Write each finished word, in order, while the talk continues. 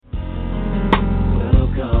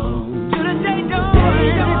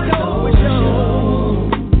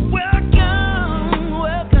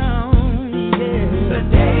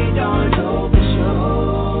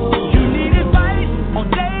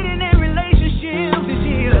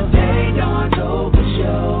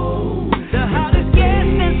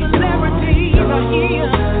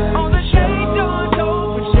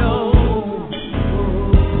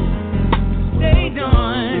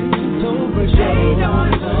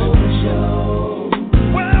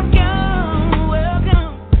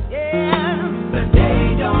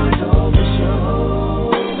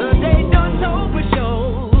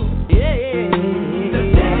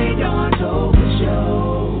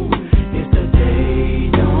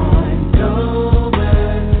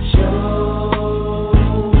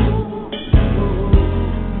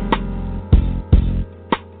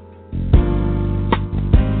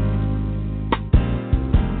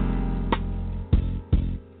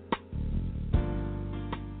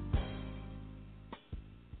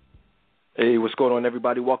Hey, what's going on,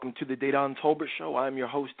 everybody? Welcome to the Dedan Tolbert Show. I'm your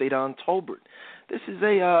host, Dedan Tolbert. This is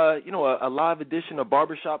a live edition of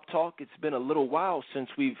Barbershop Talk. It's been a little while since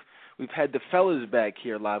we've had the fellas back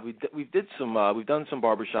here live. We've done some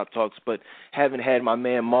barbershop talks, but haven't had my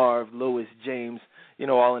man Marv, Lewis, James,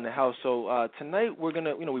 all in the house. So tonight we're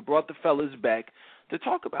gonna, we brought the fellas back to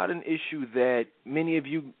talk about an issue that many of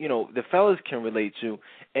you, the fellas can relate to,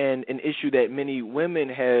 and an issue that many women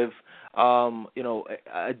have,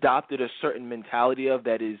 adopted a certain mentality of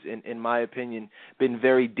that is, in my opinion, been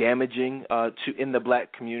very damaging in the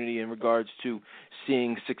black community in regards to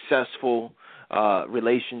seeing successful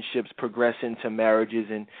relationships progress into marriages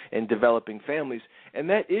and developing families. And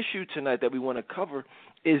that issue tonight that we want to cover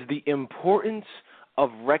is the importance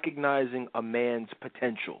of recognizing a man's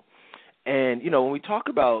potential. And when we talk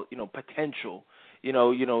about potential, you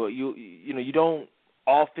don't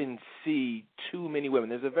often see too many women.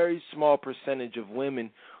 There's a very small percentage of women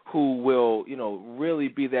who will really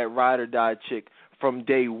be that ride or die chick from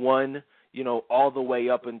day one, all the way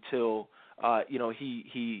up until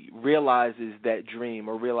he realizes that dream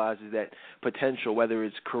or realizes that potential, whether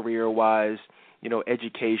it's career-wise,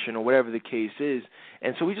 education, or whatever the case is.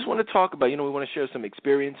 And so we just want to talk about, we want to share some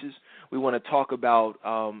experiences. We want to talk about,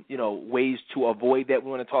 ways to avoid that. We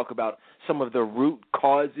want to talk about some of the root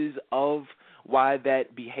causes of why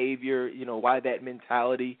that behavior, why that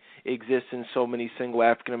mentality exists in so many single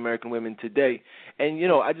African-American women today. And,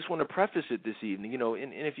 I just want to preface it this evening,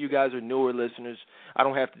 and if you guys are newer listeners, I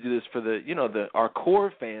don't have to do this for our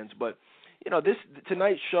core fans, but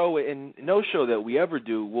tonight's show and no show that we ever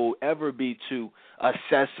do will ever be to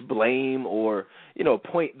assess, blame, or,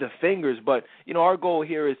 point the fingers. But, our goal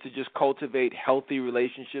here is to just cultivate healthy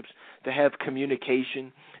relationships, to have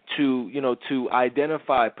communication, to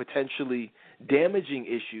identify potentially damaging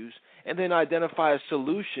issues, and then identify a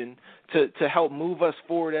solution to help move us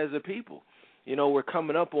forward as a people. We're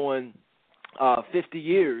coming up on 50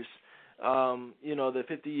 years. The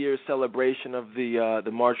 50-year celebration of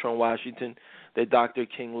the March on Washington that Dr.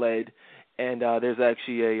 King led, and there's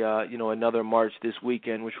actually another march this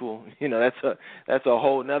weekend, which will that's a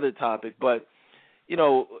whole another topic. But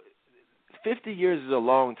 50 years is a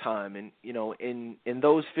long time, and in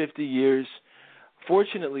those 50 years,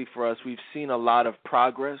 fortunately for us, we've seen a lot of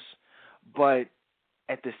progress, but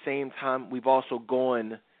at the same time, we've also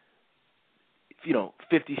gone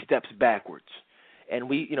 50 steps backwards. And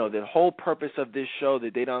the whole purpose of this show,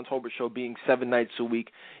 the Dedan Tolbert Show, being 7 nights a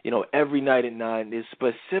week, every night at 9, is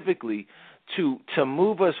specifically to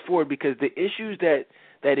move us forward, because the issues that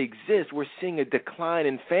exist, we're seeing a decline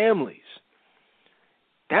in families.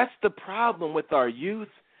 That's the problem with our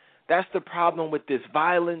youth. That's the problem with this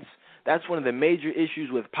violence. That's one of the major issues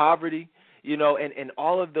with poverty, and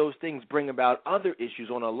all of those things bring about other issues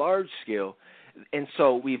on a large scale. And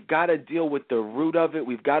so we've got to deal with the root of it.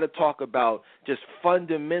 We've got to talk about just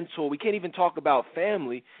fundamental. We can't even talk about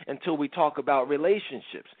family until we talk about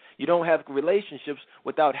relationships. You don't have relationships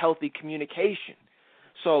without healthy communication.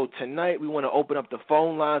 So tonight we want to open up the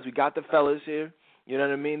phone lines. We got the fellas here. You know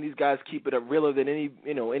what I mean? These guys keep it realer than any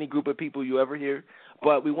group of people you ever hear.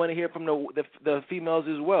 But we want to hear from the females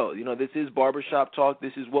as well. This is Barbershop Talk.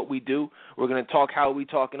 This is what we do. We're going to talk how we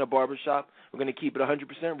talk in a barbershop. We're going to keep it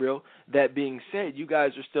 100% real. That being said, you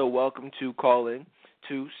guys are still welcome to call in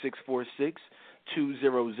to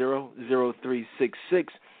 646-200-0366.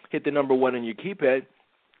 Hit the number 1 on your keypad.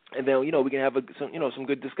 And then, we can have some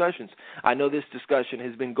good discussions. I know this discussion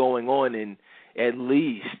has been going on in at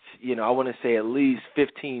least, I want to say at least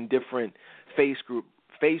 15 different Facebook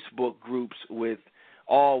groups with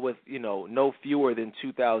no fewer than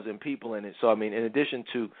 2,000 people in it. So, in addition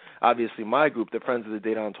to, obviously, my group, the Friends of the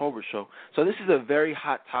Dedan Tolbert Show. So this is a very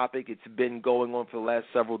hot topic. It's been going on for the last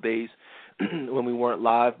several days when we weren't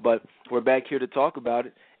live, but we're back here to talk about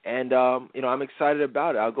it. And, I'm excited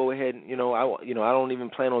about it. I'll go ahead and, I don't even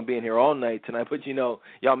plan on being here all night tonight, but,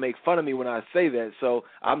 y'all make fun of me when I say that. So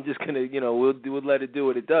I'm just going to, we'll let it do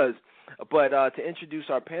what it does. But to introduce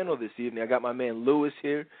our panel this evening, I got my man Lewis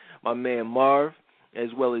here, my man Marv,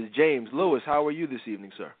 as well as James. Lewis, how are you this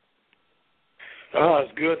evening, sir?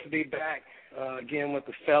 It's good to be back again with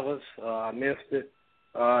the fellas. I missed it.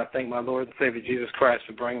 I thank my Lord and Savior Jesus Christ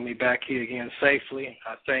for bringing me back here again safely.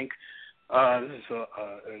 I think this is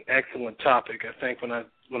an excellent topic. I think when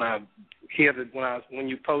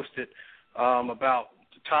you posted about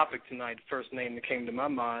the topic tonight, the first name that came to my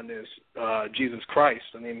mind is Jesus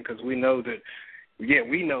Christ. Because we know that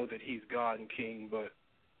He's God and King, but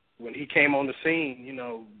when He came on the scene,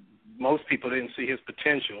 most people didn't see His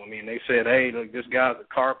potential. They said, hey, look, this guy's a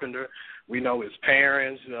carpenter. We know his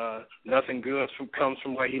parents. Nothing good comes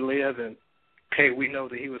from where he lived. And hey, we know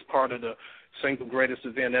that he was part of the single greatest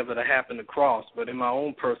event ever to happen to cross. But in my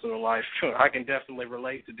own personal life, I can definitely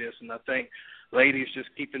relate to this. And I think, ladies, just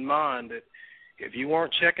keep in mind that if you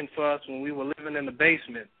weren't checking for us when we were living in the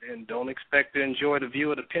basement, then don't expect to enjoy the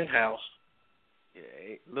view of the penthouse.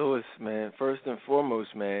 Yeah, Lewis, man, first and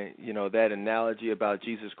foremost, man, that analogy about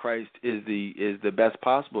Jesus Christ is the best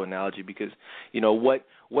possible analogy because,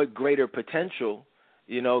 what greater potential,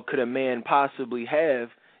 could a man possibly have,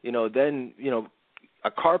 than,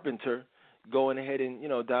 a carpenter going ahead and,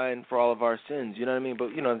 dying for all of our sins, you know what I mean? But,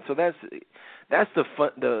 so that's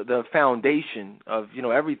the foundation of,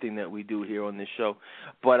 everything that we do here on this show.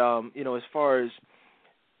 But, as far as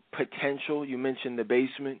potential, you mentioned the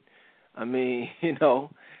basement. I mean,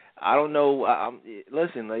 I don't know.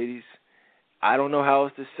 Listen, ladies, I don't know how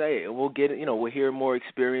else to say it. We'll get, we'll hear more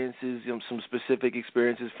experiences, some specific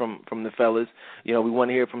experiences from the fellas. We want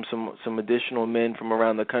to hear from some additional men from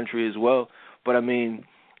around the country as well. But, I mean,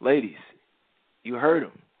 ladies, you heard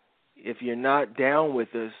them. If you're not down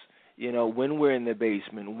with us, when we're in the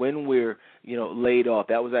basement, when we're, laid off.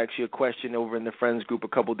 That was actually a question over in the friends group a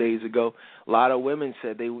couple days ago. A lot of women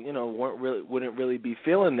said they, wouldn't really be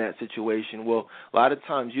feeling that situation. Well, a lot of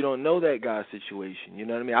times you don't know that guy's situation. You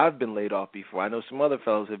know what I mean? I've been laid off before. I know some other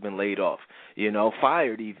fellas have been laid off,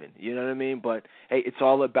 fired even. You know what I mean? But, hey, it's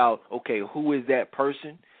all about, okay, who is that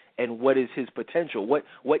person? And what is his potential?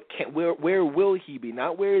 Where will he be?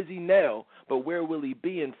 Not where is he now, but where will he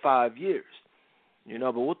be in 5 years?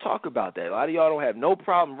 But we'll talk about that. A lot of y'all don't have no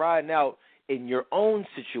problem riding out in your own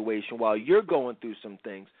situation while you're going through some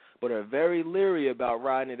things, but are very leery about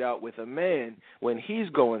riding it out with a man when he's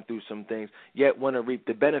going through some things, yet want to reap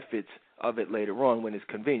the benefits of it later on when it's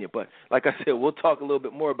convenient. But like I said, we'll talk a little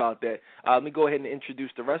bit more about that. Let me go ahead and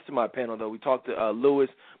introduce the rest of my panel, though. We talked to Lewis.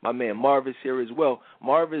 My man Marv is here as well.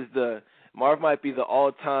 Marv might be the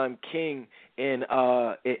all-time king in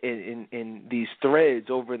these threads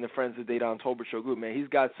over in the Friends of Dedan Tolbert Show group. Man, he's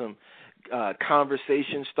got some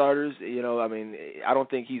conversation starters. I don't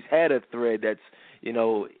think he's had a thread that's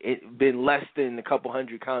been less than a couple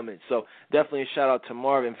hundred comments. So definitely a shout out to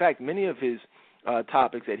Marv. In fact, many of his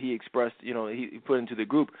topics that he expressed, he put into the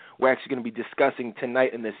group, we're actually going to be discussing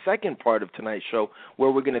tonight in the second part of tonight's show,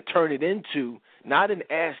 where we're going to turn it into not an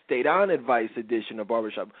Ask Dedan Advice edition of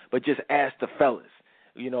Barbershop, but just Ask the Fellas.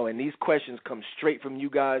 And these questions come straight from you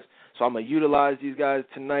guys, so I'm going to utilize these guys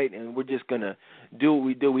tonight, and we're just going to do what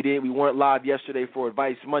we do. We weren't live yesterday for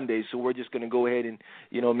Advice Monday, so we're just going to go ahead and,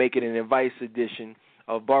 make it an advice edition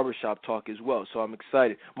of Barbershop Talk as well. So I'm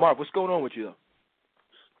excited. Mark, what's going on with you, though?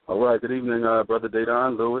 All right. Good evening, Brother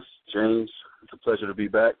Dedan, Lewis, James. It's a pleasure to be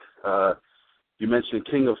back. You mentioned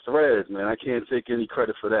King of Threads, man. I can't take any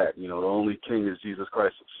credit for that. The only king is Jesus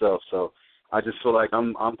Christ himself. So I just feel like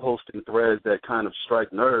I'm posting threads that kind of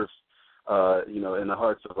strike nerves, in the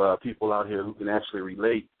hearts of people out here who can actually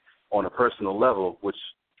relate on a personal level, which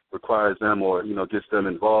requires them or, gets them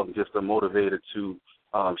involved and gets them motivated to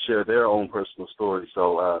share their own personal story.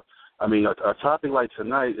 So, a topic like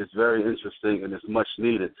tonight is very interesting and it's much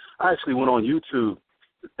needed. I actually went on YouTube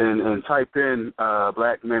and typed in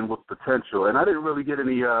black men with potential, and I didn't really get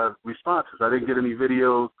any responses. I didn't get any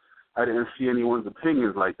videos. I didn't see anyone's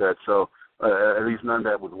opinions like that, so at least none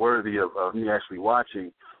that was worthy of me actually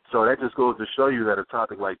watching. So that just goes to show you that a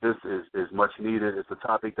topic like this is much needed. It's a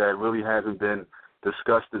topic that really hasn't been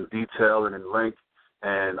discussed in detail and in length,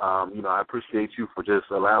 and, I appreciate you for just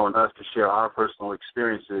allowing us to share our personal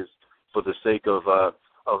experiences for the sake of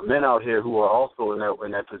men out here who are also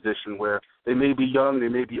in that position where they may be young, they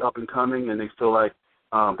may be up and coming, and they feel like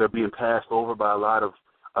they're being passed over by a lot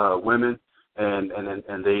of women, and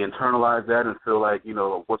they internalize that and feel like,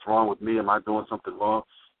 what's wrong with me? Am I doing something wrong?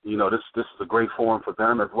 This is a great forum for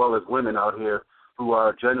them as well as women out here who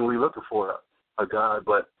are genuinely looking for a guy,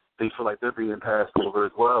 but they feel like they're being passed over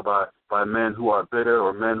as well by men who are bitter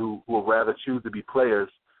or men who would rather choose to be players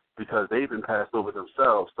because they've been passed over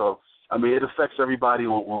themselves. So, it affects everybody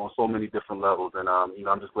on so many different levels, and,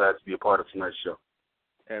 I'm just glad to be a part of tonight's show.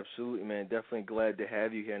 Absolutely, man. Definitely glad to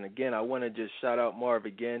have you here. And again, I want to just shout out Marv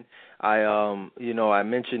again. I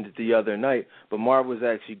mentioned it the other night, but Marv was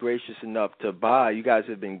actually gracious enough to buy. You guys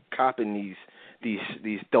have been copping these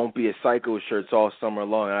Don't Be a Psycho shirts all summer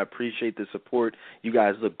long, and I appreciate the support. You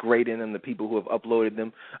guys look great in them, the people who have uploaded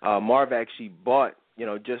them. Marv actually bought,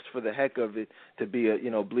 just for the heck of it, to be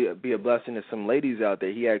a blessing to some ladies out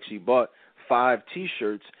there. He actually bought 5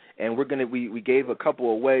 T-shirts, and we gave a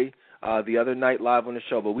couple away the other night live on the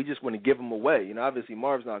show, but we just want to give them away. Obviously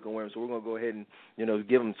Marv's not going to wear them, so we're going to go ahead and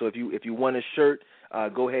give them. So if you want a shirt,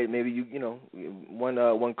 Go ahead, maybe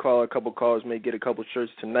one caller, a couple callers may get a couple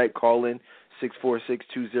shirts tonight. Call in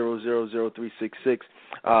 646-200-0366.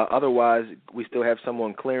 Otherwise, we still have some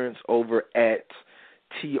on clearance over at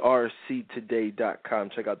trctoday.com.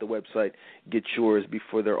 Check out the website. Get yours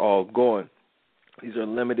before they're all gone. These are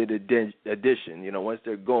limited edition. Once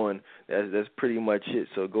they're gone, that's pretty much it.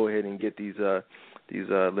 So go ahead and get these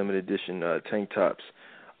limited edition tank tops.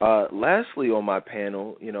 Lastly, on my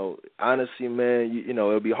panel, honestly, man,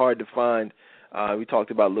 it'll be hard to find. We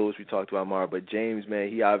talked about Lewis, we talked about Mara, but James, man,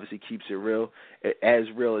 he obviously keeps it real as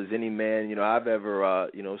any man, I've ever,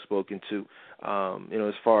 spoken to,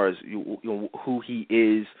 as far as who he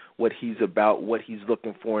is, what he's about, what he's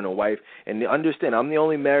looking for in a wife. And understand, I'm the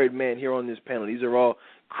only married man here on this panel. These are all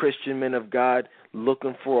Christian men of God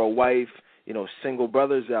looking for a wife, single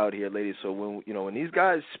brothers out here, ladies. So when these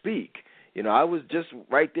guys speak, I was just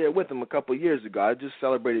right there with them a couple of years ago. I just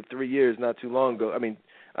celebrated 3 years not too long ago. I mean,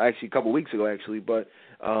 actually a couple of weeks ago, actually. But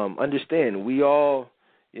understand, we all,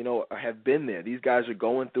 have been there. These guys are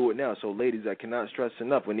going through it now. So, ladies, I cannot stress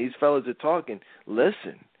enough. When these fellas are talking,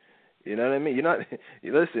 listen. You know what I mean?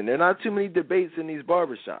 Listen, there are not too many debates in these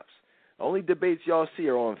barbershops. Only debates y'all see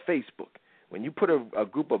are on Facebook. When you put a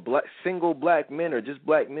group of single black men or just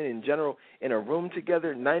black men in general in a room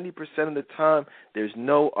together, 90% of the time there's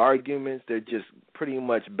no arguments. They're just pretty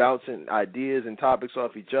much bouncing ideas and topics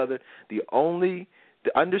off each other.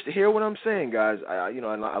 Hear what I'm saying, guys.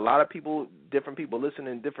 A lot of people, different people listen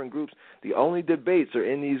in different groups. The only debates are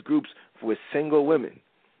in these groups with single women.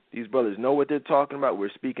 These brothers know what they're talking about. We're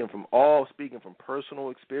speaking from personal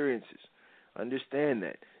experiences. Understand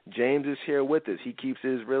that. James is here with us. He keeps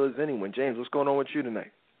it as real as anyone. James, what's going on with you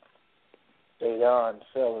tonight? Hey,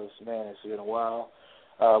 fellas, man, it's been a while.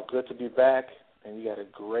 Good to be back, and you got a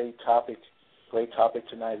great topic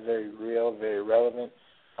tonight, very real, very relevant.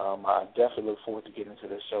 I definitely look forward to getting into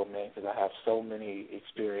this show, man, because I have so many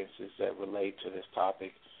experiences that relate to this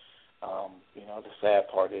topic. The sad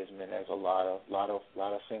part is, man, there's a lot of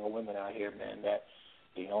single women out here, man, that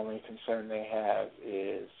the only concern they have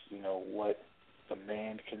is, what the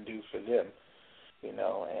man can do for them,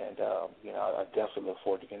 I definitely look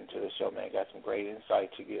forward to getting into this show, man. Got some great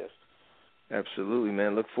insight to give. Absolutely,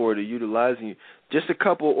 man. Look forward to utilizing you. Just a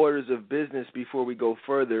couple orders of business before we go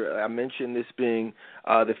further. I mentioned this being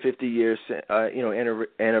the 50-year,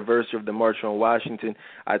 anniversary of the March on Washington.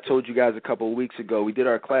 I told you guys a couple of weeks ago we did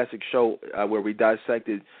our classic show where we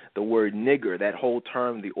dissected the word nigger, that whole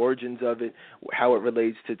term, the origins of it, how it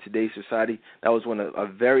relates to today's society. That was a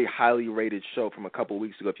very highly rated show from a couple of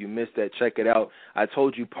weeks ago. If you missed that, check it out. I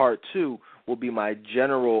told you part 2 will be my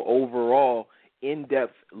general overall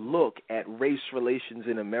in-depth look at race relations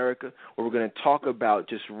in America, where we're going to talk about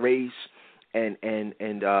just race and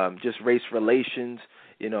just race relations,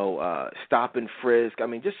 stop and frisk. I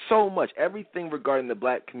mean, just so much, everything regarding the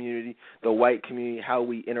black community, the white community, how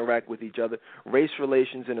we interact with each other. Race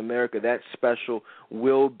relations in America, that special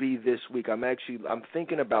will be this week. I'm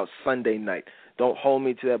thinking about Sunday night. Don't hold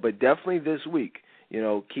me to that, but definitely this week.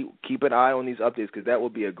 Keep an eye on these updates because that will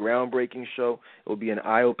be a groundbreaking show. It will be an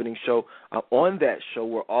eye-opening show. On that show,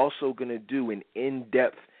 we're also going to do an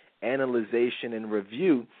in-depth analyzation and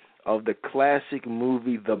review of the classic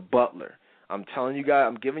movie The Butler. I'm telling you guys,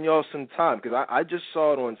 I'm giving y'all some time because I just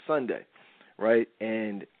saw it on Sunday, right?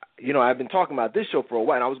 And, I've been talking about this show for a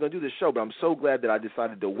while, and I was going to do this show, but I'm so glad that I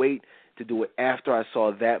decided to wait to do it after I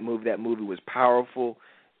saw that movie. That movie was powerful.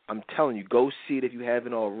 I'm telling you, go see it if you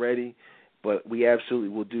haven't already. But we absolutely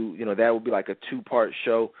will do, that will be like a 2-part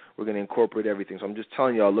show. We're going to incorporate everything. So I'm just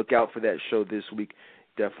telling y'all, look out for that show this week.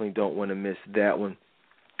 Definitely don't want to miss that one.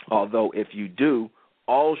 Although if you do,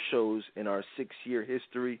 all shows in our 6-year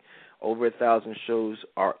history, over 1,000 shows,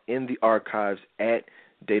 are in the archives at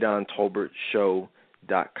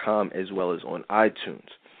DaDonTolbertShow.com as well as on iTunes.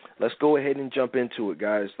 Let's go ahead and jump into it,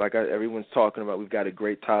 guys. Like everyone's talking about, we've got a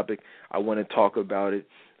great topic. I want to talk about it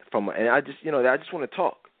and I just want to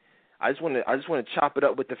talk. I just want to chop it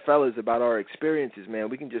up with the fellas about our experiences, man.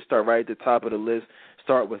 We can just start right at the top of the list.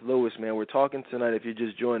 Start with Lewis, man. We're talking tonight, if you're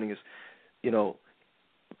just joining us,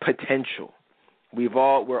 potential.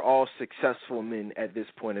 We're all successful men at this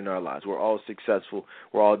point in our lives. We're all successful.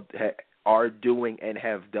 We're all are doing and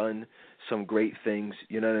have done some great things.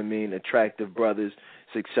 You know what I mean? Attractive brothers,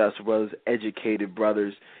 successful brothers, educated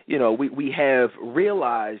brothers. We have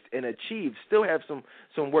realized and achieved, still have some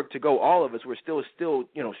work to go. All of us, we're still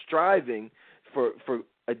striving for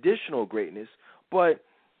additional greatness. But,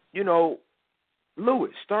 Louis,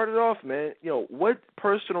 start it off, man. What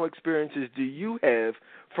personal experiences do you have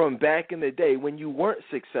from back in the day when you weren't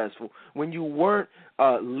successful, when you weren't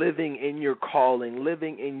living in your calling,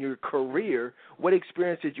 living in your career? What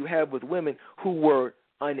experience did you have with women who were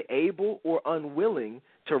unable or unwilling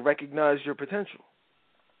to recognize your potential?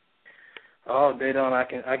 Oh, Daydon, I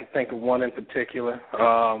can think of one in particular.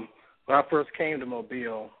 When I first came to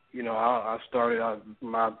Mobile, I started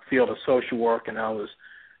my field of social work, and I was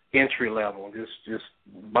entry level, just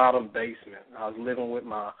bottom basement. I was living with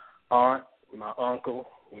my aunt, my uncle,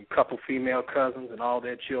 a couple female cousins, and all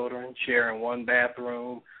their children, sharing one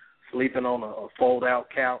bathroom, sleeping on a fold-out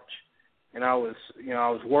couch. And I was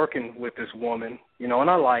working with this woman, and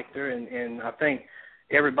I liked her, and I think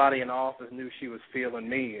everybody in the office knew she was feeling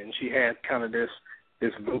me, and she had kind of this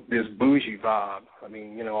bougie vibe. I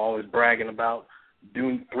mean, always bragging about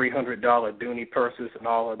 $300 Dooney purses and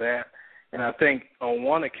all of that. And I think on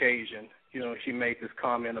one occasion, she made this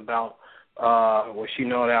comment about, she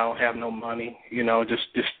know that I don't have no money, just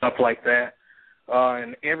stuff like that.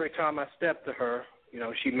 And every time I stepped to her,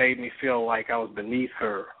 she made me feel like I was beneath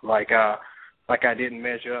her, like I didn't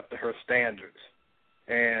measure up to her standards.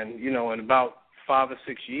 And, in about 5 or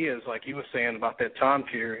 6 years, like you were saying about that time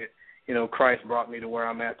period, Christ brought me to where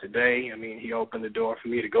I'm at today. I mean, he opened the door for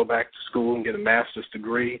me to go back to school and get a master's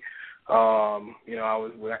degree. When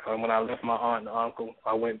I left my aunt and uncle,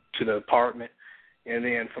 I went to the apartment, and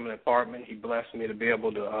then from the apartment, he blessed me to be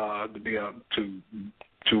able to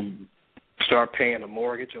start paying a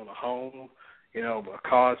mortgage on a home. A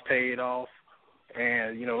car's paid off,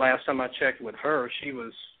 and last time I checked with her, she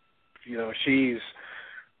was, she's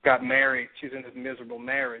got married. She's in this miserable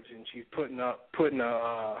marriage, and she's putting a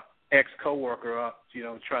ex-coworker up,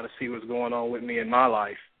 trying to see what's going on with me in my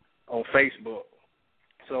life on Facebook.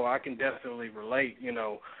 So I can definitely relate,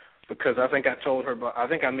 because I think I told her, but I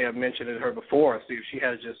think I may have mentioned it to her before. See, if she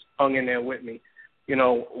had just hung in there with me, when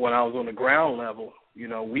I was on the ground level,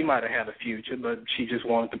 we might have had a future, but she just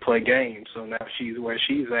wanted to play games. So now she's where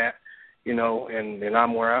she's at, and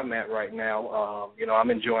I'm where I'm at right now. I'm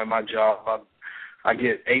enjoying my job. I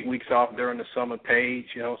get 8 weeks off during the summer paid,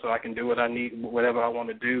 so I can do what I need, whatever I want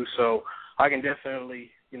to do. So I can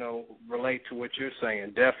definitely, relate to what you're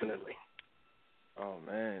saying, definitely. Oh,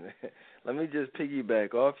 man. Let me just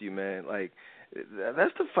piggyback off you, man. Like,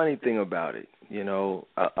 that's the funny thing about it.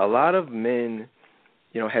 A lot of men,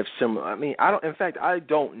 have similar. I mean, I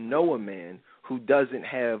don't know a man who doesn't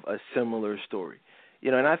have a similar story.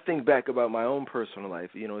 And I think back about my own personal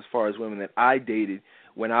life, as far as women that I dated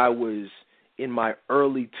when I was in my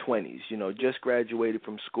early 20s, just graduated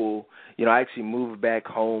from school. I actually moved back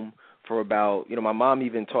home for about, my mom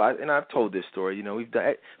even told, and I've told this story, we've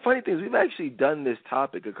done, funny things, we've actually done this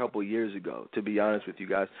topic a couple of years ago, to be honest with you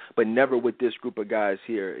guys, but never with this group of guys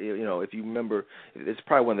here. If you remember, it's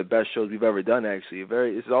probably one of the best shows we've ever done, actually.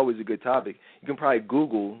 It's always a good topic. You can probably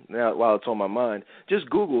Google, now while it's on my mind, just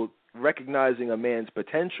Google recognizing a man's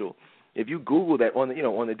potential. If you Google that on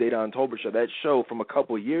the Data October show, that show from a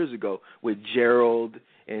couple of years ago with Gerald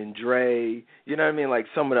and Dre, like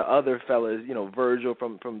some of the other fellas, Virgil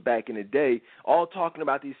from back in the day, all talking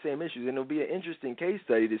about these same issues. And it'll be an interesting case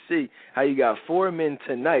study to see how you got 4 men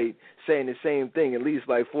tonight saying the same thing, at least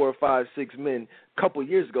like 4 or 5, 6 men a couple of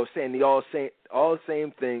years ago saying all the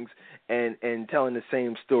same things and telling the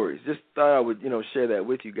same stories. Just thought I would, share that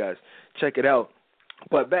with you guys. Check it out.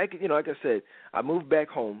 But back, like I said, I moved back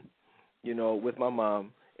home, with my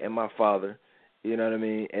mom and my father, you know what I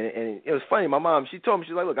mean? And it was funny. My mom, she told me,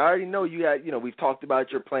 she's like, look, I already know you got, we've talked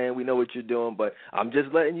about your plan. We know what you're doing, but I'm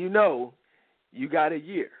just letting you know you got a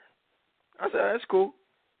year. I said, that's cool.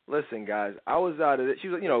 Listen, guys, I was out of it. She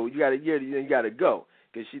was like, you got a year, you got to go.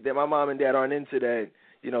 Because my mom and dad aren't into that,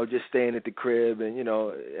 just staying at the crib. And,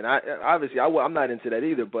 and I'm not into that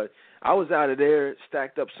either, but I was out of there,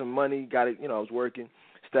 stacked up some money, got it, I was working,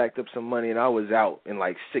 stacked up some money, and I was out in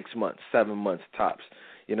like 6 months, 7 months tops.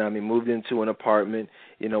 Moved into an apartment,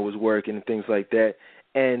 was working and things like that.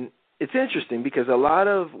 And it's interesting because a lot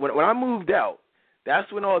of, when I moved out, that's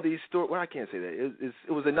when all these stories, well, I can't say that.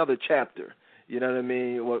 It was another chapter, you know what I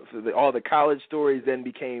mean? All the college stories then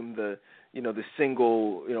became the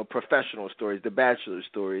single, professional stories, the bachelor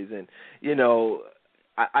stories. And,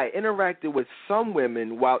 I interacted with some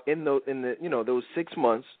women while in the those 6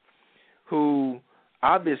 months who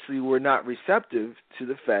obviously were not receptive to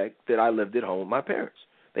the fact that I lived at home with my parents.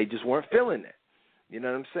 They just weren't feeling that. You know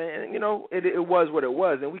what I'm saying? It was what it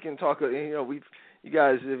was, and we can talk. You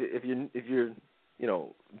guys, if you're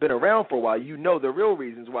been around for a while, the real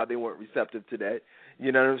reasons why they weren't receptive to that.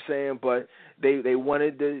 You know what I'm saying? But they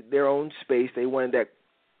wanted their own space. They wanted that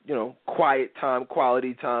quiet time,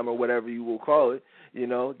 quality time, or whatever you will call it,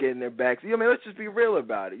 getting their backs. Let's just be real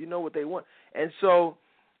about it. You know what they want. And so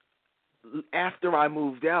after I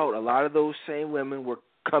moved out, a lot of those same women were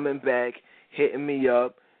coming back, hitting me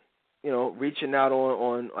up, reaching out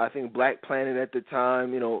on I think Black Planet at the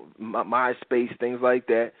time, MySpace, things like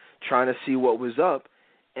that, trying to see what was up.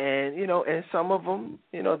 And, and some of them,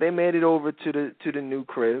 they made it over to the new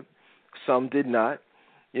crib. Some did not,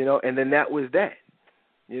 and then that was that.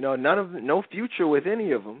 No future with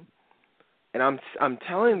any of them. And I'm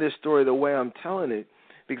telling this story the way I'm telling it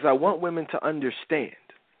because I want women to understand.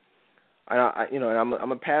 And I'm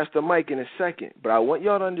gonna pass the mic in a second, but I want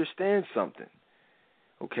y'all to understand something.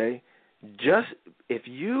 Okay? Just if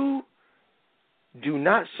you do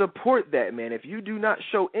not support that man, if you do not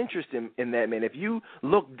show interest in that man, if you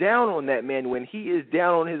look down on that man when he is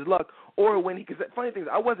down on his luck, or when because the funny thing is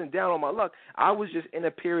I wasn't down on my luck. I was just in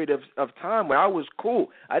a period of time where I was cool.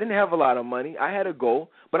 I didn't have a lot of money. I had a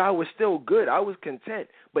goal, but I was still good. I was content.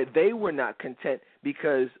 But they were not content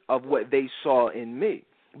because of what they saw in me.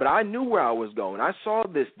 But I knew where I was going. I saw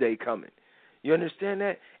this day coming. You understand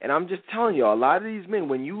that? And I'm just telling you, a lot of these men,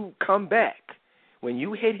 when you come back, when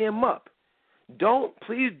you hit him up,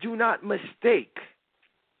 please do not mistake,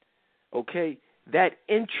 okay, that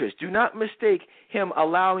interest. Do not mistake him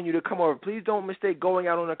allowing you to come over. Please don't mistake going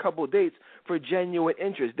out on a couple of dates for genuine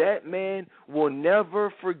interest. That man will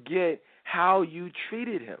never forget how you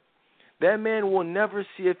treated him. That man will never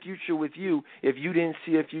see a future with you if you didn't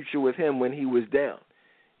see a future with him when he was down.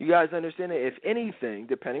 You guys understand that? If anything,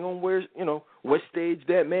 depending on where, what stage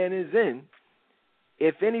that man is in,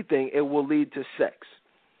 if anything, it will lead to sex.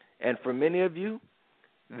 And for many of you,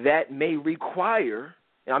 that may require,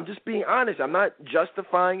 and I'm just being honest, I'm not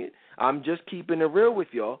justifying it, I'm just keeping it real with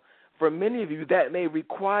y'all. For many of you, that may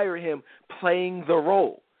require him playing the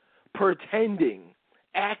role, pretending,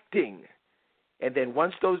 acting. And then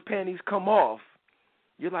once those panties come off,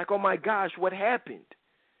 you're like, oh my gosh, what happened?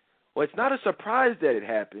 Well, it's not a surprise that it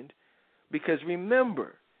happened because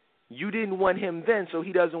remember, you didn't want him then, so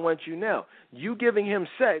he doesn't want you now. You giving him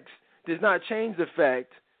sex does not change the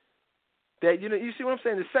fact that, you see what I'm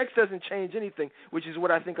saying? The sex doesn't change anything, which is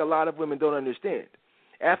what I think a lot of women don't understand.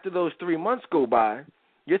 After those 3 months go by,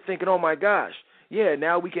 you're thinking, oh my gosh, yeah,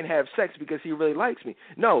 now we can have sex because he really likes me.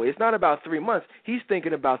 No, it's not about 3 months. He's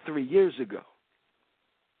thinking about 3 years ago.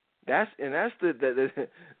 That's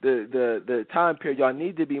the time period y'all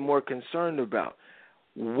need to be more concerned about.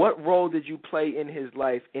 What role did you play in his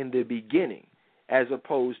life in the beginning as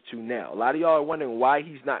opposed to now? A lot of y'all are wondering why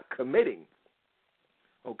he's not committing.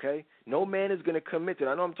 Okay? No man is going to commit to it.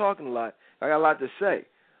 I know I'm talking a lot. I got a lot to say.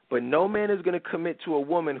 But no man is going to commit to a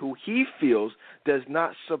woman who he feels does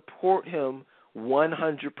not support him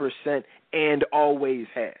 100% and always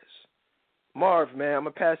has. Marv, man, I'm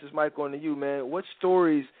going to pass this mic on to you, man. What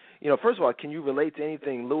stories, first of all, can you relate to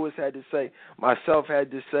anything Lewis had to say, myself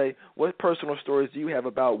had to say? What personal stories do you have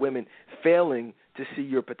about women failing to see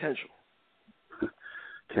your potential?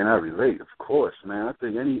 Can I relate? Of course, man. I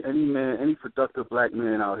think any man, any productive black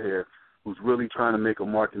man out here who's really trying to make a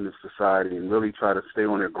mark in this society and really try to stay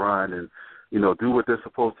on their grind and, do what they're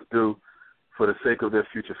supposed to do for the sake of their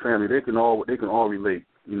future family, they can all relate,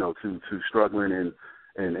 to struggling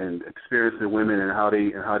and experiencing women and how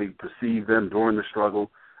they perceive them during the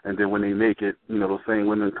struggle, and then when they make it, those same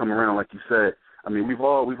women come around, like you said. I mean, we've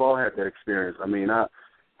all had that experience. I mean,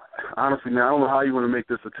 honestly, man, I don't know how you want to make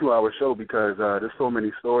this a 2-hour show because there's so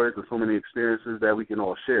many stories and so many experiences that we can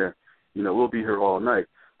all share. We'll be here all night.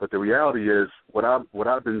 But the reality is, what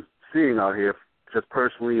I've been seeing out here, just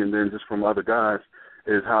personally, and then just from other guys,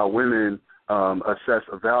 is how women assess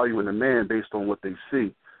a value in a man based on what they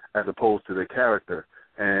see, as opposed to their character.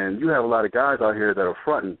 And you have a lot of guys out here that are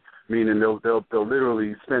fronting, meaning they'll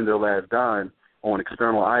literally spend their last dime on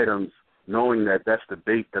external items, knowing that that's the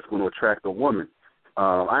bait that's going to attract a woman.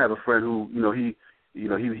 I have a friend who,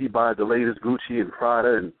 he buys the latest Gucci and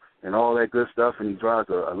Prada and all that good stuff, and he drives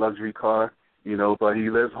a luxury car, but he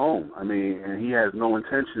lives home. I mean, and he has no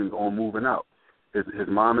intentions on moving out. His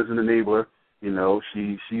mom is an enabler.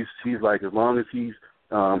 She's like, as long as he's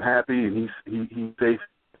happy and he's safe,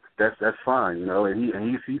 that's fine,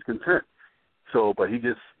 and he's content. So, but he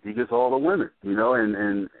gets all the women,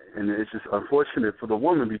 and it's just unfortunate for the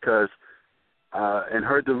woman because in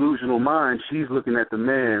her delusional mind, she's looking at the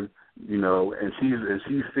man, and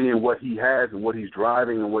she's seeing what he has and what he's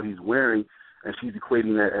driving and what he's wearing, and she's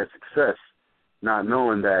equating that as success, not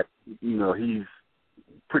knowing that, he's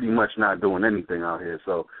pretty much not doing anything out here.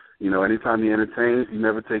 So, anytime he entertains, he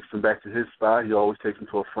never takes him back to his spot. He always takes him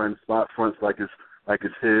to a friend's spot, fronts like like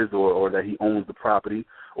it's his, or that he owns the property,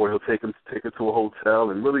 or he'll take her to a hotel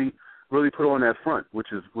and really put on that front, which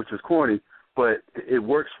is corny, but it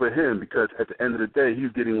works for him because at the end of the day,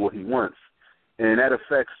 he's getting what he wants, and that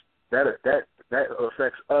affects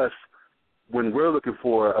us when we're looking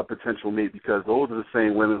for a potential mate, because those are the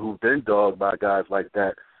same women who've been dogged by guys like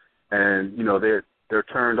that, and they're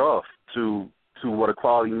turned off to what a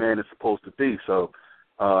quality man is supposed to be. So,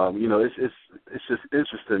 it's just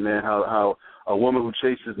interesting, man, how a woman who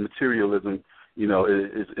chases materialism,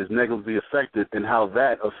 is negatively affected, and how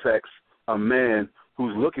that affects a man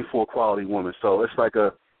who's looking for a quality woman. So it's like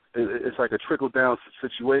a trickle down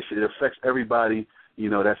situation. It affects everybody,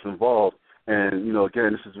 that's involved. And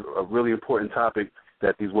again, this is a really important topic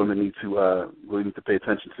that these women need to pay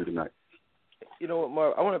attention to tonight. You know what,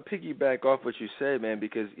 Marv? I want to piggyback off what you said, man,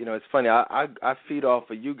 because it's funny. I feed off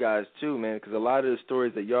of you guys too, man, because a lot of the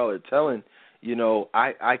stories that y'all are telling,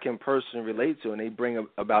 I can personally relate to, and they bring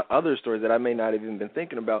about other stories that I may not have even been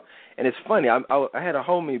thinking about. And it's funny. I had a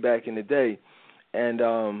homie back in the day, and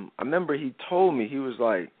I remember he told me, he was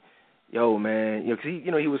like, "Yo, man," because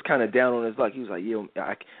he was kind of down on his luck. He was like, "Yo,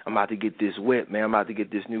 I'm about to get this whip, man. I'm about to get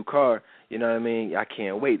this new car. You know what I mean? I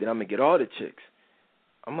can't wait. Then I'm gonna get all the chicks."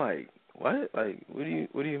 I'm like, "What? Like, what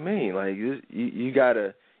do you mean? Like,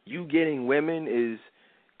 you getting women is,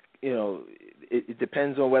 it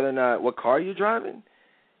depends on whether or not what car you're driving."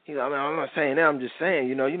 I'm not saying that. I'm just saying,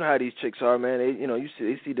 you know how these chicks are, man.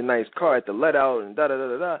 They see the nice car at the let out and da da da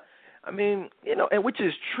da da. I mean, and which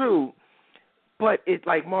is true, but it,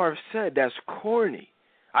 like Marv said, that's corny.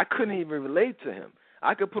 I couldn't even relate to him.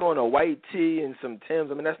 I could put on a white tee and some Timbs.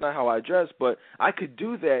 I mean, that's not how I dress, but I could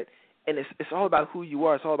do that. And it's all about who you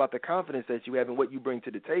are. It's all about the confidence that you have and what you bring to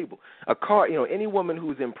the table. A car, any woman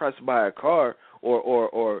who's impressed by a car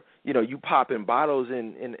or you popping bottles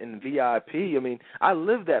in VIP. I mean, I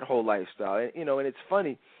live that whole lifestyle. And it's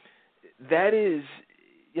funny. That is,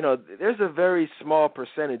 there's a very small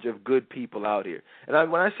percentage of good people out here.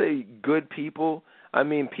 And when I say good people, I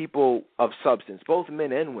mean people of substance, both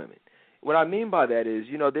men and women. What I mean by that is,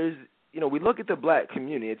 there's we look at the black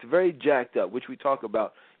community. It's very jacked up, which we talk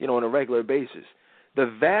about, on a regular basis. The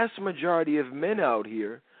vast majority of men out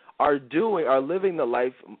here are living the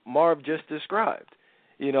life Marv just described.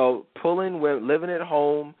 Pulling women, living at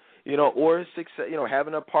home, or success,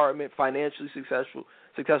 having an apartment, financially successful,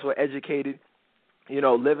 educated,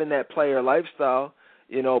 living that player lifestyle,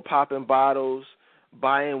 popping bottles,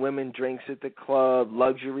 buying women drinks at the club,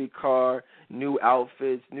 luxury car, new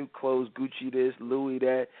outfits, new clothes, Gucci this, Louis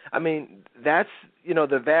that. I mean, that's,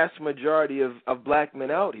 the vast majority of black men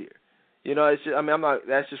out here. It's just,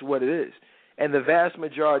 that's just what it is. And the vast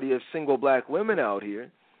majority of single black women out here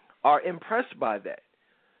are impressed by that.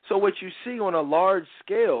 So what you see on a large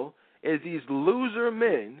scale is these loser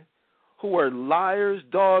men who are liars,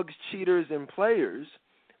 dogs, cheaters, and players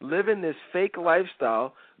living this fake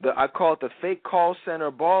lifestyle. I call it the fake call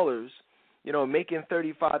center ballers, making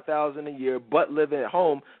 $35,000 a year, but living at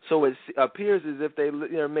home. So it appears as if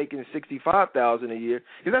they're making $65,000 a year,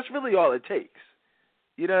 because that's really all it takes.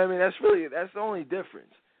 You know what I mean? That's the only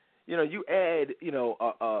difference. You add,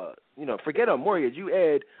 forget a mortgage. You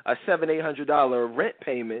add a $700-800 rent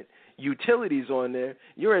payment, utilities on there.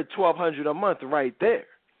 You're at $1,200 a month right there.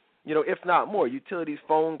 If not more. Utilities,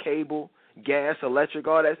 phone, cable, gas, electric,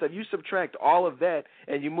 all that stuff. You subtract all of that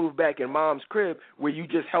and you move back in mom's crib where you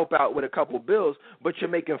just help out with a couple bills, but you're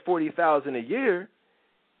making $40,000 a year.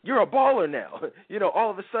 You're a baller now.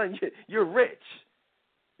 All of a sudden you're rich.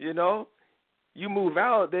 You move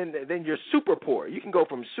out, then you're super poor. You can go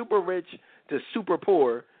from super rich to super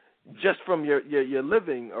poor just from your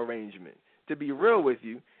living arrangement. To be real with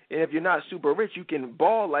you, and if you're not super rich, you can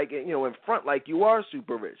ball like in front like you are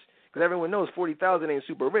super rich. Because everyone knows $40,000 ain't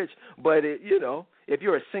super rich, but if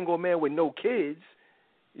you're a single man with no kids,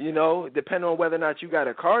 depending on whether or not you got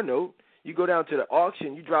a car note, you go down to the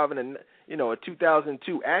auction, you driving a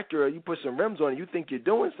 2002 Acura, you put some rims on it, you think you're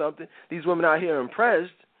doing something. These women out here are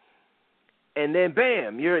impressed, and then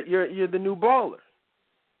bam, you're the new baller,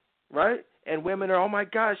 right? And women are, oh my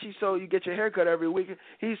gosh, you get your haircut every week.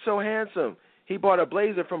 He's so handsome. He bought a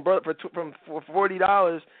blazer for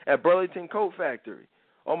 $40 at Burlington Coat Factory.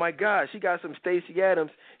 Oh my gosh, he got some Stacey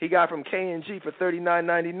Adams he got from K&G for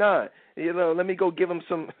 $39.99. Let me go give him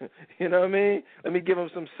some, Let me give him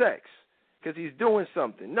some sex because he's doing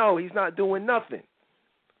something. No, he's not doing nothing.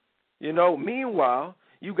 Meanwhile,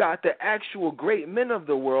 you got the actual great men of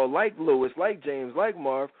the world like Lewis, like James, like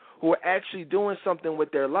Marv, who are actually doing something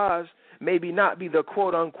with their lives, maybe not be the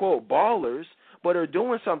quote-unquote ballers, but are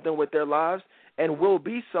doing something with their lives and will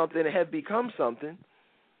be something and have become something.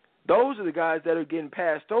 Those are the guys that are getting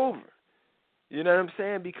passed over. You know what I'm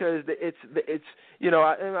saying? Because it's you know,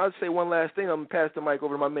 and I'll say one last thing. I'm going to pass the mic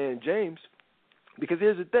over to my man James, because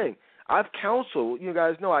here's the thing. I've counseled, you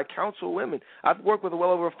guys know I counsel women. I've worked with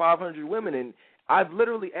well over 500 women, and I've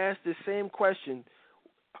literally asked this same question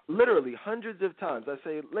literally hundreds of times. I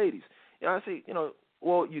say, ladies, you know, I say, you know,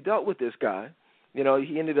 well, you dealt with this guy. You know,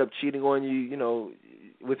 he ended up cheating on you, you know,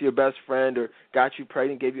 with your best friend, or got you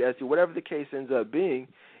pregnant, gave you STD, whatever the case ends up being.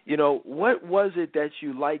 You know, what was it that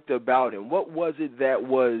you liked about him? What was it that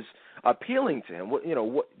was appealing to him? What, you know,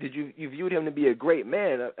 what did you viewed him to be a great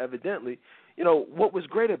man, evidently. You know, what was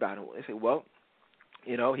great about him? They say, well,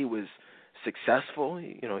 you know, he was successful.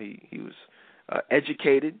 He was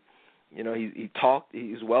educated. You know, he talked.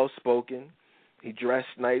 He was well spoken. He dressed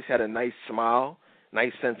nice. Had a nice smile.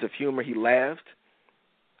 Nice sense of humor. He laughed.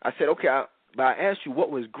 I said, okay, but I asked you what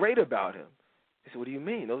was great about him. He said, what do you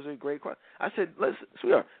mean? Those are great qualities. I said, listen,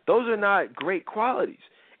 sweetheart, those are not great qualities.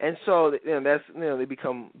 And so, you know, that's, you know, they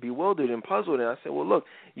become bewildered and puzzled. And I said, well, look,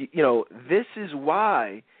 you know, this is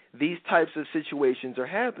why these types of situations are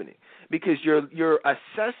happening, because you're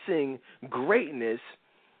assessing greatness.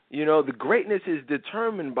 You know, the greatness is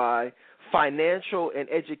determined by financial and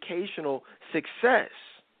educational success,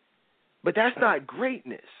 but that's not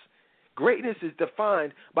greatness. Greatness is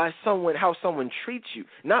defined by how someone treats you,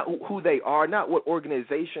 not who they are, not what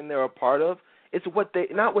organization they're a part of. It's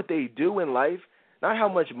not what they do in life, not how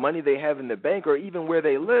much money they have in the bank, or even where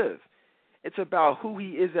they live. It's about who he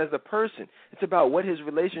is as a person. It's about what his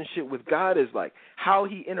relationship with God is like, how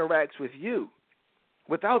he interacts with you.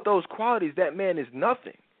 Without those qualities, that man is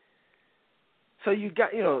nothing. So you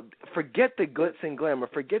got, you know, forget the glitz and glamour,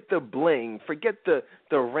 forget the bling, forget the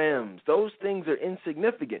rims. Those things are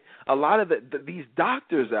insignificant. A lot of these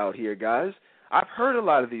doctors out here, guys, I've heard a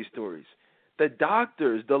lot of these stories. The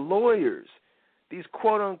doctors, the lawyers, these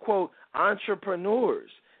quote-unquote entrepreneurs,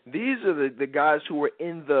 these are the guys who are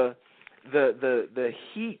in the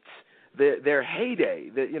heat, their heyday,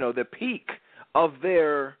 the peak of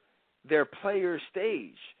their player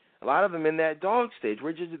stage. A lot of them in that dog stage.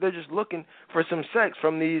 They're just looking for some sex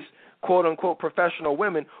from these quote-unquote professional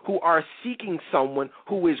women who are seeking someone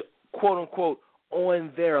who is quote-unquote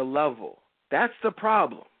on their level. That's the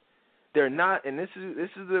problem. They're not, and this is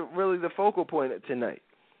really the focal point of tonight.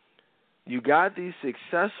 You got these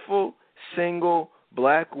successful single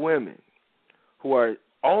black women who are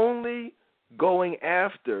only going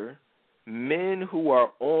after men who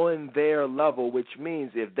are on their level, which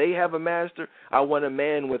means if they have a master, I want a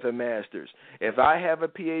man with a master's. If I have a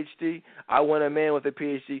PhD, I want a man with a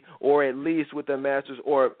PhD, or at least with a master's,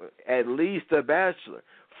 or at least a bachelor.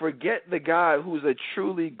 Forget the guy who's a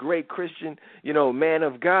truly great Christian, man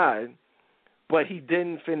of God, but he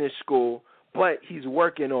didn't finish school, but he's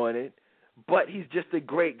working on it, but he's just a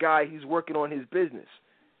great guy, he's working on his business.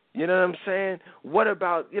 You know what I'm saying? What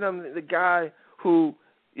about, the guy who,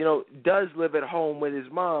 does live at home with his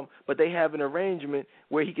mom, but they have an arrangement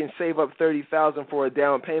where he can save up $30,000 for a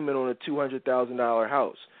down payment on a $200,000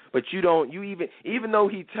 house. But even though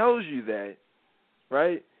he tells you that,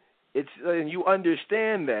 right? And you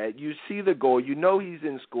understand that, you see the goal, he's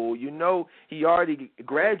in school, he already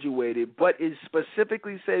graduated, but is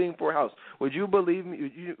specifically saving for a house. Would you believe me?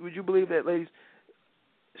 Would you believe that, ladies?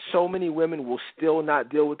 So many women will still not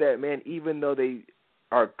deal with that man, even though they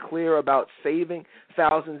are clear about saving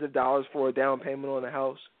thousands of dollars for a down payment on a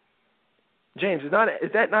house. James, is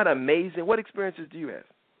that not amazing? What experiences do you have?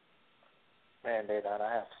 Man, Daydon,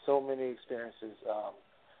 I have so many experiences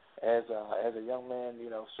as a young man,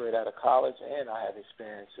 straight out of college, and I have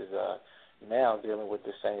experiences now dealing with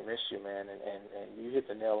the same issue, man. And you hit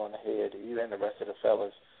the nail on the head. You and the rest of the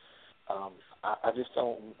fellas. I just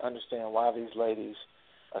don't understand why these ladies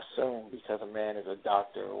assume because a man is a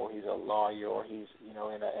doctor or he's a lawyer or he's in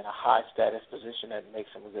a high status position that makes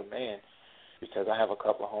him a good man. Because I have a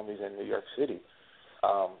couple of homies in New York City.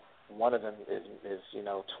 One of them is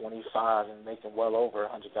 25 and making well over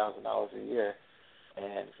 $100,000 a year.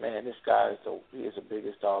 And man, this guy is the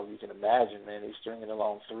biggest dog you can imagine. Man, he's stringing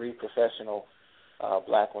along 3 professional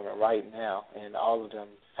black women right now, and all of them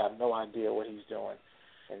have no idea what he's doing.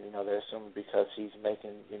 And they're assuming because he's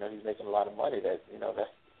making a lot of money that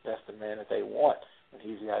that's the man that they want, and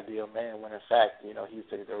he's the ideal man. When in fact, he's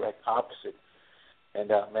the direct opposite. And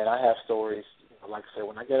man, I have stories. Like I said,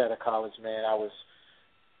 when I got out of college, man, I was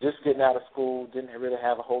just getting out of school, didn't really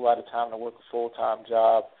have a whole lot of time to work a full-time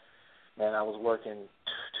job. Man, I was working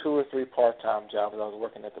 2 or 3 part-time jobs. I was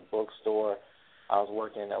working at the bookstore. I was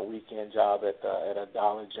working a weekend job at a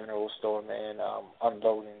Dollar General store, man,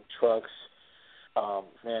 unloading trucks.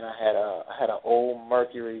 Man, I had an old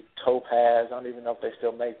Mercury Topaz. I don't even know if they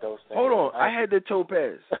still make those things. Hold on, I had the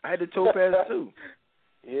Topaz. Too.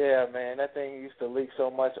 Yeah, man, that thing used to leak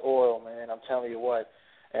so much oil, man. I'm telling you what.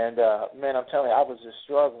 And man, I'm telling you, I was just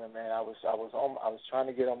struggling, man. I was trying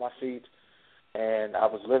to get on my feet, and I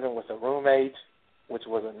was living with a roommate, which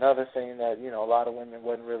was another thing that a lot of women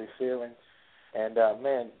wasn't really feeling. And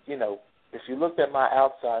man, if you looked at my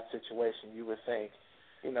outside situation, you would think,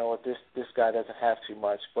 this guy doesn't have too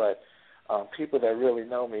much. But people that really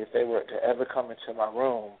know me, if they were to ever come into my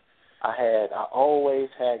room, I always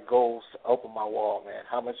had goals to open my wall, man.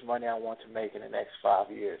 How much money I want to make in the next 5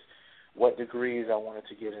 years, what degrees I wanted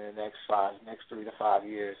to get in the next 3 to 5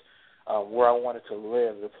 years, where I wanted to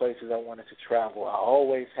live, the places I wanted to travel. I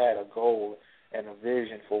always had a goal and a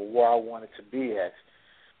vision for where I wanted to be at.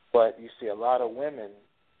 But you see, a lot of women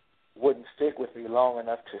wouldn't stick with me long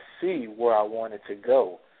enough to see where I wanted to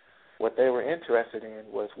go. What they were interested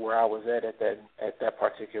in was where I was at that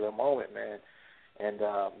particular moment, man. And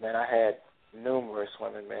man, I had numerous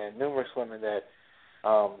women that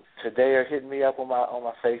today are hitting me up on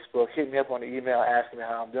my Facebook, hitting me up on the email, asking me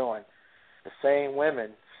how I'm doing. The same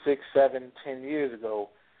women 6, 7, 10 years ago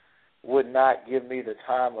would not give me the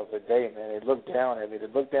time of the day, man. They looked down at me. They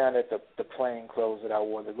looked down at the plain clothes that I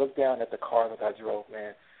wore. They looked down at the car that I drove,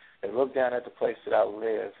 man. They looked down at the place that I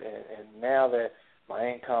live. And now that my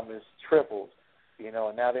income is tripled, and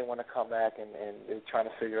now they want to come back and they're trying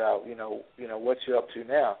to figure out, what you're up to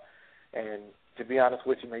now. And to be honest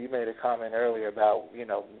with you, man, you made a comment earlier about,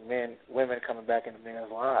 women coming back into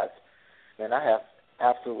men's lives. Man, I have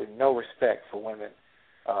absolutely no respect for women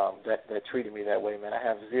that treated me that way, man. I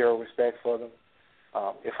have zero respect for them.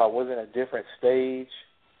 If I was in a different stage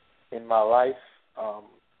in my life,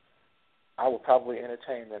 I would probably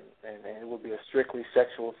entertain them, and it would be a strictly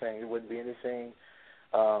sexual thing. It wouldn't be anything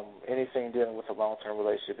dealing with a long-term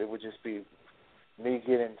relationship. It would just be me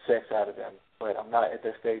getting sex out of them. But I'm not at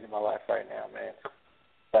that stage in my life right now, man.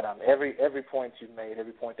 But every point you've made,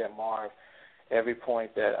 every point that Marv, every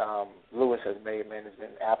point that Lewis has made, man, has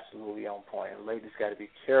been absolutely on point. And ladies got to be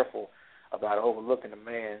careful about overlooking a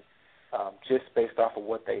man just based off of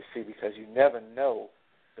what they see, because you never know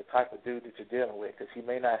the type of dude that you're dealing with, because he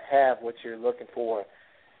may not have what you're looking for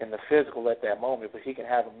in the physical at that moment, but he can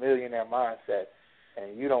have a millionaire mindset,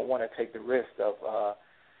 and you don't want to take the risk of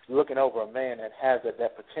looking over a man that has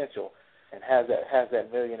that potential and has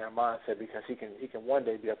that millionaire mindset, because he can one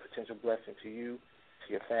day be a potential blessing to you,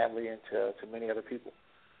 to your family, and to many other people.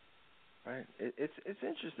 Right. It's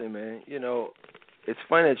interesting, man. It's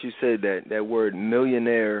funny that you said that word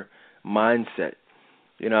millionaire mindset.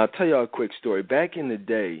 I'll tell y'all a quick story. Back in the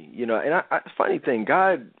day, and funny thing,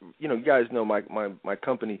 God, you guys know my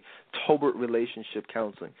company, Tolbert Relationship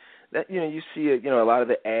Counseling. That, you see it, a lot of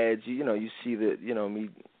the ads, you see the, me,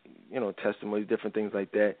 testimonies, different things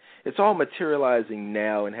like that. It's all materializing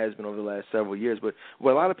now and has been over the last several years. But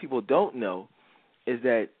what a lot of people don't know is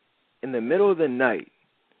that in the middle of the night,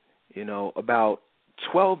 about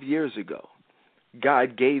 12 years ago,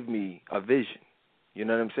 God gave me a vision. You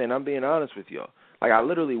know what I'm saying? I'm being honest with y'all. Like, I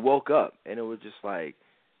literally woke up, and it was just like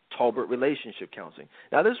Tolbert Relationship Counseling.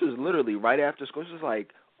 Now, this was literally right after school. This was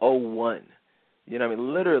like 01. You know what I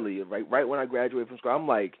mean? Literally, right when I graduated from school, I'm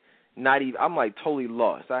like totally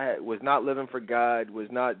lost. Was not living for God, was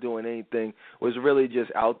not doing anything, was really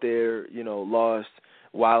just out there, lost,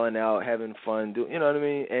 wilding out, having fun, you know what I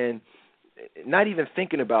mean? And not even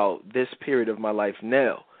thinking about this period of my life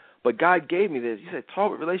now. But God gave me this. He said,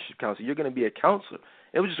 Tolbert Relationship Counselor, you're going to be a counselor.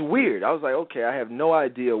 It was just weird. I was like, okay, I have no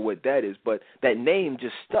idea what that is, but that name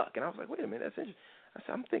just stuck. And I was like, wait a minute, that's interesting. I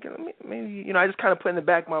said, I'm thinking maybe, I just kind of put it in the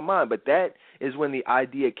back of my mind. But that is when the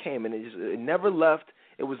idea came, and it never left.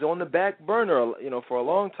 It was on the back burner, for a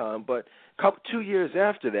long time. But 2 years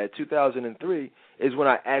after that, 2003, is when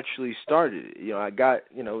I actually started it. I got,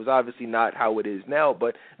 it was obviously not how it is now,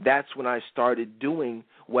 but that's when I started doing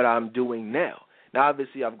what I'm doing now. Now,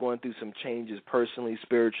 obviously, I've gone through some changes personally,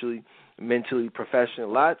 spiritually, mentally,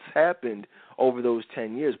 professionally. Lots happened over those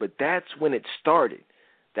 10 years, but that's when it started.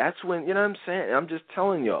 That's when, you know what I'm saying? I'm just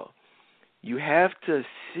telling y'all, you have to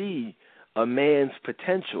see a man's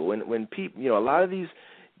potential. When people, a lot of these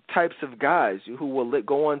types of guys who will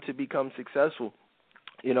go on to become successful,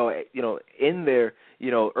 in their,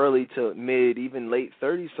 early to mid, even late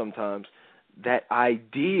 30s sometimes, that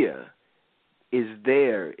idea is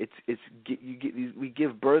there. We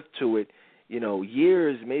give birth to it,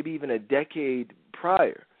 years, maybe even a decade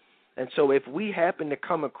prior. And so if we happen to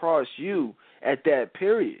come across you at that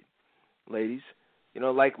period, ladies,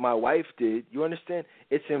 like my wife did, you understand,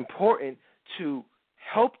 it's important to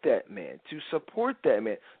help that man, to support that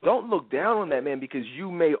man. Don't look down on that man because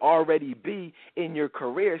you may already be in your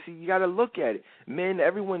career. See, you got to look at it. Men,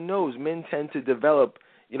 everyone knows men tend to develop,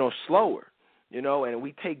 slower, and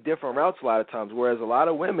we take different routes a lot of times, whereas a lot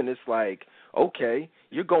of women, it's like, okay,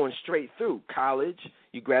 you're going straight through college.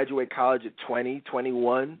 You graduate college at 20,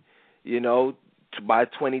 21, by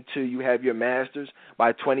 22 you have your master's.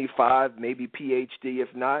 By 25, maybe PhD.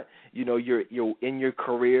 If not, you're in your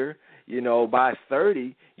career. By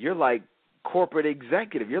 30, you're like corporate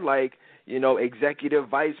executive. You're like, executive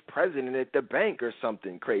vice president at the bank or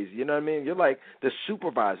something crazy. You know what I mean? You're like the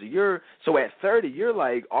supervisor. So at 30, you're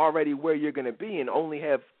like already where you're going to be and only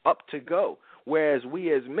have up to go. Whereas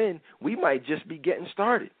we as men, we might just be getting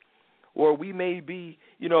started. Or we may be,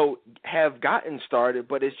 have gotten started,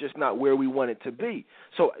 but it's just not where we want it to be.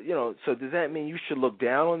 So, so does that mean you should look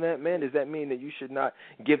down on that man? Does that mean that you should not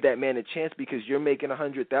give that man a chance because you're making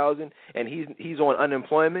 $100,000 and he's on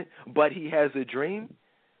unemployment, but he has a dream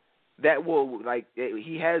that will,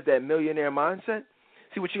 he has that millionaire mindset?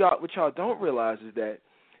 See, what y'all don't realize is that,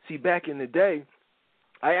 back in the day,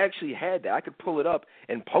 I actually had that. I could pull it up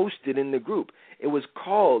and post it in the group. It was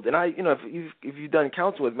called, and if you've done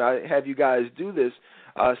counsel with me, I have you guys do this.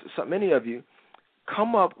 So many of you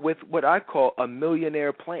come up with what I call a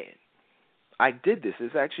millionaire plan. I did this.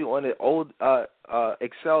 It's actually on an old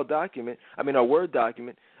Excel document. A Word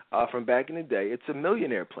document from back in the day. It's a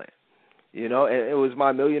millionaire plan. And it was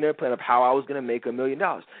my millionaire plan of how I was going to make $1 million.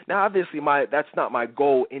 Now, obviously, that's not my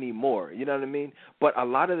goal anymore. You know what I mean? But a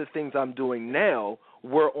lot of the things I'm doing now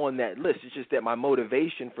were on that list. It's just that my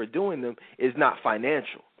motivation for doing them is not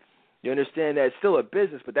financial. You understand that? It's still a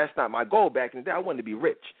business, but that's not my goal back in the day. I wanted to be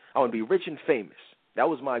rich. I want to be rich and famous. That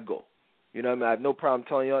was my goal. You know what I mean? I have no problem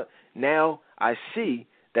telling you. Now I see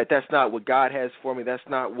that that's not what God has for me. That's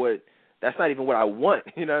not even what I want.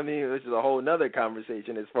 You know what I mean? This is a whole other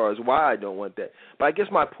conversation as far as why I don't want that. But I guess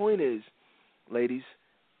my point is, ladies,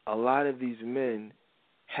 a lot of these men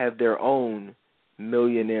have their own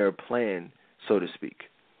millionaire plan, so to speak.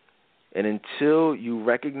 And until you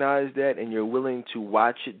recognize that and you're willing to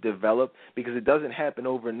watch it develop, because it doesn't happen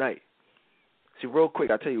overnight. See, real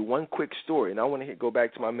quick, I'll tell you one quick story, and I want to go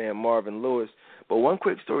back to my man Marvin Lewis, but one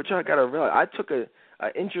quick story, which I got to realize, I took an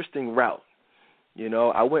interesting route.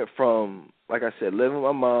 I went from, like I said, living with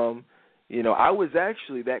my mom. I was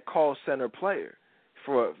actually that call center player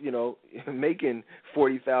for, making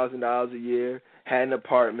 $40,000 a year, had an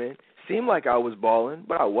apartment. Seemed like I was balling,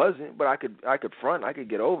 but I wasn't. But I could front. I could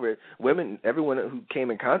get over it. Women, everyone who came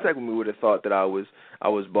in contact with me would have thought that I was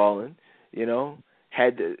balling. I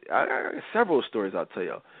got several stories I'll tell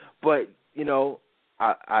you. But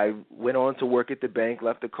I went on to work at the bank,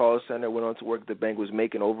 left the call center, went on to work at the bank, was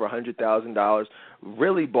making over $100,000,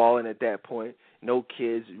 really balling at that point, no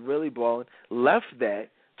kids, really balling. Left that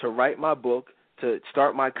to write my book, to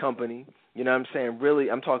start my company. You know what I'm saying? Really,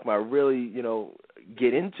 I'm talking about really,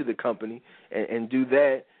 get into the company and do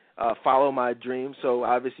that, follow my dream. So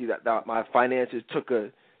obviously that my finances took a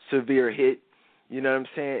severe hit. You know what I'm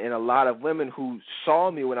saying? And a lot of women who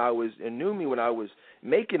saw me and knew me when I was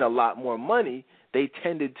making a lot more money, they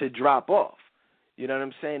tended to drop off. You know what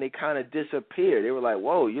I'm saying? They kind of disappeared. They were like,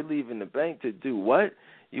 whoa, you're leaving the bank to do what?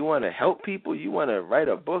 You want to help people? You want to write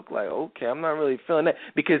a book? Like, okay, I'm not really feeling that.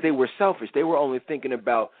 Because they were selfish. They were only thinking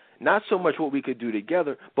about not so much what we could do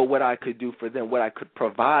together, but what I could do for them, what I could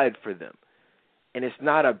provide for them. And it's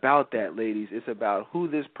not about that, ladies. It's about who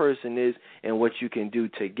this person is and what you can do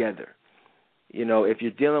together. If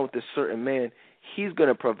you're dealing with a certain man, he's going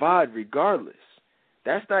to provide regardless.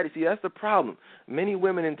 That's the problem. Many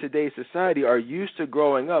women in today's society are used to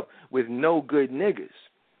growing up with no good niggas.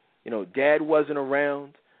 Dad wasn't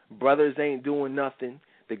around, brothers ain't doing nothing.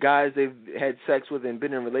 The guys they've had sex with and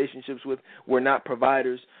been in relationships with were not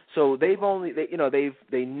providers. So they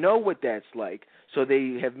know what that's like. So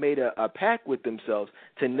they have made a pact with themselves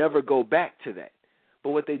to never go back to that.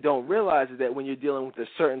 But what they don't realize is that when you're dealing with a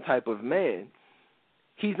certain type of man,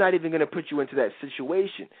 he's not even going to put you into that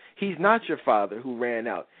situation. He's not your father who ran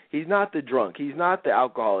out. He's not the drunk. He's not the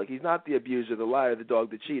alcoholic. He's not the abuser, the liar, the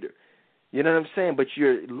dog, the cheater. You know what I'm saying? But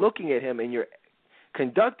you're looking at him and you're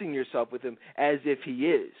conducting yourself with him as if he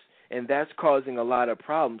is. And that's causing a lot of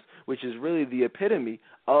problems, which is really the epitome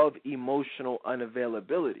of emotional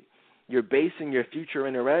unavailability. You're basing your future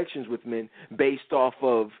interactions with men based off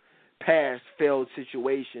of past failed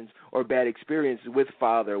situations or bad experiences with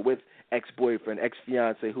father, with ex-boyfriend,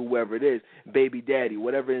 ex-fiance, whoever it is, baby daddy,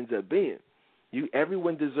 whatever it ends up being.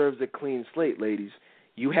 Everyone deserves a clean slate, ladies.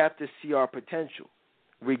 You have to see our potential,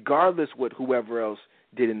 regardless what whoever else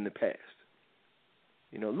did in the past.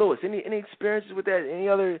 You know, Lewis, any experiences with that? Any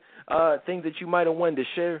other things that you might have wanted to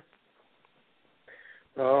share?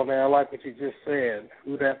 Oh, man, I like what you just said,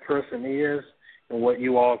 who that person is and what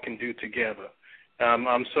you all can do together.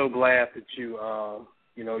 I'm so glad that you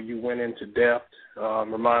went into depth.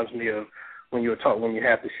 Reminds me of when you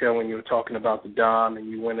had the show, when you were talking about the Dom,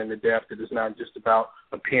 and you went into depth that it's not just about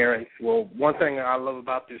appearance. Well, one thing I love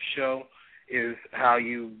about this show is how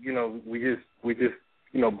we just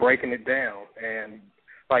breaking it down. And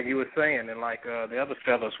like you were saying, and like the other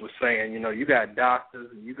fellas were saying, you got doctors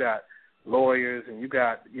and you got lawyers and you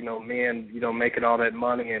got, men, making all that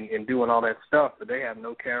money and doing all that stuff, but they have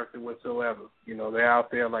no character whatsoever. They're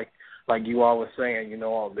out there like you all were saying,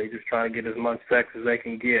 they just trying to get as much sex as they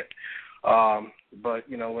can get. But,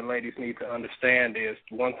 what ladies need to understand is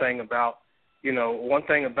one thing about in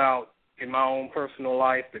my own personal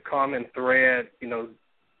life, the common thread,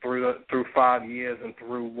 through 5 years and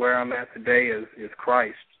through where I'm at today is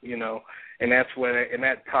Christ, and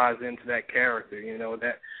that ties into that character,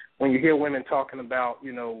 that when you hear women talking about,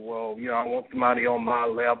 I want somebody on my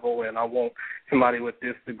level and I want somebody with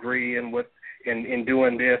this degree and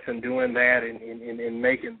doing this and doing that and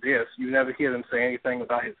making this, you never hear them say anything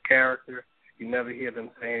about his character. You never hear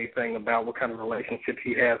them say anything about what kind of relationship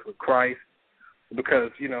he has with Christ,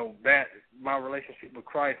 because that my relationship with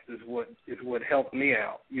Christ is what helped me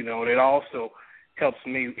out. And it also helped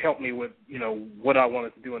me with what I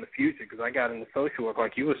wanted to do in the future, because I got into social work,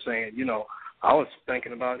 like you were saying. I was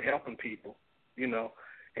thinking about helping people,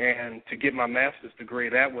 and to get my master's degree,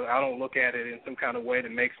 I don't look at it in some kind of way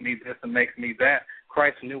that makes me this and makes me that.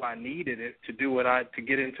 Christ knew I needed it to to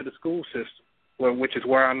get into the school system, which is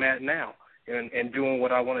where I'm at now, and doing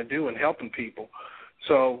what I want to do and helping people.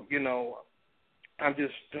 So, I'm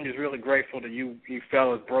just really grateful that you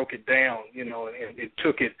fellas broke it down, and it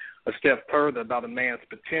took it a step further about a man's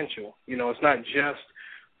potential. It's not just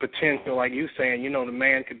potential, like you saying, the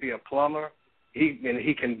man could be a plumber.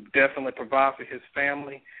 He can definitely provide for his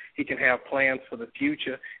family. He can have plans for the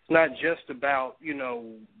future. It's not just about,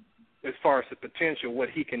 as far as the potential, what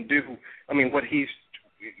he can do. I mean, what he's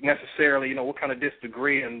necessarily, what kind of this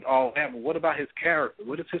degree and all that, but what about his character?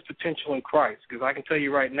 What is his potential in Christ? Because I can tell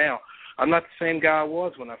you right now, I'm not the same guy I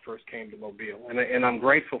was when I first came to Mobile, and I'm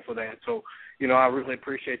grateful for that. So, I really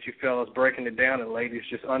appreciate you fellas breaking it down, and ladies,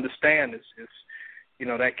 just understand it's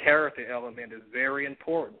that character element is very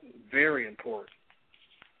important, very important.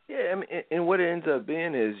 Yeah, I mean, and what it ends up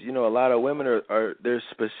being is, a lot of women they're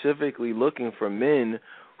specifically looking for men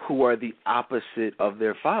who are the opposite of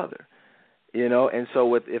their father, and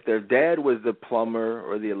so if their dad was the plumber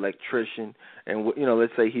or the electrician, and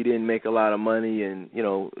let's say he didn't make a lot of money, and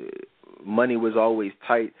money was always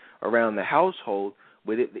tight around the household,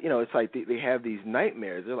 but it's like they have these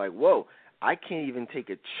nightmares. They're like, whoa, I can't even take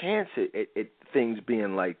a chance at things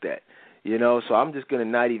being like that, so I'm just going to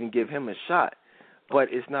not even give him a shot. But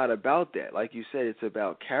it's not about that. Like you said, it's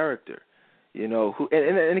about character,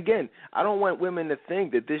 and again, I don't want women to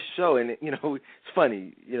think that this show, and, it's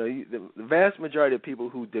funny, the vast majority of people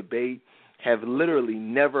who debate have literally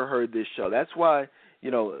never heard this show. That's why,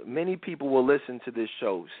 many people will listen to this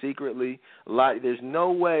show secretly. There's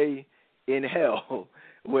no way in hell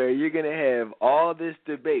where you're going to have all this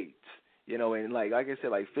debate, and like I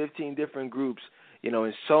said, like 15 different groups,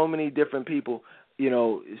 and so many different people,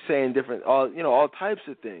 saying different, all types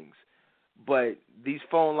of things. But these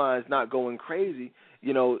phone lines not going crazy,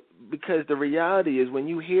 because the reality is when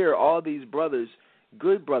you hear all these brothers,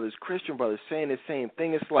 good brothers, Christian brothers, saying the same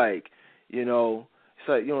thing, it's like,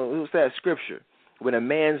 what's that scripture? When a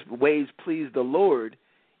man's ways please the Lord,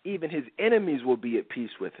 even his enemies will be at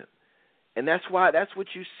peace with him. And that's what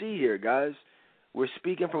you see here, guys. We're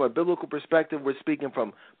speaking from a biblical perspective. We're speaking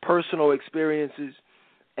from personal experiences.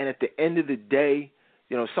 And at the end of the day,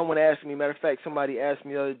 someone asked me, matter of fact, somebody asked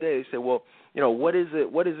me the other day, they said, well, what is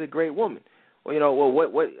a great woman? Well,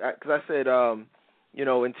 because I said,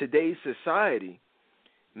 in today's society,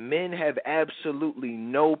 men have absolutely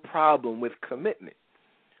no problem with commitment.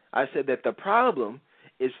 I said that the problem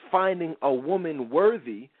is finding a woman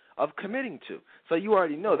worthy of committing to. So you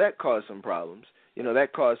already know that caused some problems.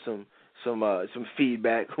 That caused some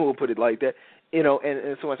feedback. We'll put it like that.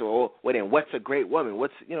 And someone said, well, then what's a great woman?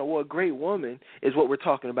 A great woman is what we're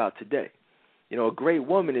talking about today. A great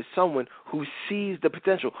woman is someone who sees the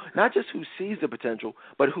potential, not just who sees the potential,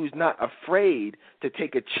 but who's not afraid to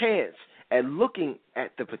take a chance at looking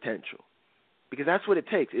at the potential. Because that's what it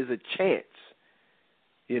takes, is a chance.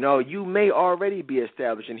 You may already be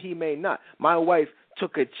established and he may not. My wife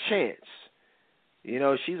took a chance You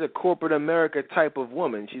know, she's a corporate America type of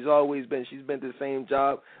woman. She's been the same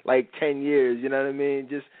job like 10 years, you know what I mean?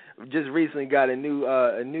 Just recently got a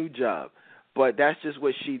new job. But that's just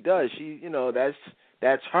what she does. She, you know,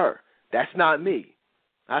 that's her. That's not me.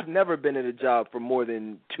 I've never been in a job for more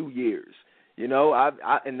than 2 years. You know,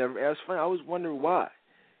 that's funny. I was wondering why.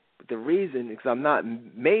 But the reason is I'm not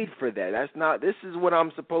made for that. This is what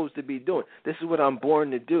I'm supposed to be doing. This is what I'm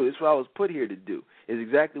born to do. This is what I was put here to do. Is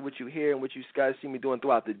exactly what you hear and what you guys see me doing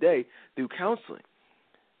throughout the day through counseling.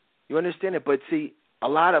 You understand it? But see, a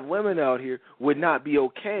lot of women out here would not be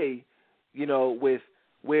okay, you know, with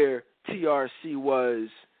where TRC was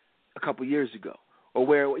a couple years ago. Or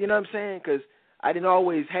where, you know what I'm saying? Because I didn't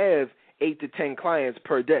always have 8 to 10 clients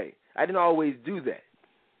per day. I didn't always do that.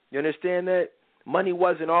 You understand that? Money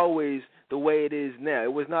wasn't always the way it is now.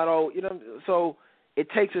 It was not all, you know. So it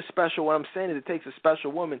takes a special. What I'm saying is, it takes a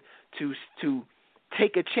special woman to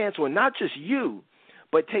take a chance on not just you,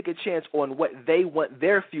 but take a chance on what they want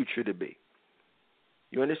their future to be.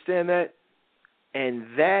 You understand that? And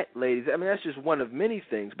that, ladies, I mean, that's just one of many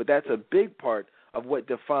things, but that's a big part of what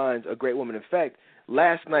defines a great woman. In fact,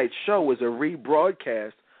 last night's show was a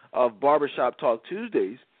rebroadcast of Barbershop Talk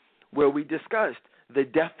Tuesdays, where we discussed the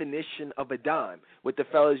definition of a dime with the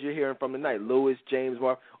fellas you're hearing from tonight, Lewis, James,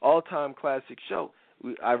 Marv, all-time classic show.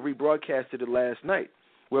 I rebroadcasted it last night,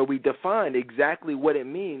 where we defined exactly what it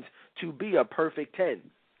means to be a perfect 10.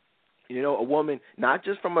 You know, a woman, not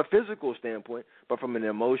just from a physical standpoint, but from an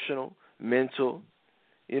emotional, mental,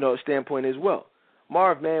 you know, standpoint as well.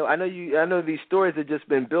 Marv, man, I know these stories have just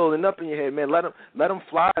been building up in your head, man. Let them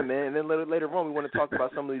fly, man. And then later on, we want to talk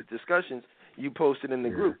about some of these discussions you posted in the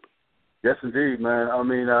group. Yes, indeed, man. I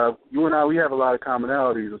mean, you and I, we have a lot of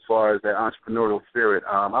commonalities as far as that entrepreneurial spirit.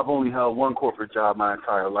 I've only held one corporate job my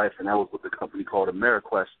entire life, and that was with a company called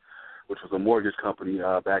AmeriQuest, which was a mortgage company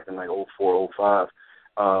back in like 04, 05.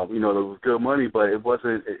 You know, it was good money, but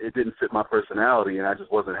it didn't fit my personality, and I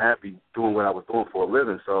just wasn't happy doing what I was doing for a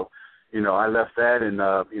living. So, you know, I left that, and,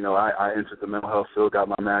 you know, I entered the mental health field, got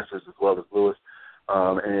my master's as well as Lewis,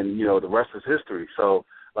 and, you know, the rest is history. So,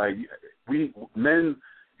 like, men,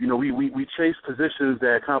 you know, we chase positions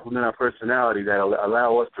that complement our personality, that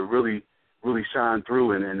allow us to really, really shine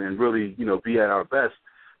through and really, you know, be at our best.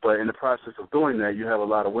 But in the process of doing that, you have a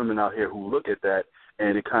lot of women out here who look at that,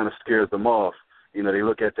 and it kind of scares them off. You know, they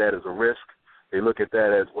look at that as a risk. They look at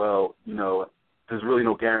that as, well, you know, there's really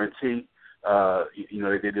no guarantee. You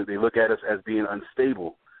know, they look at us as being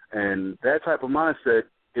unstable. And that type of mindset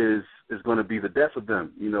is going to be the death of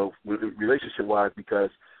them, you know, relationship-wise, because,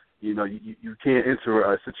 you know, you can't enter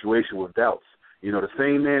a situation with doubts. You know, the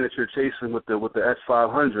same man that you're chasing with the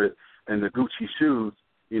S500 and the Gucci shoes,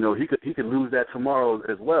 you know, he could lose that tomorrow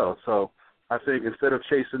as well. So I think instead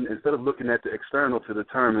of looking at the external to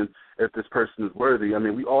determine if this person is worthy, I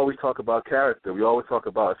mean, we always talk about character. We always talk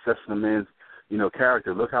about assessing a man's, you know,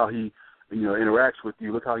 character. Look how he, you know, interacts with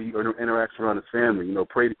you. Look how he interacts around his family. You know,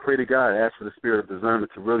 pray to God, ask for the spirit of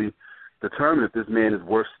discernment to really determine if this man is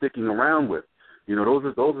worth sticking around with. You know,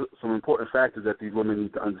 those are some important factors that these women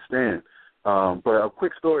need to understand. But a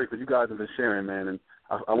quick story, because you guys have been sharing, man, and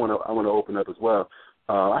I want to open up as well.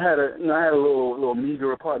 I had a little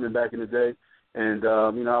meager apartment back in the day, and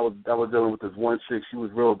you know, I was dealing with this one chick. She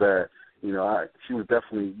was real bad. You know, she was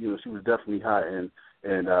definitely hot, and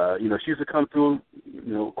you know, she used to come through,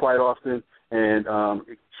 you know, quite often, and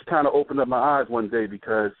she kind of opened up my eyes one day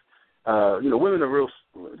because you know, women are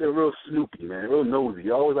real snoopy, man, real nosy.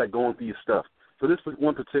 You always like going through your stuff. So this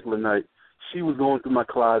one particular night, she was going through my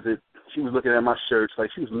closet. She was looking at my shirts. Like,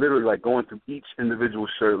 she was literally, like, going through each individual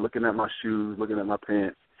shirt, looking at my shoes, looking at my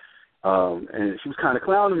pants. And she was kind of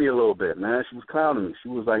clowning me a little bit, man. She was clowning me. She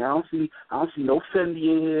was like, I don't see no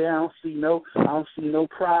Fendi in here. I don't see no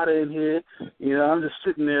Prada in here. You know, I'm just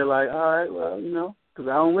sitting there like, all right, well, you know, because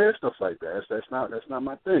I don't wear stuff like that. That's not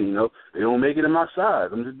my thing, you know. They don't make it in my size.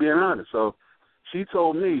 I'm just being honest. So she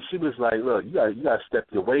told me, she was like, look, you gotta step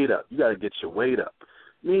your weight up. You gotta get your weight up.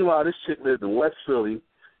 Meanwhile, this chick lived in West Philly.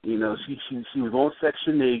 You know, she was on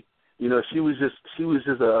Section 8. You know, she was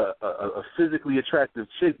just a physically attractive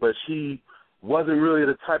chick, but she wasn't really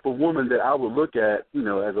the type of woman that I would look at, you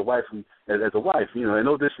know, as a wife. You know, and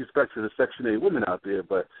no disrespect to the Section 8 women out there,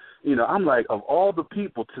 but you know, I'm like, of all the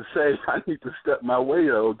people to say I need to step my weight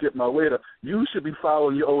up or get my weight up, you should be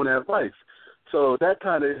following your own advice. So that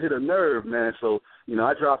kind of hit a nerve, man. So, you know,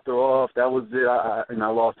 I dropped her off. That was it. I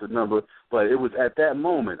lost her number. But it was at that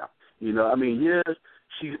moment, you know, I mean, yeah,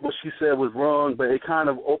 what she said was wrong, but it kind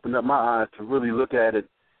of opened up my eyes to really look at it,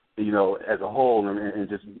 you know, as a whole, and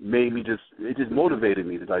just made me it just motivated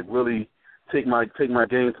me to, like, really take my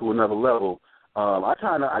game to another level. I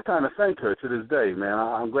kind of thank her to this day, man.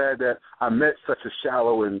 I'm glad that I met such a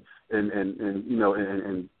shallow and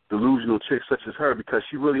delusional chick such as her, because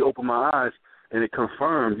she really opened my eyes, and it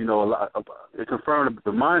confirmed, it confirmed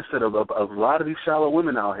the mindset of a lot of these shallow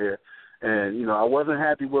women out here. And, I wasn't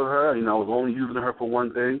happy with her. I was only using her for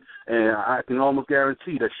one thing. And I can almost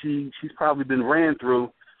guarantee that she's probably been ran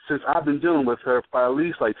through since I've been dealing with her by at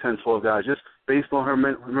least like 10, 12 guys, just based on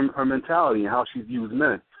her mentality and how she views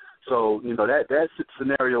men. So, that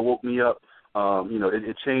scenario woke me up.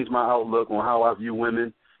 It changed my outlook on how I view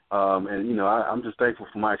women. I'm just thankful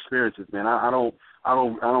for my experiences, man. I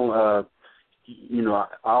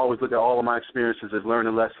always look at all of my experiences as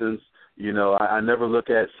learning lessons. I never look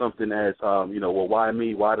at something as, well, why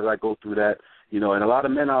me? Why did I go through that? And a lot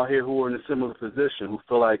of men out here who are in a similar position, who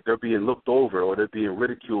feel like they're being looked over or they're being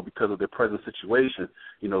ridiculed because of their present situation.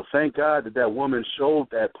 Thank God that woman showed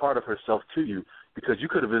that part of herself to you, because you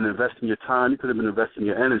could have been investing your time, you could have been investing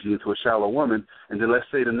your energy into a shallow woman, and then let's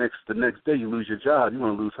say the next day you lose your job, you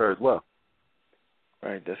want to lose her as well.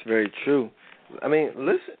 Right, that's very true. I mean,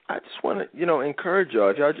 listen, I just want to, encourage y'all.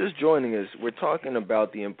 If y'all just joining us, we're talking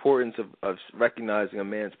about the importance of recognizing a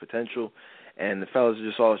man's potential, and the fellas are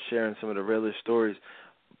just all sharing some of the realest stories.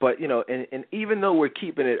 But, and even though we're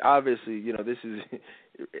keeping it, obviously, this is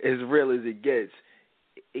as real as it gets,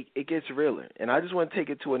 it gets realer. And I just want to take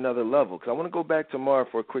it to another level, because I want to go back to Marv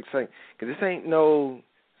for a quick second, because this ain't none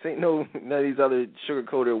of these other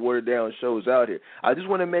sugar-coated, watered-down shows out here. I just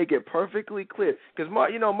want to make it perfectly clear, because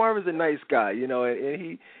Marv is a nice guy,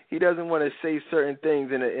 and he doesn't want to say certain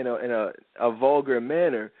things in a vulgar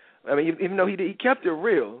manner. I mean, even though he kept it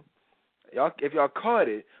real, if y'all caught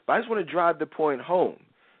it. But I just want to drive the point home,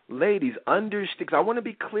 ladies. Understand, because I want to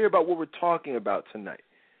be clear about what we're talking about tonight.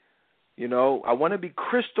 I want to be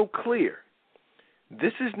crystal clear.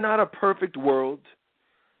 This is not a perfect world.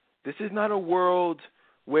 This is not a world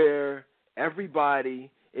where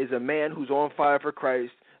everybody is a man who's on fire for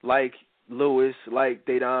Christ, like Lewis, like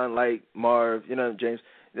Dedan, like Marv, James.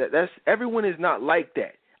 Everyone is not like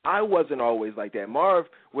that. I wasn't always like that. Marv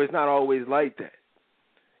was not always like that.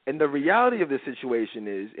 And the reality of the situation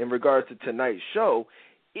is, in regards to tonight's show,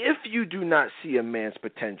 if you do not see a man's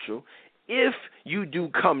potential, if you do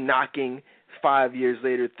come knocking 5 years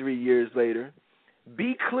later, 3 years later,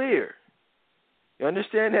 be clear. You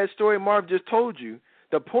understand that story Marv just told you?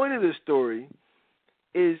 The point of this story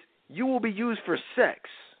is you will be used for sex,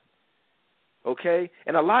 okay?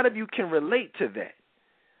 And a lot of you can relate to that.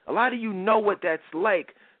 A lot of you know what that's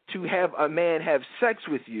like, to have a man have sex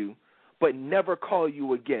with you but never call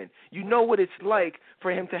you again. You know what it's like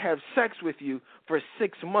for him to have sex with you for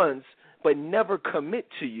 6 months but never commit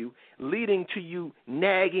to you, leading to you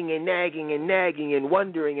nagging and nagging and nagging and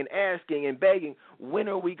wondering and asking and begging, when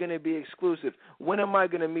are we going to be exclusive? When am I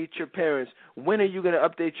going to meet your parents? When are you going to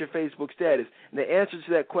update your Facebook status? And the answer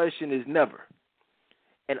to that question is never.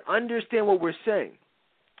 And understand what we're saying.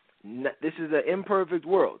 This is an imperfect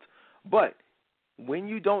world. But when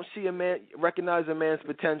you don't see a man, recognize a man's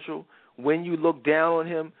potential, when you look down on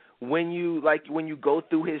him, when you go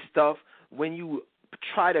through his stuff, when you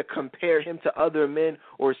try to compare him to other men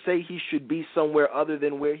or say he should be somewhere other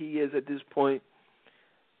than where he is at this point,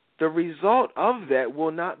 the result of that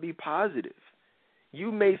will not be positive.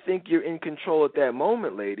 You may think you're in control at that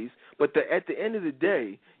moment, ladies, but at the end of the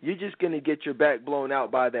day, you're just going to get your back blown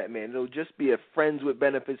out by that man. It'll just be a friends with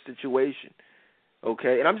benefits situation,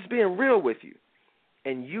 okay? And I'm just being real with you.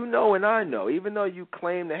 And you know and I know, even though you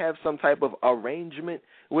claim to have some type of arrangement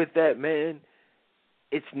with that man,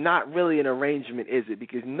 it's not really an arrangement, is it?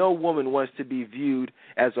 Because no woman wants to be viewed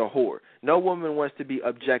as a whore. No woman wants to be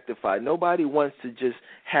objectified. Nobody wants to just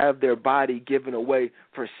have their body given away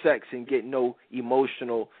for sex and get no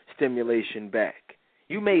emotional stimulation back.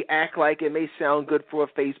 You may act like it may sound good for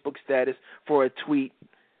a Facebook status, for a tweet,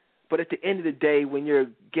 but at the end of the day, when you're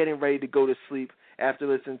getting ready to go to sleep after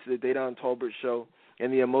listening to the Dedan Tolbert show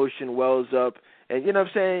and the emotion wells up, and you know what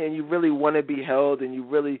I'm saying, and you really want to be held and you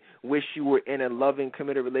really wish you were in a loving,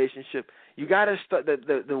 committed relationship, you got to start,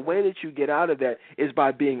 the way that you get out of that is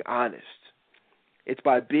by being honest. It's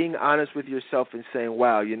by being honest with yourself and saying,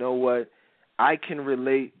 wow, you know what, I can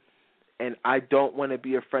relate and I don't want to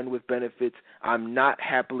be a friend with benefits. I'm not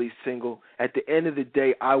happily single. At the end of the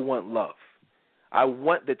day, I want love. I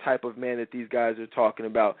want the type of man that these guys are talking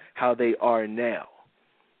about, how they are now.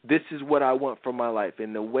 This is what I want for my life.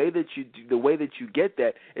 And the way that you get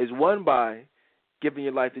that is, one, by giving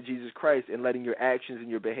your life to Jesus Christ and letting your actions and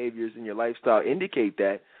your behaviors and your lifestyle indicate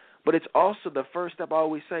that. But it's also the first step, I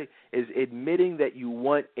always say, is admitting that you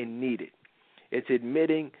want and need it. It's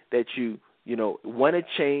admitting that you want to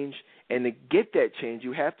change. And to get that change,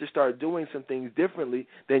 you have to start doing some things differently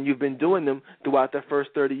than you've been doing them throughout the first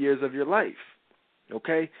 30 years of your life,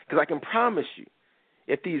 okay? Because I can promise you,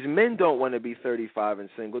 if these men don't want to be 35 and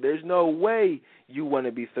single, there's no way you want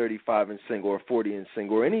to be 35 and single or 40 and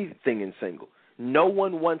single or anything in single. No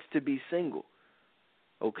one wants to be single,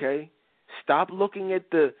 okay? Stop looking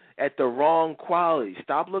at the wrong quality.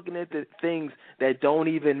 Stop looking at the things that don't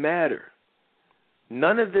even matter.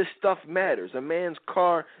 None of this stuff matters. A man's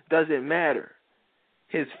car doesn't matter.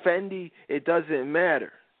 His Fendi, it doesn't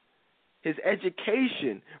matter. His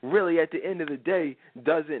education, really, at the end of the day,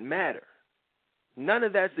 doesn't matter. None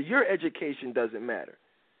of that, your education doesn't matter.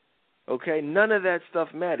 Okay? None of that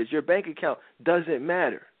stuff matters. Your bank account doesn't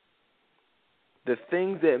matter. The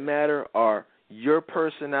things that matter are your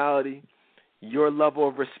personality, your level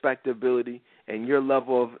of respectability, and your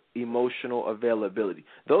level of emotional availability.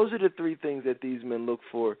 Those are the three things that these men look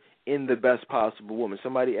for in the best possible woman.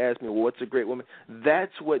 Somebody asked me, well, what's a great woman?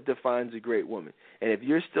 That's what defines a great woman. And if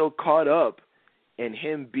you're still caught up in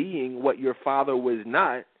him being what your father was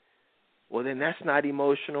not, well, then that's not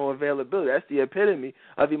emotional availability. That's the epitome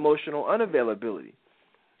of emotional unavailability.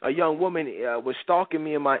 A young woman was stalking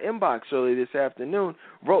me in my inbox earlier this afternoon,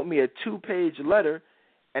 wrote me a 2-page letter.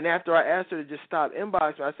 And after I asked her to just stop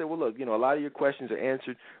inboxing, I said, well, look, a lot of your questions are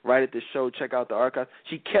answered right at the show. Check out the archive.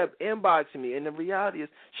 She kept inboxing me, and the reality is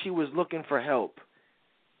she was looking for help,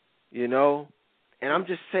 And I'm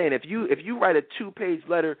just saying, if you write a 2-page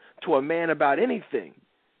letter to a man about anything,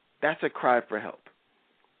 that's a cry for help.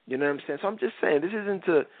 You know what I'm saying? So I'm just saying, this isn't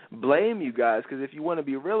to blame you guys, because if you want to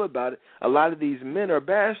be real about it, a lot of these men are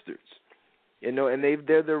bastards, and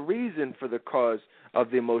they're the reason for the cause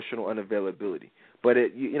of the emotional unavailability. But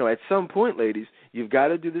at some point, ladies, you've got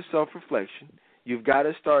to do the self-reflection. You've got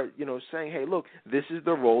to start, saying, hey, look, this is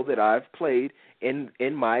the role that I've played in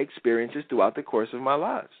my experiences throughout the course of my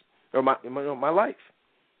lives, or my life.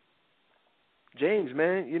 James,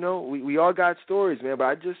 man, we all got stories, man, but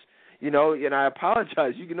I just, and I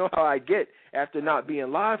apologize. You know how I get after not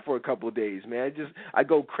being live for a couple of days, man. I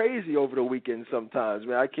go crazy over the weekend sometimes,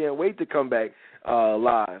 man. I can't wait to come back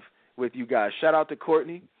live with you guys. Shout out to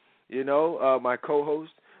Courtney. My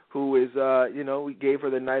co-host, who is, we gave her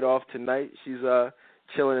the night off tonight. She's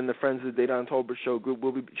chilling in the Friends of the Dedan Tolbert Show group.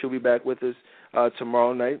 She'll be back with us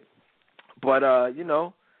tomorrow night. But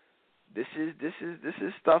this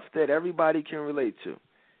is stuff that everybody can relate to,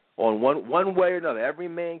 on one way or another. Every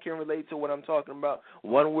man can relate to what I'm talking about.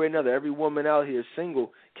 One way or another, every woman out here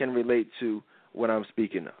single can relate to what I'm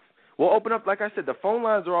speaking of. We'll open up, like I said, the phone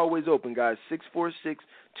lines are always open, guys,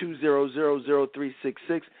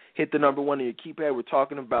 646-200-0366. Hit the number 1 on your keypad. We're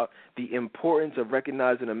talking about the importance of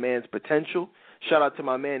recognizing a man's potential. Shout out to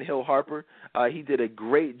my man, Hill Harper. He did a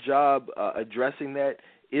great job addressing that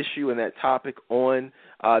issue and that topic on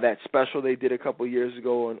that special they did a couple years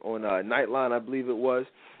ago on Nightline, I believe it was.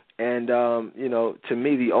 And, to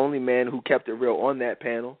me, the only man who kept it real on that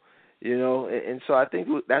panel, and so I think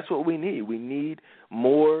that's what we need. We need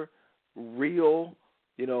more real,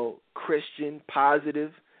 Christian,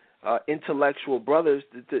 positive, intellectual brothers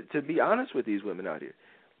to be honest with these women out here.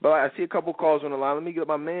 But I see a couple calls on the line. Let me get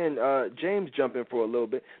my man James jump in for a little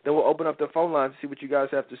bit. Then we'll open up the phone line to see what you guys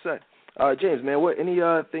have to say. James, man,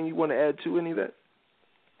 anything you want to add to any of that?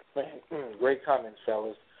 Man, great comments,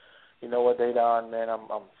 fellas. You know what, Dedan, man,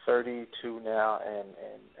 I'm 32 now, and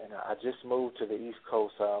I just moved to the East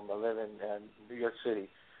Coast. I live in New York City,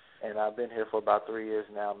 and I've been here for about 3 years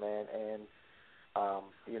now, man. And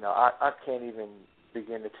I can't even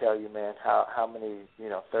begin to tell you, man, how many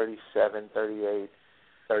 37, 38,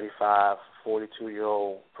 35,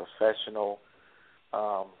 42-year-old professional,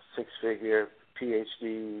 6-figure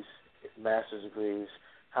PhDs, master's degrees,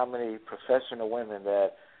 how many professional women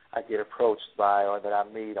that I get approached by or that I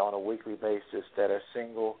meet on a weekly basis that are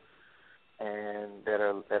single and that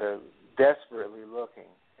are desperately looking.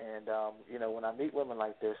 And when I meet women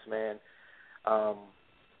like this, man,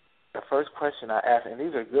 the first question I ask, and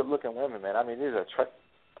these are good-looking women, man. I mean, these are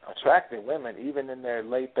attractive women, even in their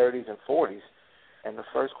late 30s and 40s. And the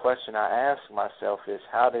first question I ask myself is,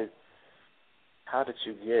 how did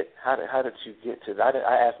you get to that?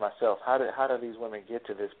 I ask myself, how do these women get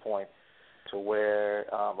to this point, to where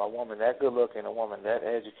a woman that good-looking, a woman that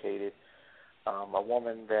educated, a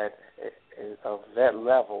woman that is of that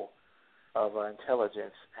level of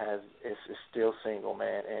intelligence is still single,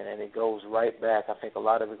 man, and it goes right back. I think a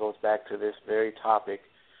lot of it goes back to this very topic.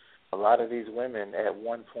 A lot of these women at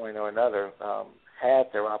one point or another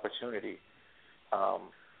had their opportunity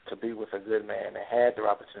to be with a good man. They had their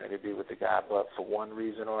opportunity to be with the guy, but for one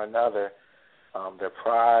reason or another, their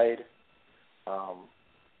pride,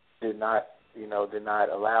 did not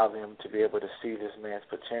allow them to be able to see this man's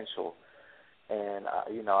potential. And,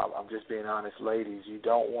 I'm just being honest, ladies, you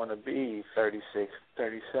don't want to be 36,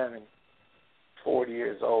 37, 40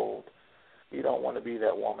 years old. You don't want to be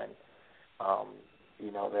that woman,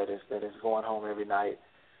 that is going home every night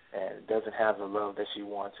and doesn't have the love that she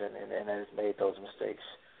wants and has made those mistakes.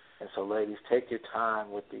 And so, ladies, take your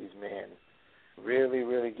time with these men. Really,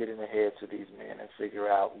 really get in the heads of these men and figure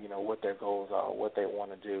out, what their goals are, what they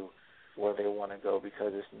want to do, where they want to go,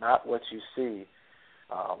 because it's not what you see.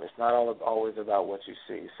 It's not always about what you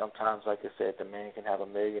see. Sometimes, like I said, the man can have a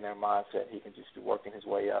millionaire mindset. He can just be working his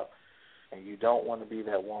way up. And you don't want to be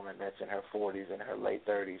that woman that's in her 40s and her late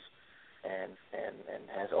 30s and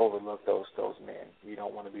has overlooked those men. You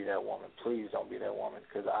don't want to be that woman. Please don't be that woman,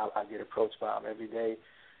 because I get approached by them every day,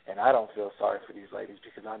 and I don't feel sorry for these ladies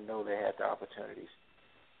because I know they had their opportunities.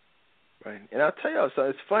 Right. And I'll tell you, so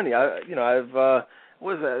it's funny.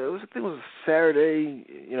 What was that? I think it was Saturday,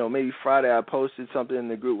 maybe Friday. I posted something in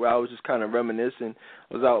the group where I was just kind of reminiscing.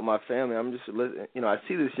 I was out with my family. I'm just, I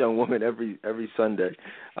see this young woman every Sunday.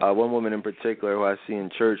 One woman in particular who I see in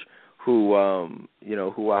church, who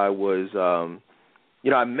I was,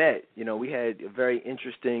 I met. We had a very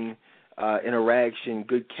interesting interaction,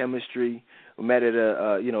 good chemistry. We met at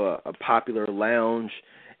a popular lounge,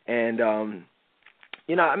 and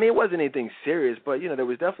it wasn't anything serious, but there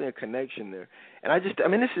was definitely a connection there. And this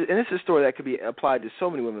is a story that could be applied to so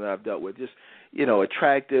many women that I've dealt with. Just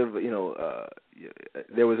attractive.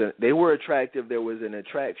 They were attractive. There was an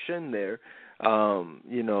attraction there.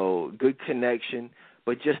 Good connection,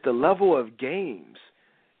 but just the level of games.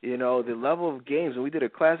 The level of games. And we did a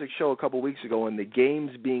classic show a couple weeks ago on the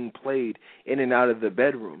games being played in and out of the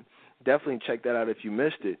bedroom. Definitely check that out if you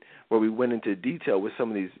missed it, where we went into detail with some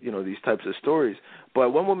of these, these types of stories. But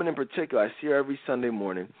one woman in particular, I see her every Sunday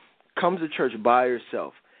morning, comes to church by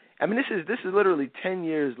herself. This is literally 10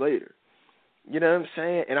 years later. You know what I'm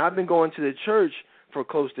saying? And I've been going to the church for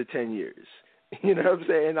close to 10 years. You know what I'm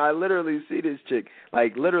saying? And I literally see this chick,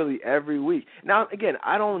 like, literally every week. Now, again,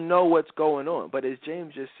 I don't know what's going on, but as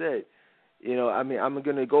James just said, I'm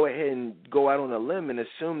going to go ahead and go out on a limb and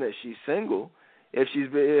assume that she's single.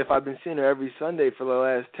 If I've been seeing her every Sunday for the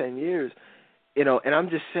last 10 years, and I'm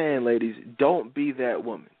just saying, ladies, don't be that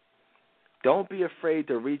woman. Don't be afraid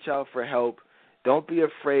to reach out for help. Don't be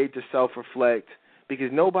afraid to self-reflect, because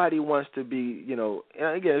nobody wants to be,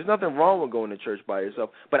 and again, there's nothing wrong with going to church by yourself,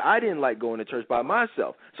 but I didn't like going to church by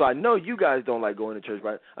myself. So I know you guys don't like going to church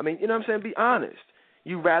by, you know what I'm saying? Be honest.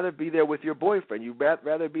 You'd rather be there with your boyfriend. You'd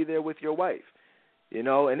rather be there with your wife,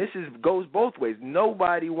 and this goes both ways.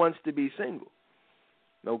 Nobody wants to be single.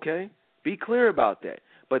 Okay? Be clear about that.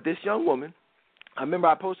 But this young woman, I remember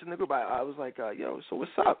I posted in the group, I was like, so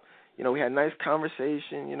what's up? We had a nice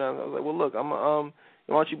conversation. I was like, well, look, why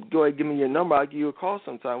don't you go ahead and give me your number? I'll give you a call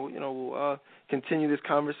sometime. We'll continue this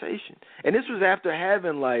conversation. And this was after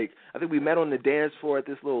having, I think we met on the dance floor at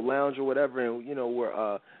this little lounge or whatever, and,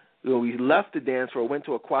 we left the dance floor, went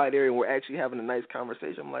to a quiet area, and we're actually having a nice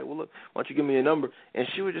conversation. I'm like, well, look, why don't you give me your number? And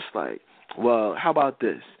she was just like, well, how about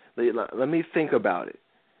this? Let me think about it.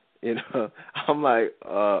 I'm like,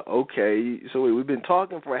 okay. So we've been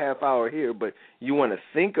talking for a half hour here, but you want to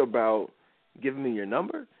think about giving me your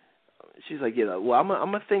number? She's like, yeah. Well, I'm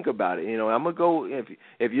gonna think about it. I'm gonna go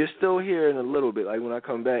if you're still here in a little bit. Like when I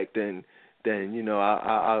come back, then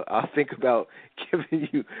I'll think about giving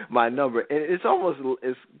you my number. And it's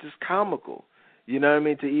just comical. You know what I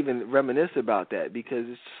mean? To even reminisce about that, because it's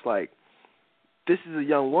just like, this is a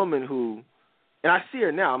young woman who, and I see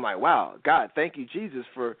her now. I'm like, wow, God, thank you, Jesus,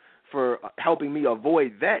 for helping me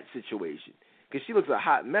avoid that situation, because she looks a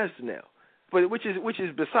hot mess now. But which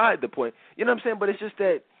is beside the point. You know what I'm saying? But it's just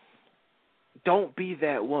that, don't be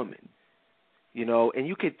that woman. And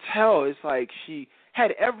you could tell it's like she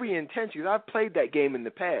had every intention. I've played that game in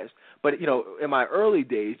the past, but in my early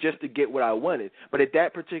days, just to get what I wanted. But at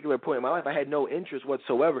that particular point in my life, I had no interest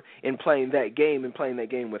whatsoever in playing that game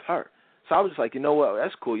with her. So I was just like, you know what,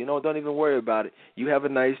 that's cool. Don't even worry about it. You have a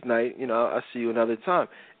nice night. I'll see you another time.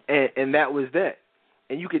 And that was that.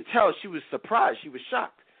 And you could tell she was surprised. She was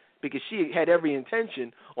shocked, because she had every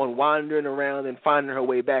intention on wandering around and finding her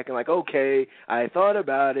way back and like, okay, I thought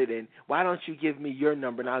about it, and why don't you give me your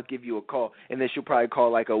number and I'll give you a call. And then she'll probably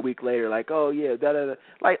call like a week later like, oh, yeah, da-da-da.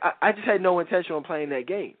 Like, I just had no intention on playing that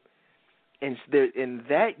game. And in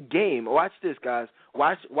that game, watch this, guys.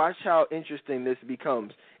 Watch how interesting this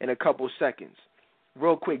becomes in a couple seconds.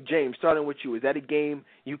 Real quick, James, starting with you, is that a game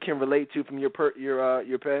you can relate to from your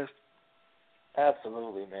past?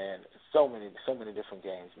 Absolutely, man. So many different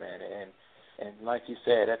games, man. And like you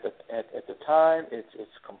said, at the time, it's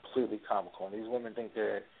completely comical. And these women think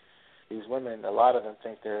they're these women, a lot of them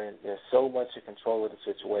think they're so much in control of the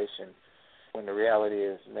situation, when the reality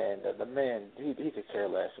is, man, the man, he could care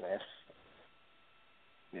less, man.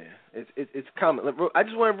 Yeah, it's common. I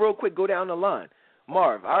just want to real quick go down the line.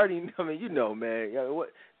 Marv, man,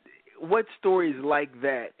 what stories like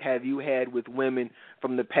that have you had with women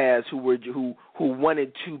from the past who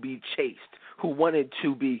wanted to be chased, who wanted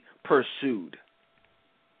to be pursued?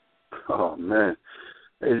 Oh man,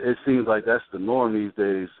 it seems like that's the norm these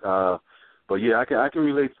days. But yeah, I can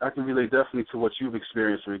relate definitely to what you've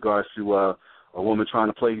experienced in regards to a woman trying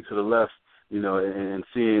to play you to the left, and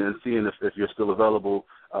seeing if you're still available,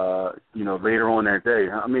 later on that day.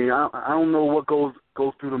 I mean, I don't know what goes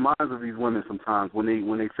through the minds of these women sometimes when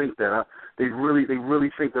they think that. They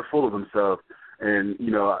really think they're full of themselves. And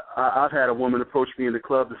I've had a woman approach me in the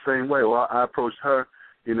club the same way. Well, I approached her,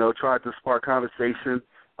 tried to spark conversation.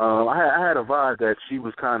 I had a vibe that she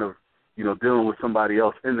was kind of, dealing with somebody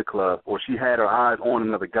else in the club, or she had her eyes on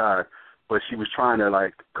another guy, but she was trying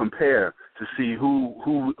to compare to see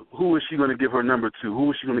who is she going to give her number to,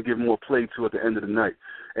 who is she going to give more play to at the end of the night.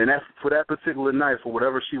 And for that particular night, for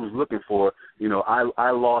whatever she was looking for,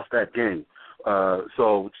 I lost that game.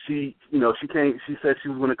 So she said she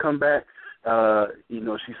was going to come back.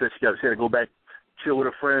 She said she had to go back, chill with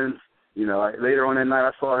her friends. Later on that night,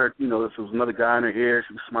 I saw her, there was another guy in her ear.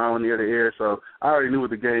 She was smiling near the ear. So I already knew what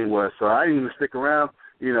the game was. So I didn't even stick around.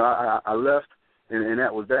 I left, and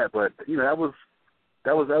that was that. But,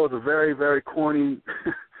 that was a very, very corny,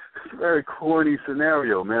 very corny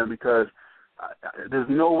scenario, man, because there's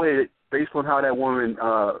no way, based on how that woman,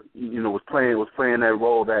 was playing that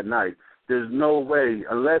role that night, there's no way,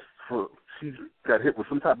 unless she got hit with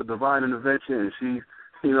some type of divine intervention and she's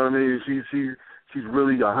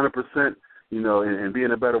really 100%, and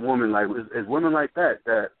being a better woman. Like, it's women like that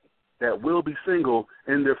will be single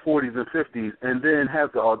in their 40s and 50s and then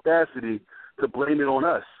have the audacity to blame it on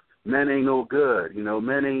us. Men ain't no good,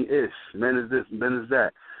 men ain't ish, men is this, men is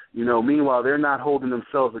that. Meanwhile, they're not holding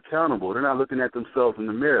themselves accountable. They're not looking at themselves in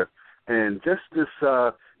the mirror. And just this,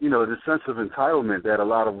 this sense of entitlement that a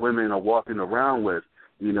lot of women are walking around with,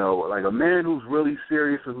 like a man who's really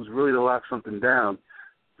serious and who's really to lock something down,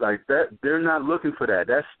 like that, they're not looking for that.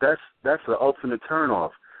 That's the ultimate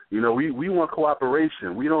turnoff. We want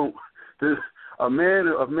cooperation. We don't. A man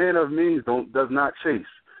of means does not chase.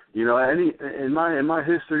 In my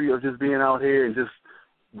history of just being out here and just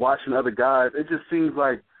watching other guys, it just seems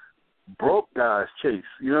like broke guys chase.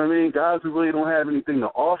 You know what I mean? Guys who really don't have anything to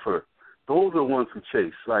offer. Those are the ones who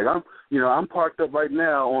chase. Like I'm parked up right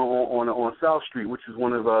now on South Street, which is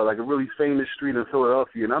one of like a really famous street in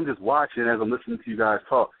Philadelphia, and I'm just watching as I'm listening to you guys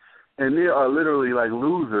talk. And there are literally like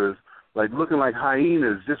losers, like looking like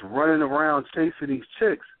hyenas, just running around chasing these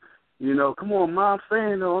chicks. Come on, Mom, I'm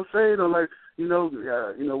saying though, like,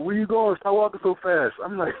 where you going? Stop walking so fast.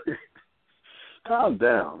 I'm like, calm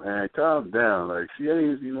down, man, calm down. Like, she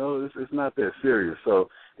ain't, it's not that serious. So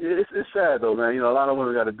it's sad though, man. A lot of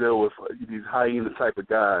women got to deal with these hyena type of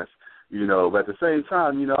guys. But at the same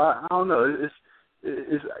time, I don't know.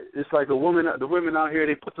 It's like the women out here,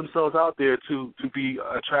 they put themselves out there to be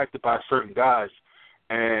attracted by certain guys,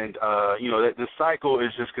 and that the cycle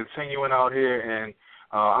is just continuing out here. And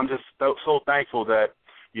I'm just so thankful that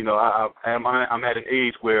I'm at an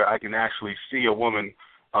age where I can actually see a woman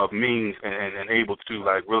of means and able to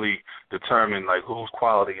like really determine like who's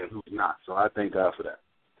quality and who's not. So I thank God for that.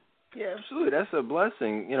 Yeah, absolutely. That's a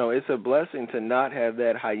blessing. It's a blessing to not have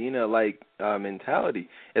that hyena-like mentality,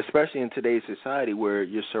 especially in today's society where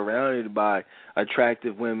you're surrounded by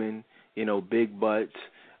attractive women, big butts,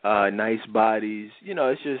 nice bodies.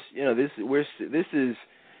 It's just, this is,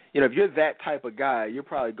 if you're that type of guy, you're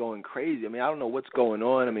probably going crazy. I mean, I don't know what's going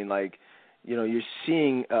on. I mean, like, you're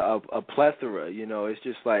seeing a plethora. It's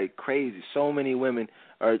just like crazy. So many women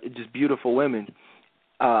are just beautiful women.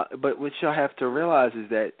 But what y'all have to realize is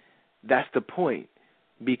that that's the point.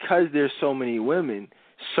 Because there's so many women,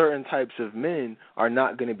 certain types of men are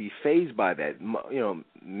not going to be fazed by that.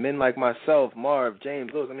 Men like myself, Marv, James,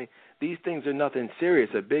 Lewis, I mean, these things are nothing serious.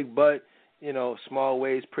 A big butt, small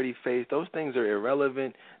waist, pretty face, those things are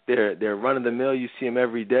irrelevant. They're run-of-the-mill. You see them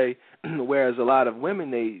every day. Whereas a lot of women,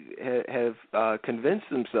 they have convinced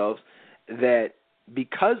themselves that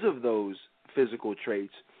because of those physical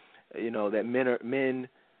traits, that men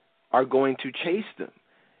are going to chase them.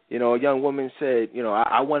 A young woman said,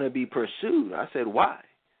 I want to be pursued. I said, why?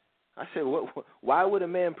 I said, why would a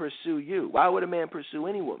man pursue you? Why would a man pursue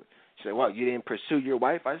any woman? She said, well, you didn't pursue your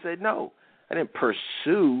wife? I said, no, I didn't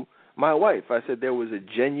pursue my wife. I said there was a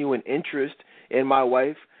genuine interest in my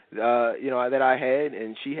wife, that I had,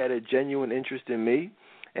 and she had a genuine interest in me.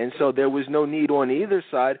 And so there was no need on either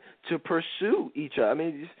side to pursue each other. I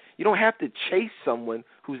mean, you don't have to chase someone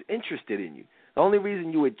who's interested in you. The only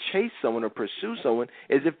reason you would chase someone or pursue someone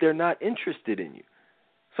is if they're not interested in you.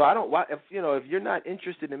 So if you're not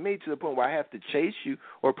interested in me to the point where I have to chase you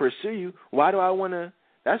or pursue you, why do I want to?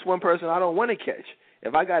 That's one person I don't want to catch.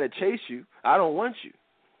 If I got to chase you, I don't want you.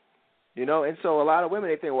 And so a lot of women,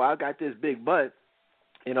 they think, well, I got this big butt.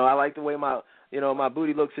 I like the way my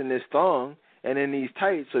booty looks in this thong and in these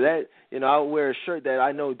tights, so that, I'll wear a shirt that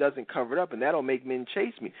I know doesn't cover it up, and that'll make men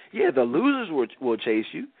chase me. Yeah, the losers will chase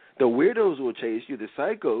you. The weirdos will chase you. The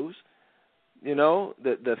psychos,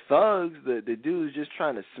 the thugs, the dudes just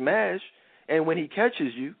trying to smash, and when he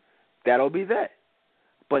catches you, that'll be that.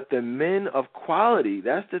 But the men of quality,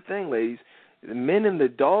 that's the thing, ladies. The men in the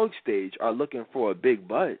dog stage are looking for a big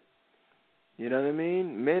butt. You know what I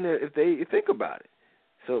mean? Men, if they think about it.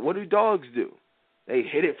 So what do dogs do? They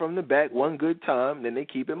hit it from the back one good time, then they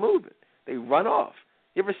keep it moving. They run off.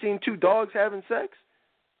 You ever seen two dogs having sex?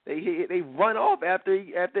 They run off after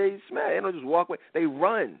they smash. They don't just walk away. They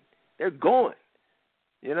run. They're going.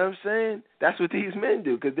 You know what I'm saying? That's what these men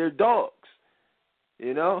do because they're dogs.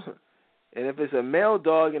 And if it's a male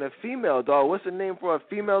dog and a female dog, what's the name for a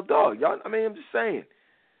female dog? Y'all, I'm just saying.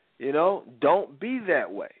 Don't be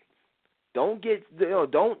that way. Don't get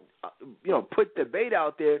don't put the bait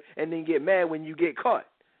out there and then get mad when you get caught.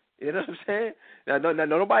 You know what I'm saying? Now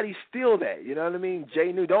nobody steal that. You know what I mean?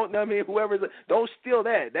 Jay New, don't steal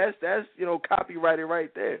that. That's copyrighted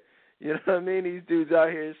right there. You know what I mean? These dudes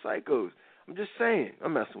out here are psychos. I'm just saying.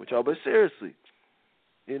 I'm messing with y'all, but seriously,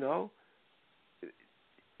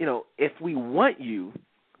 if we want you,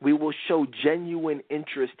 we will show genuine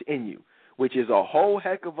interest in you, which is a whole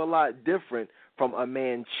heck of a lot different from a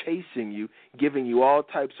man chasing you, giving you all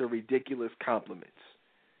types of ridiculous compliments.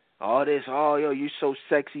 All this, you're so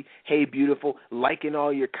sexy, hey, beautiful, liking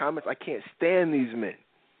all your comments. I can't stand these men.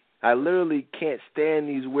 I literally can't stand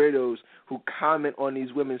these weirdos who comment on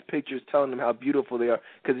these women's pictures telling them how beautiful they are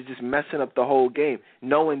because it's just messing up the whole game,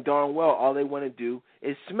 knowing darn well all they want to do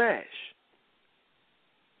is smash.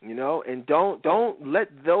 And don't let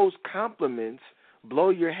those compliments blow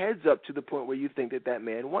your heads up to the point where you think that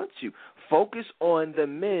man wants you. Focus on the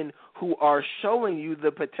men who are showing you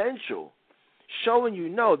the potential, showing you,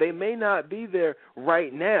 no, they may not be there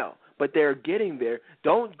right now, but they're getting there.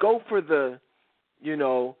 Don't go for the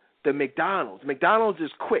McDonald's. McDonald's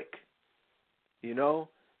is quick.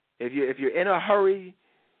 If you're in a hurry,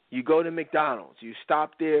 you go to McDonald's. You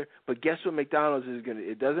stop there, but guess what McDonald's is going to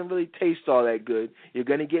 – it doesn't really taste all that good. You're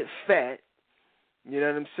going to get fat. You know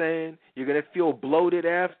what I'm saying? You're going to feel bloated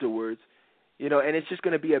afterwards, and it's just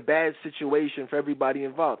going to be a bad situation for everybody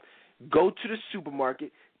involved. Go to the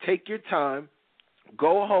supermarket, take your time,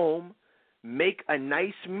 go home, make a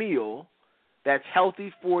nice meal that's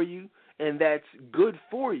healthy for you and that's good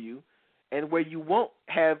for you, and where you won't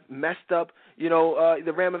have messed up,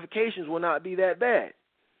 the ramifications will not be that bad.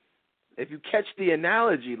 If you catch the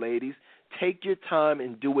analogy, ladies, take your time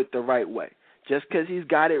and do it the right way. Just because he's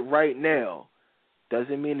got it right now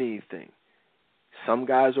doesn't mean anything. Some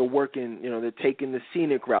guys are working, they're taking the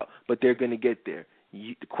scenic route, but they're going to get there.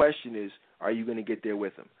 The question is, are you going to get there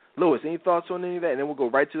with them? Lewis, any thoughts on any of that? And then we'll go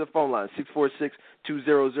right to the phone line,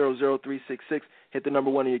 646-200-0366. Hit the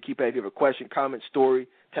number 1 on your keypad if you have a question, comment, story,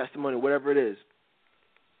 testimony, whatever it is.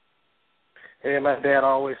 Hey, my dad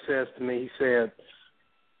always says to me, he said,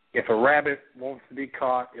 if a rabbit wants to be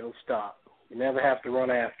caught, it'll stop. You never have to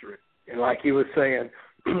run after it. And like he was saying,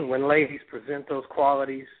 when ladies present those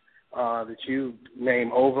qualities that you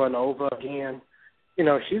name over and over again,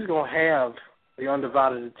 she's going to have the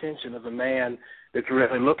undivided attention of a man that's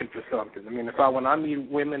really looking for something. When I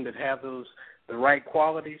meet women that have the right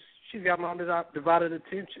qualities, she's got my undivided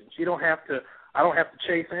attention. I don't have to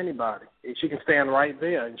chase anybody. She can stand right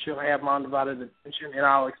there, and she'll have my undivided attention, and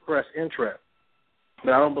I'll express interest.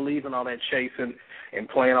 But I don't believe in all that chasing and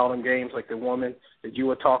playing all them games like the woman that you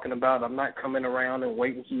were talking about. I'm not coming around and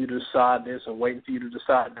waiting for you to decide this and waiting for you to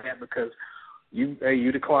decide that because you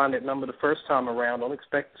declined that number the first time around. Don't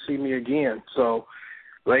expect to see me again. So,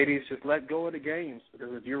 ladies, just let go of the games because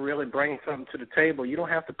if you're really bringing something to the table, you don't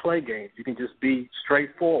have to play games. You can just be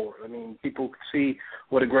straightforward. People see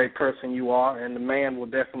what a great person you are, and the man will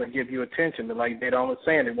definitely give you attention. But like Dayton was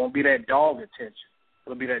saying, it won't be that dog attention.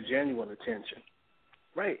 It'll be that genuine attention.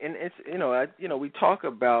 Right, and it's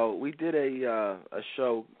we did a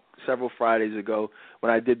show several Fridays ago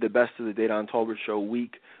when I did the Best of the Dayton Tolbert Show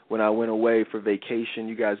week when I went away for vacation.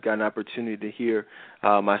 You guys got an opportunity to hear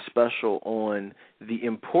my special on the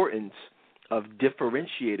importance of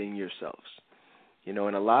differentiating yourselves. You know,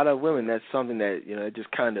 and a lot of women, that's something that, you know, it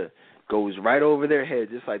just kind of goes right over their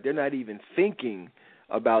heads. It's like they're not even thinking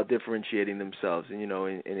about differentiating themselves. And, you know,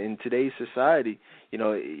 in today's society, you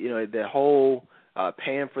know, the whole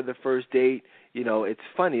paying for the first date, you know, it's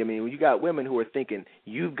funny. I mean, when you got women who are thinking,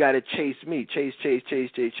 you've got to chase me, chase,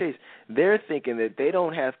 they're thinking that they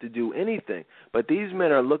don't have to do anything. But these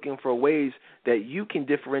men are looking for ways that you can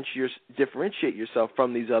differentiate yourself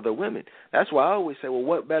from these other women. That's why I always say, well,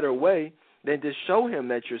 what better way than to show him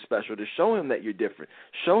that you're special, to show him that you're different,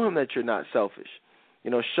 show him that you're not selfish. You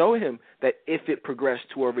know, show him that if it progressed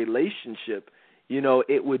to a relationship, you know,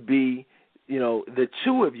 it would be, you know, the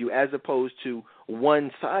two of you as opposed to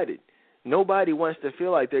one-sided. Nobody wants to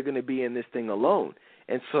feel like they're going to be in this thing alone.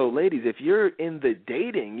 And so, ladies, if you're in the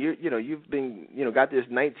dating, you've been, you know, got this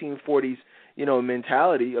 1940s, you know,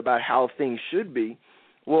 mentality about how things should be.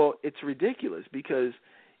 Well, it's ridiculous because,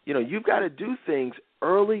 you know, you've got to do things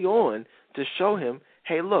early on to show him,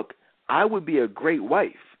 hey, look, I would be a great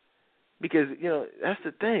wife. Because, you know, that's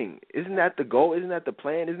the thing. Isn't that the goal? Isn't that the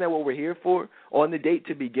plan? Isn't that what we're here for on the date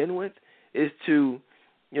to begin with? Is to,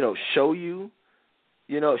 you know, show you,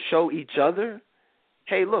 you know, show each other,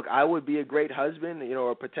 hey, look, I would be a great husband, you know,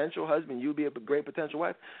 or a potential husband. You'd be a great potential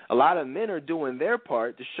wife. A lot of men are doing their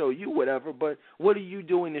part to show you whatever, but what are you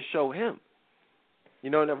doing to show him? You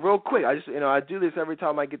know, and real quick, I do this every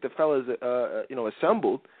time I get the fellas, you know,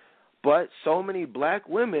 assembled. But so many black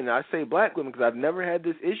women, I say black women because I've never had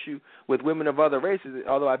this issue with women of other races,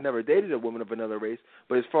 although I've never dated a woman of another race.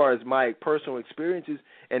 But as far as my personal experiences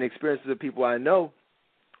and experiences of people I know,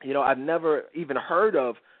 you know, I've never even heard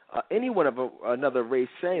of anyone of another race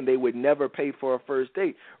saying they would never pay for a first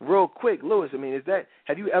date. Real quick, Lewis, I mean,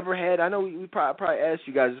 have you ever had, I know we probably asked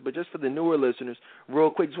you guys this, but just for the newer listeners, real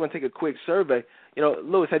quick, just want to take a quick survey. You know,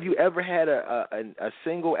 Lewis, have you ever had a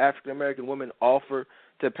single African-American woman offer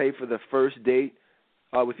to pay for the first date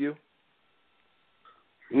with you?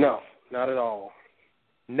 No, not at all.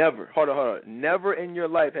 Never. Hold on. Never in your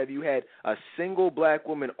life have you had a single black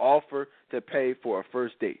woman offer to pay for a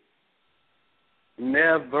first date?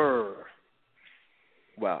 Never.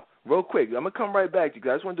 Wow. Real quick, I'm going to come right back to you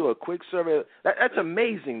guys. I just want to do a quick survey. That's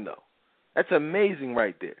amazing, though. That's amazing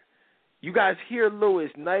right there. You guys hear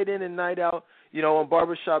Lewis night in and night out, you know, on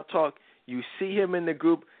Barbershop Talk. You see him in the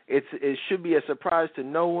group. It should be a surprise to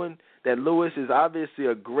no one that Lewis is obviously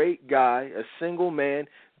a great guy, a single man,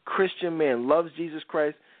 Christian man, loves Jesus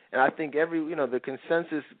Christ. And I think the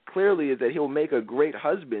consensus clearly is that he'll make a great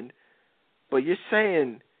husband. But you're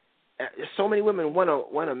saying so many women want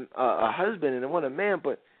a husband and they want a man,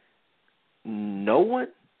 but no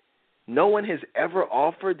one has ever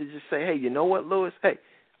offered to just say, hey, you know what, Lewis? Hey,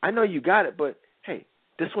 I know you got it, but hey,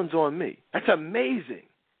 this one's on me. That's amazing.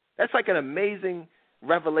 That's like an amazing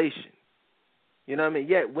revelation. You know what I mean?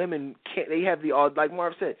 Yet women can't. They have like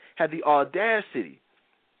Marv said, have the audacity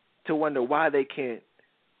to wonder why they can't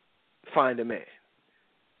find a man.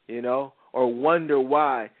 You know, or wonder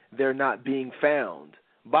why they're not being found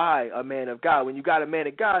by a man of God. When you got a man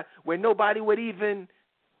of God where nobody would even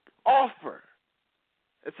offer.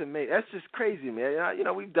 That's amazing. That's just crazy, man. You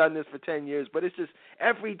know, we've done this for 10 years, but it's just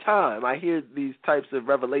every time I hear these types of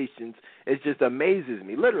revelations, it just amazes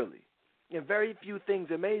me, literally. And very few things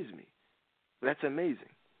amaze me. That's amazing.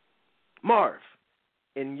 Marv,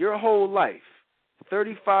 in your whole life,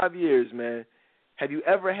 35 years, man, have you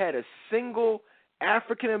ever had a single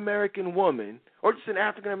African-American woman, or just an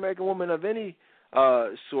African-American woman of any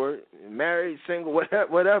sort, married, single,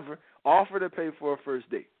 whatever, offer to pay for a first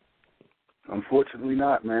date? Unfortunately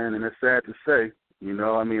not, man, and it's sad to say. You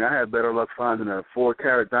know, I mean, I had better luck finding a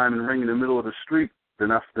 4-carat diamond ring in the middle of the street than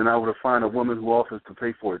I would have found a woman who offers to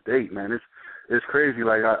pay for a date, man. It's crazy.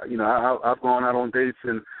 Like, I've gone out on dates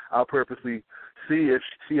and I'll purposely see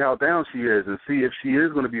how down she is and see if she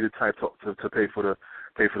is going to be the type to pay for the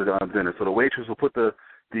dinner. So the waitress will put the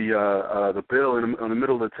bill in the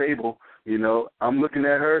middle of the table. You know, I'm looking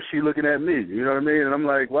at her, she looking at me. You know what I mean? And I'm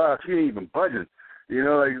like, wow, she ain't even budging. You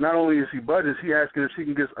know, like not only is she budging, she asking if she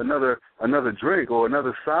can get another drink or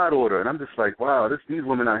another side order. And I'm just like, wow, these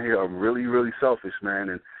women out here are really, really selfish, man.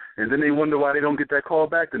 And then they wonder why they don't get that call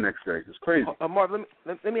back the next day. It's crazy. Marv,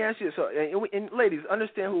 let me ask you. So, and ladies,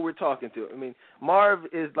 understand who we're talking to. I mean, Marv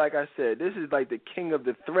is, like I said, this is like the king of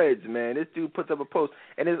the threads, man. This dude puts up a post,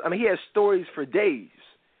 and he has stories for days.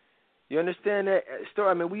 You understand that story?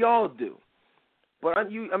 I mean, we all do. But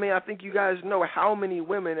I think you guys know how many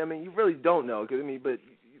women. I mean, you really don't know, but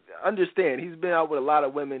understand, he's been out with a lot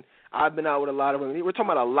of women. I've been out with a lot of women. We're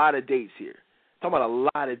talking about a lot of dates here. Talking about a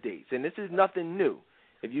lot of dates, and this is nothing new.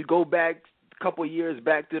 If you go back a couple of years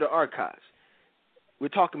back to the archives, we're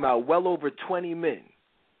talking about well over 20 men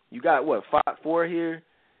You got what, 4 here?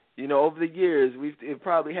 You know, over the years, we've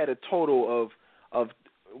probably had a total of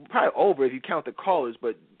probably over, if you count the callers,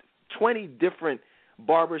 but 20 different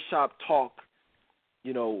barbershop talk,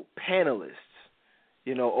 you know, panelists,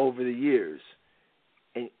 you know, over the years.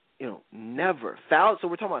 And, you know, never. So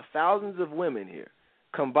we're talking about thousands of women here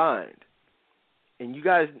combined. And you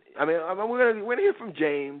guys, I mean, we're gonna hear from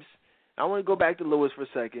James. I want to go back to Lewis for a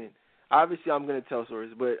second. Obviously, I'm going to tell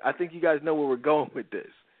stories, but I think you guys know where we're going with this.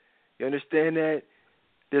 You understand that?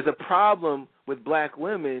 There's a problem with black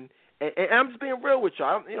women, and I'm just being real with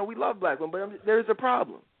y'all. You know, we love black women, but there's a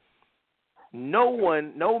problem.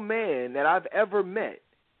 No man that I've ever met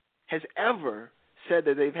has ever said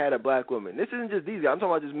that they've had a black woman. This isn't just these guys. I'm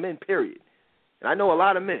talking about just men, period. And I know a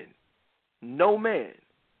lot of men. No man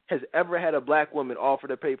has ever had a black woman offer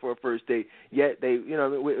to pay for a first date, yet they, you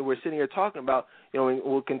know, we're sitting here talking about, you know, and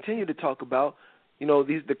we'll continue to talk about, you know,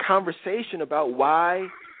 the conversation about why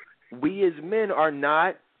we as men are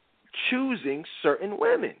not choosing certain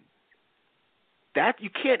women. That you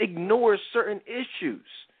can't ignore certain issues.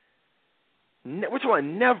 We're talking about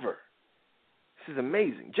never. This is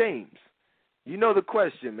amazing. James, you know the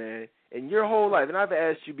question, man. In your whole life, and I've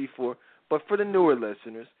asked you before, but for the newer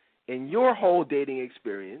listeners, in your whole dating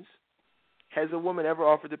experience, has a woman ever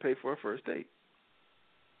offered to pay for a first date?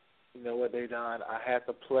 You know what, Dedan? I had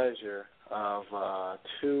the pleasure of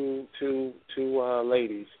two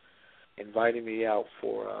ladies inviting me out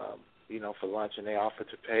for lunch, and they offered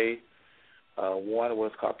to pay. One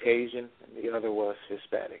was Caucasian, and the other was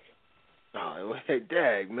Hispanic. Oh,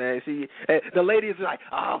 dang, man. See, the ladies are like,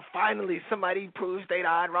 oh, finally somebody proves they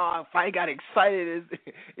died wrong. Finally got excited.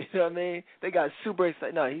 You know what I mean? They got super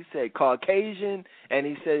excited. No, he said Caucasian, and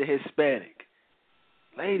he said Hispanic.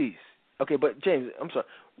 Ladies. Okay, but James, I'm sorry.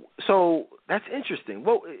 So that's interesting.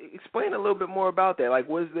 Well, explain a little bit more about that. Like,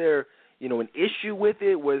 was there, you know, an issue with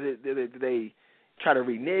it? Was it, did they try to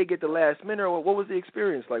renege at the last minute, or what was the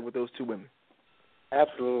experience like with those two women?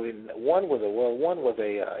 Absolutely. One was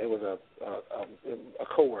a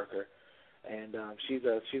coworker, and she's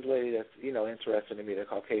a lady that's, you know, interested in me, the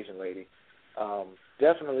Caucasian lady.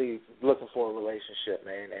 Definitely looking for a relationship,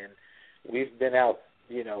 man. And we've been out,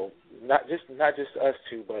 you know, not just us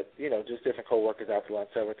two, but, you know, just different coworkers out to lunch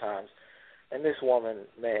several times. And this woman,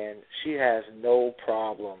 man, she has no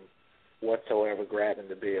problem whatsoever grabbing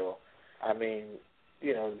the bill. I mean,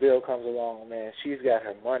 you know, the bill comes along, man, she's got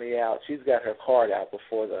her money out. She's got her card out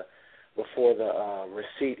before the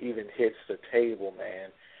receipt even hits the table, man.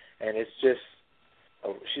 And it's just,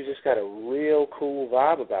 she's just got a real cool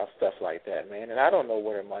vibe about stuff like that, man. And I don't know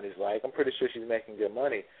what her money's like. I'm pretty sure she's making good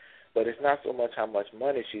money. But it's not so much how much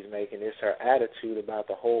money she's making. It's her attitude about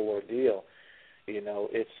the whole ordeal. You know,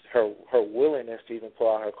 it's her willingness to even pull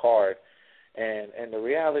out her card. And the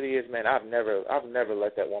reality is, man, I've never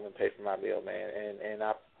let that woman pay for my meal, man, and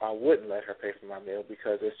I wouldn't let her pay for my meal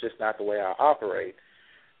because it's just not the way I operate.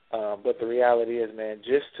 But the reality is, man,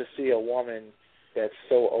 just to see a woman that's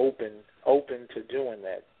so open to doing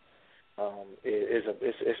that,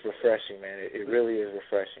 it's refreshing, man. It really is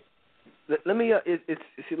refreshing. Let me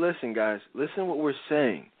see. Listen, guys, listen what we're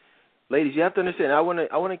saying. Ladies, you have to understand. I want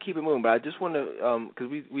to keep it moving, but I just want to because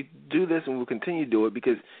we do this and we'll continue to do it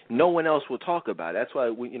because no one else will talk about it. That's why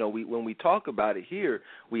when we talk about it here,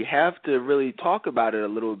 we have to really talk about it a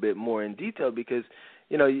little bit more in detail because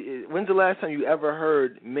you know when's the last time you ever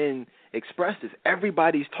heard men express this?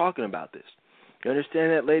 Everybody's talking about this. You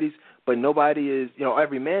understand that, ladies? But nobody is. You know,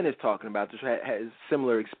 every man is talking about this. Has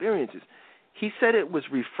similar experiences. He said it was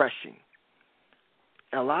refreshing.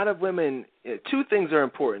 A lot of women, two things are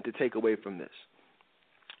important to take away from this.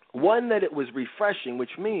 One, that it was refreshing,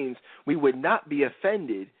 which means we would not be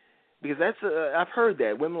offended, because that's I've heard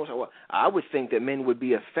that. Women will say, well, I would think that men would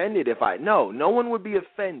be offended if no one would be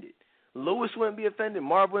offended. Lewis wouldn't be offended.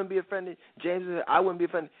 Marv wouldn't be offended. James, I wouldn't be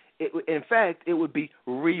offended. In fact, it would be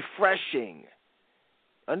refreshing.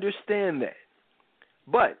 Understand that.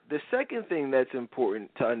 But the second thing that's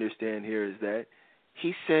important to understand here is that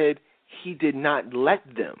he said he did not let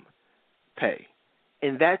them pay.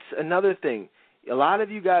 And that's another thing. A lot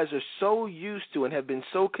of you guys are so used to and have been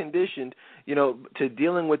so conditioned, you know, to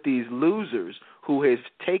dealing with these losers who have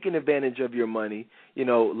taken advantage of your money,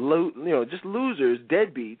 just losers,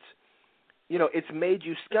 deadbeats. You know, it's made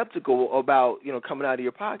you skeptical about, you know, coming out of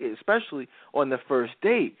your pocket, especially on the first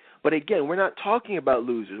date. But again, we're not talking about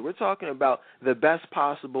losers. We're talking about the best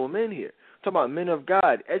possible men here. We're talking about men of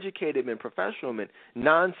God, educated men, professional men,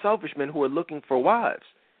 non-selfish men who are looking for wives.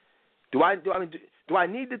 Do I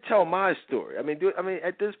need to tell my story? I mean,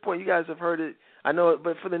 at this point, you guys have heard it. I know it,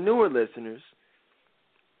 but for the newer listeners,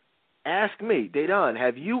 ask me, Dedan,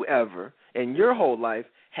 have you ever in your whole life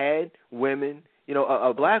had women,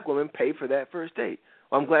 a black woman pay for that first date?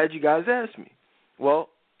 Well, I'm glad you guys asked me. Well,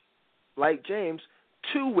 like James,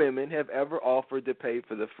 2 women have ever offered to pay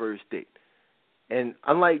for the first date. And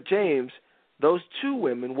unlike James, those 2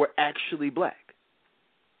 women were actually black.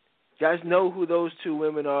 You guys know who those 2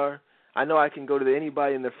 women are? I know I can go to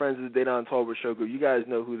anybody in the Friends of the Dedan Tolbert Show group. You guys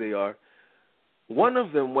know who they are. One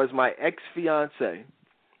of them was my ex-fiance,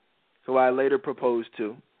 who I later proposed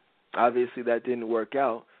to. Obviously, that didn't work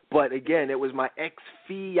out. But, again, it was my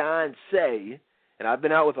ex-fiance, and I've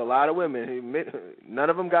been out with a lot of women. None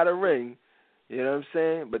of them got a ring. You know what I'm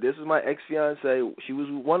saying? But this was my ex-fiance. She was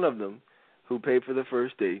one of them who paid for the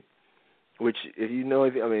first date, which, if you know,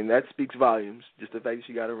 that speaks volumes, just the fact that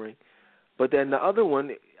she got a ring. But then the other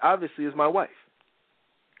one, obviously, is my wife.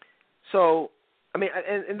 So,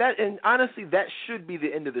 and honestly, that should be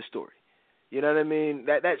the end of the story. You know what I mean?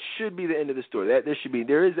 That should be the end of the story.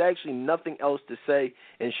 There is actually nothing else to say,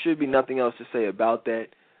 and should be nothing else to say about that.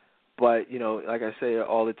 But, like I say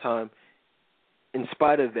all the time, in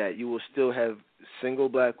spite of that, you will still have single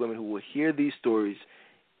black women who will hear these stories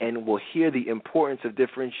and will hear the importance of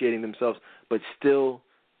differentiating themselves, but still,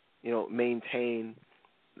 maintain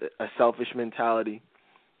a selfish mentality,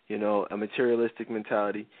 a materialistic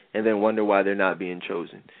mentality, and then wonder why they're not being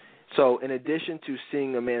chosen. So in addition to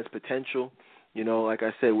seeing a man's potential, like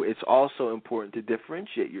I said, it's also important to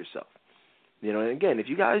differentiate yourself. And again, if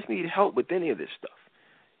you guys need help with any of this stuff,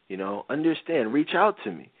 understand, reach out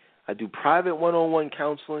to me. I do private one-on-one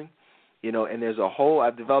counseling, and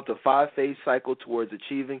I've developed a 5-phase cycle towards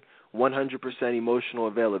achieving 100% emotional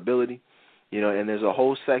availability, and there's a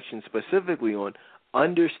whole section specifically on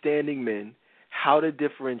understanding men, how to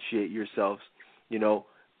differentiate yourselves, and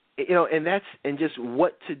just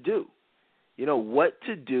what to do, what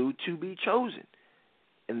to do to be chosen.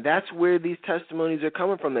 And that's where these testimonies are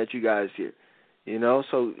coming from that you guys hear.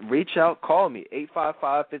 So reach out, call me,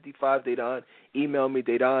 855-55-DADON, email me,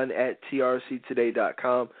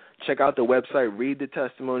 dadan@trctoday.com. Check out the website, read the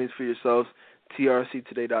testimonies for yourselves,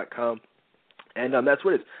 trctoday.com. And that's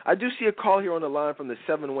what it is. I do see a call here on the line from the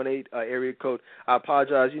 718 area code. I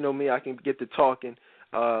apologize. You know me, I can get to talking.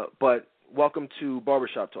 But welcome to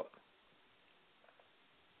Barbershop Talk.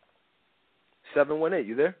 718,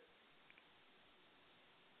 you there?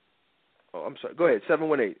 Oh, I'm sorry. Go ahead,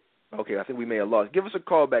 718. Okay, I think we may have lost. Give us a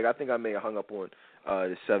call back. I think I may have hung up on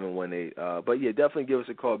the 718. But, yeah, definitely give us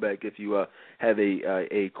a call back if you have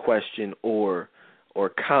a question or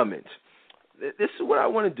comment. This is what I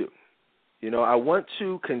want to do. I want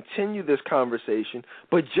to continue this conversation,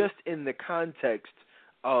 but just in the context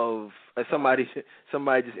of somebody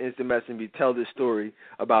just instant messaging me, tell this story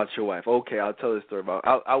about your wife. Okay, I'll tell this story about.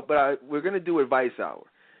 We're going to do advice hour.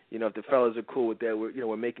 If the fellas are cool with that,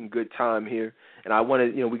 we're making good time here, and I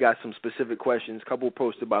want to. We got some specific questions, a couple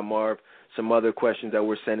posted by Marv, some other questions that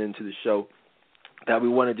were sent into the show that we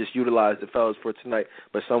want to just utilize the fellas for tonight.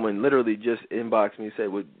 But someone literally just inboxed me and said,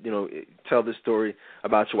 well, tell the story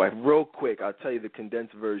about your wife. Real quick, I'll tell you the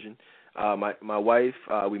condensed version. My wife,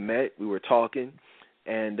 we met, we were talking,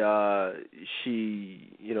 and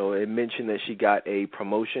she, had mentioned that she got a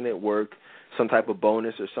promotion at work, some type of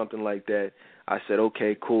bonus or something like that. I said,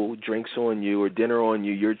 okay, cool, drinks on you or dinner on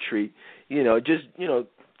you, your treat.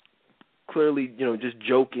 Clearly, just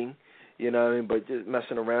joking. But just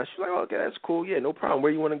messing around. She's like, oh, okay, that's cool. Yeah, no problem.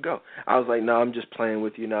 Where you want to go? I was like, no, I'm just playing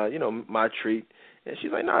with you now. My treat. And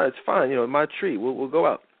she's like, no, it's fine. My treat. We'll go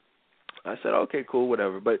out. I said, okay, cool,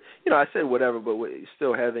 whatever. But, I said whatever, but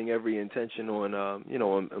still having every intention on,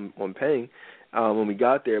 on paying when we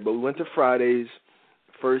got there. But we went to Friday's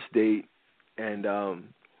first date, and,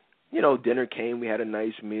 dinner came. We had a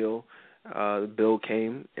nice meal. The bill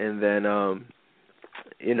came, and then, I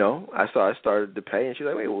started to pay, and she's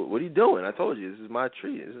like, wait, what are you doing? I told you, this is my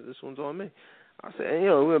treat. This one's on me. I said, and,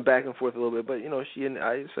 we went back and forth a little bit, but, she and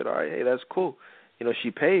I said, all right, hey, that's cool.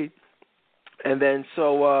 She paid. And then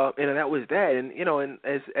so, and that was that. And, and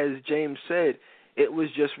as James said, it was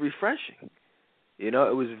just refreshing. It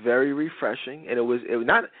was very refreshing. And it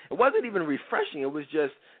wasn't even refreshing. It was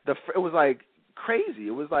just, it was like crazy.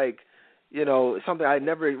 It was like, something I'd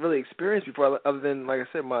never really experienced before, other than, like I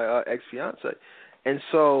said, my ex-fiance. And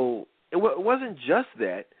so it wasn't just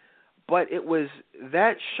that, but it was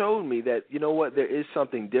that showed me that, there is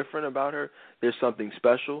something different about her. There's something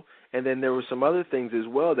special. And then there were some other things as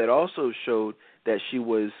well that also showed that she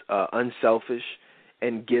was unselfish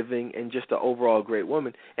and giving and just an overall great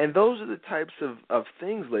woman. And those are the types of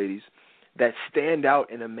things, ladies, that stand out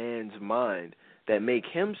in a man's mind that make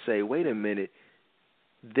him say, wait a minute,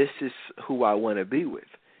 this is who I want to be with.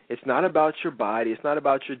 It's not about your body. It's not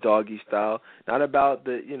about your doggy style. Not about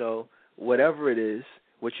the, whatever it is.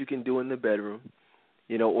 what you can do in the bedroom,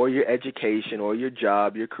 or your education or your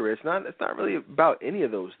job, your career. It's not really about any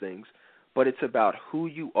of those things, but it's about who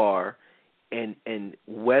you are and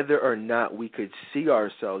whether or not we could see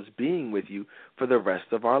ourselves being with you for the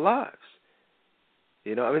rest of our lives.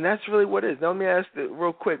 That's really what it is. Now, let me ask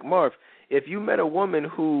real quick, Marv, if you met a woman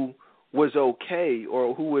who was okay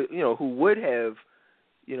or who would have,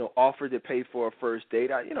 offered to pay for a first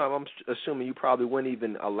date, I'm assuming you probably wouldn't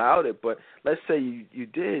even allowed it, but let's say you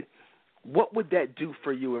did, what would that do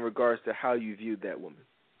for you in regards to how you viewed that woman?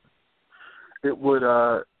 It would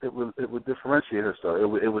differentiate her. So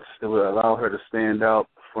it would allow her to stand out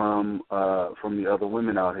from the other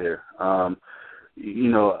women out here. I'm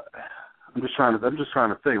just trying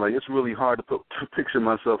to think. Like, it's really hard to picture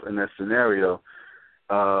myself in that scenario.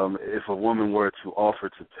 If a woman were to offer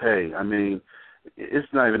to pay,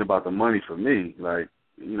 it's not even about the money for me. Like,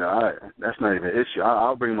 that's not even an issue.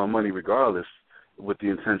 I'll bring my money regardless, with the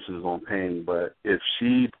intentions on paying. But if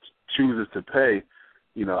she chooses to pay,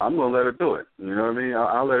 I'm gonna let her do it. You know what I mean?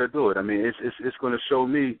 I'll let her do it. It's going to show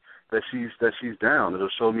me that she's down. It'll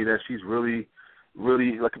show me that she's really,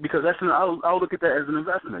 like, because I'll look at that as an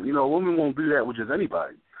investment. A woman won't do that with just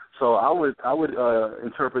anybody. So I would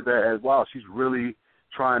interpret that as, wow, she's really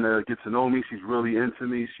trying to get to know me. She's really into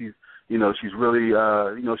me. She's really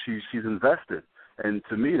she's invested. And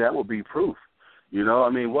to me, that would be proof.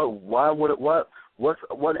 What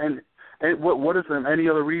is there any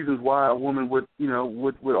other reasons why a woman would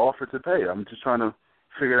offer to pay? I'm just trying to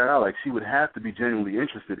figure that out. Like, she would have to be genuinely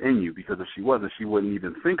interested in you, because if she wasn't, she wouldn't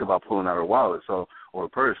even think about pulling out her wallet or a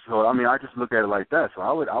purse. So I just look at it like that. So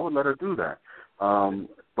I would let her do that.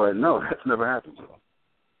 But no, that's never happened. So.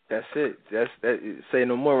 That's it. Say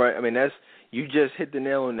no more, right? You just hit the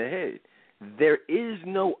nail on the head. There is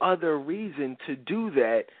no other reason to do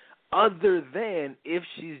that other than if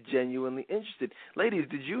she's genuinely interested. Ladies,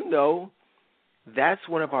 did you know that's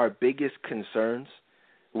one of our biggest concerns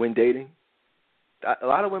when dating? A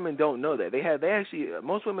lot of women don't know that.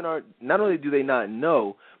 Most women are, not only do they not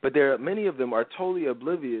know, but many of them are totally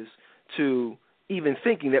oblivious to even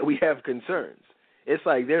thinking that we have concerns. It's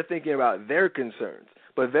like they're thinking about their concerns.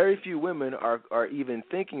 But very few women are even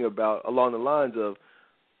thinking about along the lines of,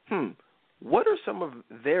 what are some of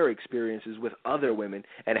their experiences with other women,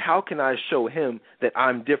 and how can I show him that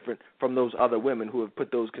I'm different from those other women who have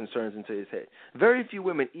put those concerns into his head? Very few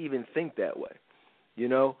women even think that way,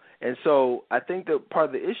 And so I think that part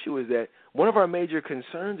of the issue is that one of our major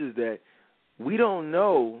concerns is that we don't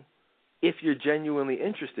know if you're genuinely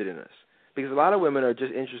interested in us. Because a lot of women are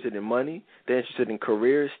just interested in money. They're interested in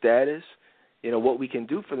career, status, what we can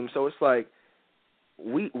do for them. So it's like,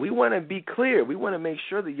 we want to be clear. We want to make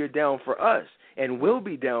sure that you're down for us and will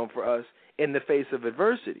be down for us in the face of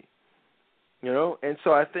adversity. And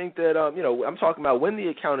so I think that, I'm talking about when the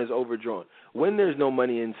account is overdrawn, when there's no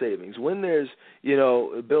money in savings, when there's,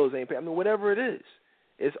 bills ain't paid. Whatever it is,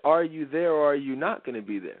 it's, are you there or are you not going to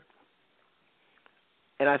be there?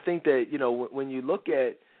 And I think that, when you look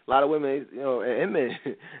at a lot of women, and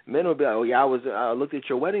men will be like, oh, yeah, I looked at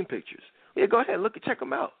your wedding pictures. Yeah, go ahead, check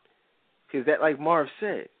them out. Because that, like Marv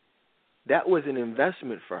said, that was an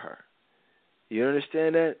investment for her. You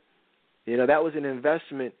understand that? That was an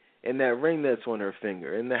investment in that ring that's on her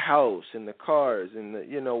finger, in the house, in the cars, in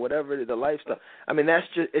the, whatever, the lifestyle.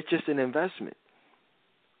 It's just an investment.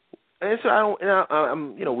 And so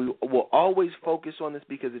we will always focus on this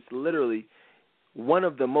because it's literally one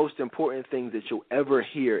of the most important things that you'll ever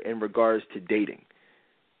hear in regards to dating.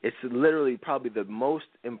 It's literally probably the most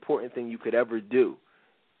important thing you could ever do.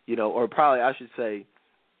 Or probably I should say,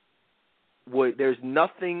 there's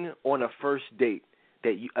nothing on a first date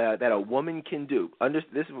that a woman can do.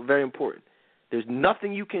 This is very important. There's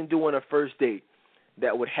nothing you can do on a first date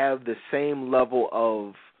that would have the same level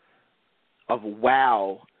of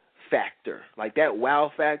wow factor. Like that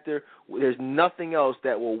wow factor, there's nothing else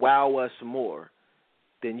that will wow us more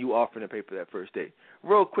than you offering to pay for that first date.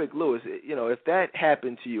 Real quick, Lewis, if that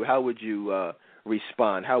happened to you, how would you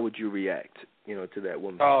respond? How would you react, to that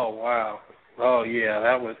woman? Oh, wow. Oh, yeah,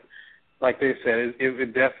 that was, like they said, it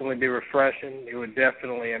would definitely be refreshing. It would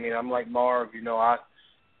definitely, I'm like Marv,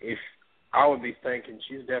 if I would be thinking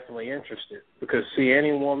she's definitely interested. Because, see,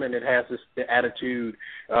 any woman that has this attitude,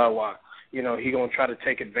 he going to try to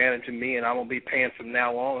take advantage of me and I'm going to be paying from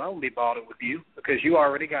now on, I'm going to be bothered with you because you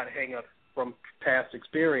already got hang up from past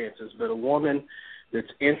experiences. But a woman that's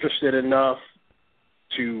interested enough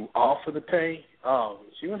to offer to pay,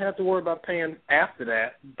 she wouldn't have to worry about paying after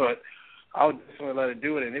that, but I would definitely let her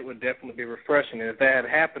do it, and it would definitely be refreshing. And if that had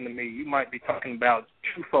happened to me, you might be talking about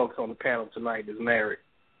two folks on the panel tonight that's married.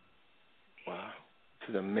 Wow.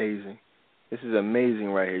 This is amazing. This is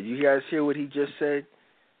amazing right here. You guys hear what he just said?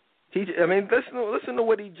 Listen to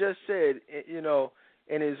what he just said, you know,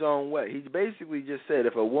 in his own way. He basically just said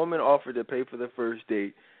if a woman offered to pay for the first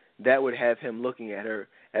date, that would have him looking at her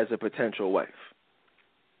as a potential wife.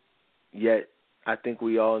 Yet, I think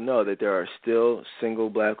we all know that there are still single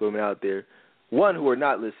black women out there, one, who are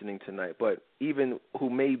not listening tonight, but even who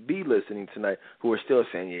may be listening tonight, who are still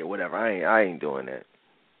saying, yeah, whatever, I ain't doing that.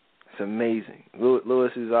 It's amazing.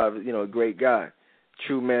 Lewis is, a great guy,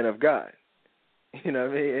 true man of God. You know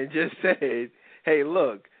what I mean? And just said, hey,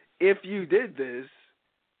 look, if you did this,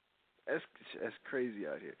 that's crazy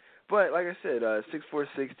out here. But like I said,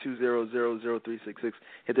 646-200-0366.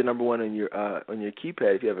 Hit the number 1 on your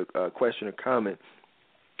keypad if you have a question or comment,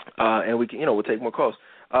 and we can, we'll take more calls.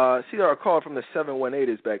 See, our call from the 718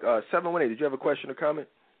 is back. 718, did you have a question or comment?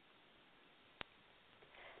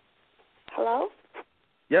 Hello.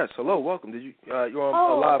 Yes, hello, welcome. Did you you're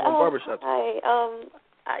on live on Barbershop? Hi.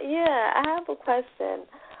 Yeah, I have a question.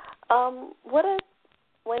 What if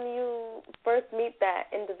when you first meet that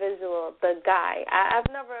individual, the guy, I've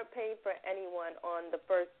never paid for anyone on the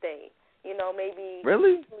first date. Maybe.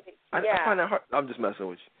 Really? Yeah. I find that hard. I'm just messing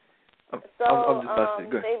with you. I'm just messing.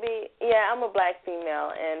 Good. Maybe, I'm a black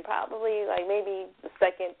female, and probably maybe the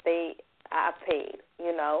second date I paid,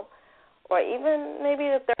 or even maybe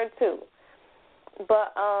the third too.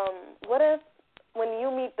 But what if when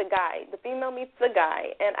you meet the guy, the female meets the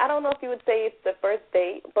guy, and I don't know if you would say it's the first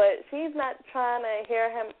date, but she's not trying to hear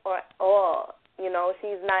him at all.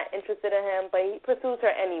 She's not interested in him, but he pursues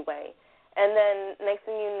her anyway. And then next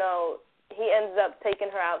thing you know, he ends up taking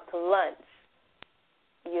her out to lunch,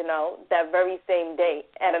 that very same day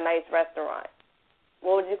at a nice restaurant.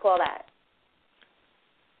 What would you call that?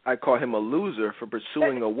 I call him a loser for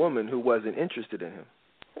pursuing a woman who wasn't interested in him.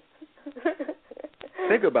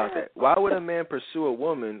 Think about that. Why would a man pursue a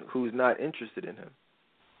woman who's not interested in him?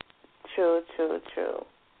 True.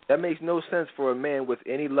 That makes no sense for a man with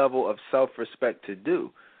any level of self-respect to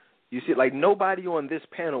do. You see, nobody on this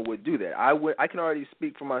panel would do that. I can already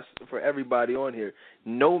speak for everybody on here.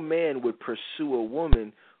 No man would pursue a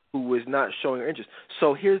woman who was not showing her interest.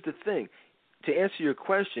 So here's the thing. To answer your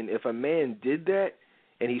question, if a man did that,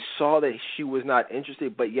 and he saw that she was not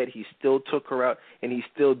interested, but yet he still took her out and he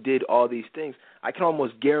still did all these things, I can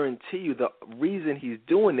almost guarantee you the reason he's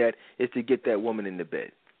doing that is to get that woman in the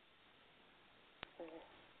bed.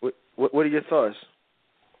 What are your thoughts?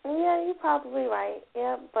 Yeah, you're probably right.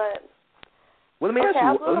 Yeah, but let me ask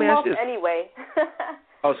you. Let me ask you this. Anyway.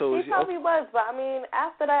 He probably was, but I mean,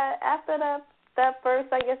 after that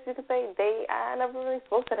first, I guess you could say, date, I never really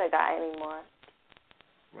spoke to that guy anymore.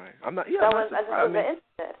 Right. I'm not. Yeah. I just wasn't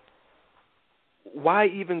interested. Why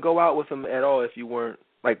even go out with him at all if you weren't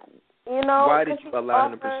Why did you allow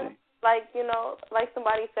him to proceed? Like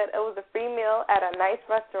somebody said, it was a free meal at a nice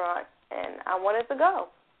restaurant, and I wanted to go.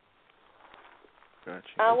 Gotcha.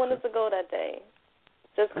 I wanted to go that day.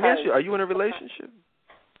 Let me ask you: are you in a relationship?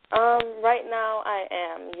 Right now I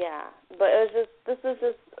am, yeah. But this is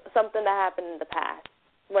just something that happened in the past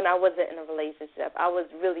when I wasn't in a relationship. I was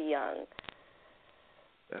really young.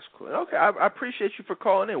 That's cool. Okay, I appreciate you for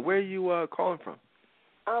calling in. Where are you calling from?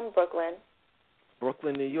 Brooklyn.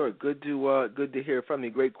 Brooklyn, New York. Good to hear from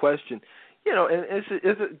you. Great question. And it's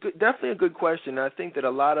definitely a good question. I think that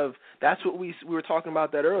that's what we were talking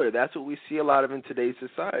about that earlier. That's what we see a lot of in today's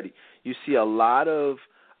society. You see a lot of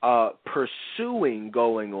pursuing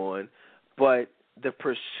going on, but the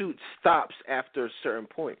pursuit stops after a certain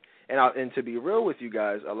point. And to be real with you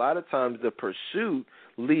guys, a lot of times the pursuit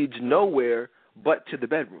leads nowhere but to the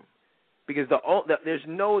bedroom, because there's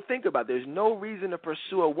no reason to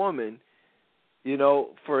pursue a woman,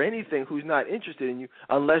 for anything who's not interested in you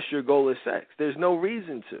unless your goal is sex. There's no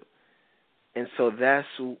reason to. And so that's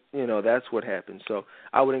what happens. So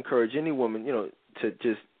I would encourage any woman, to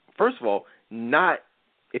just, first of all,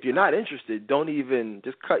 if you're not interested, don't even,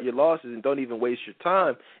 just cut your losses and don't even waste your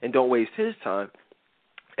time and don't waste his time,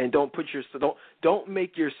 and don't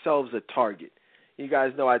make yourselves a target. You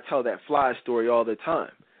guys know I tell that fly story all the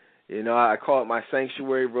time. I call it my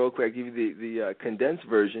sanctuary real quick. I give you the condensed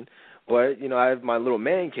version. But, I have my little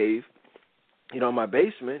man cave, in my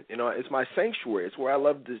basement. It's my sanctuary. It's where I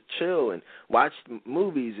love to chill and watch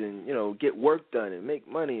movies and, get work done and make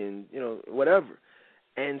money and, whatever.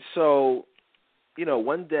 And so,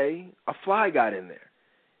 one day a fly got in there.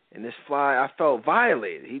 And this fly, I felt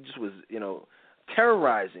violated. He just was,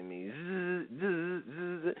 terrorizing me.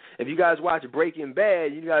 If you guys watch Breaking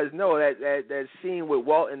Bad, you guys know that scene with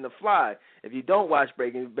Walt and the fly. If you don't watch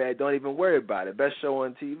Breaking Bad, don't even worry about it. Best show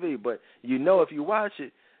on TV. But if you watch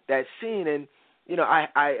it, that scene, and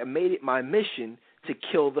I made it my mission to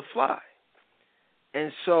kill the fly.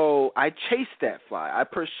 And so I chased that fly. I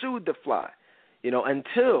pursued the fly,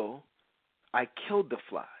 until I killed the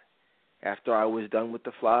fly. After I was done with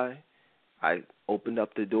the fly, I opened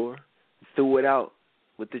up the door, threw it out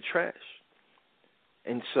with the trash.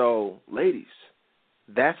 And so, ladies,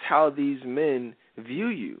 that's how these men view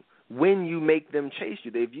you. When you make them chase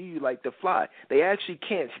you, they view you like the fly. They actually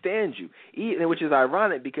can't stand you, which is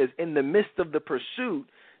ironic because in the midst of the pursuit,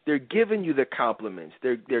 they're giving you the compliments.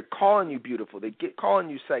 They're calling you beautiful. Calling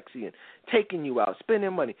you sexy and taking you out,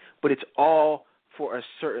 spending money. But it's all for a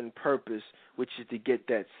certain purpose, which is to get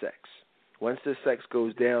that sex. Once the sex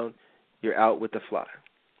goes down, you're out with the fly.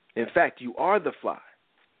 In fact, you are the fly.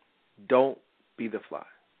 Don't be the fly.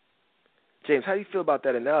 James, how do you feel about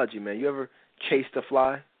that analogy, man? You ever chased a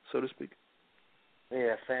fly, so to speak?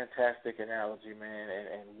 Yeah, fantastic analogy, man,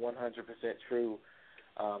 and 100% true.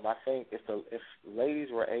 I think if ladies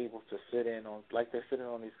were able to sit in on, like they're sitting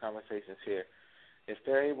on these conversations here, if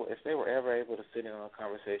they were ever able to sit in on a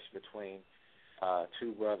conversation between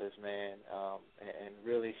two brothers, man, and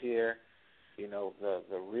really hear,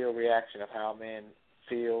 the real reaction of how a man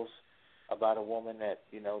feels about a woman that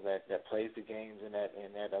plays the games and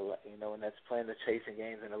that's playing the chasing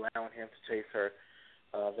games and allowing him to chase her,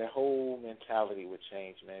 their whole mentality would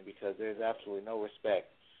change, man, because there's absolutely no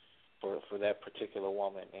respect for that particular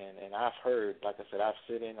woman. And I've heard, like I said, I've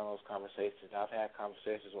sit in on those conversations. I've had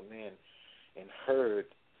conversations with men and heard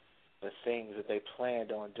the things that they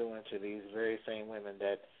planned on doing to these very same women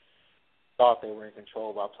that thought they were in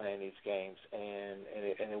control by playing these games. And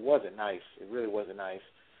it wasn't nice. It really wasn't nice.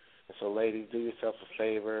 And so, ladies, do yourself a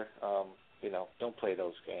favor. Don't play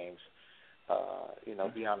those games.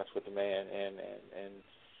 Be honest with the man.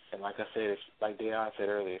 And like I said, like Deion said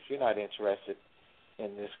earlier, if you're not interested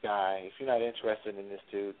in this guy, if you're not interested in this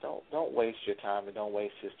dude, don't waste your time and don't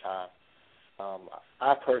waste his time.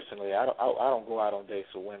 I personally, I don't go out on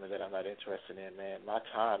dates with women that I'm not interested in, man. My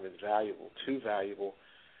time is valuable, too valuable,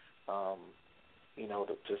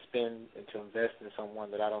 to spend and to invest in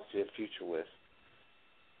someone that I don't see a future with.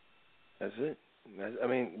 That's it.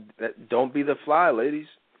 Don't be the fly, ladies.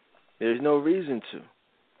 There's no reason to.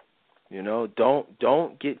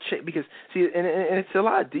 Don't get chased because see, and it's a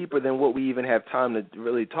lot deeper than what we even have time to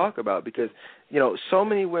really talk about because so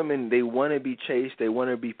many women, they want to be chased, they want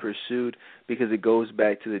to be pursued because it goes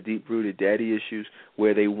back to the deep-rooted daddy issues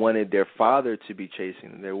where they wanted their father to be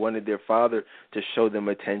chasing them. They wanted their father to show them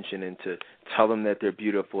attention and to tell them that they're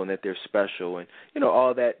beautiful and that they're special and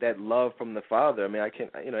all that love from the father.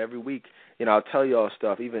 Every week I'll tell y'all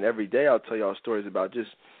stuff, even every day I'll tell y'all stories about just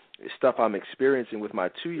stuff I'm experiencing with my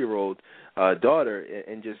 2-year-old daughter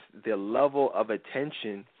and just the level of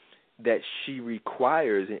attention that she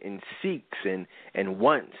requires and seeks and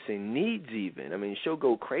wants and needs even. She'll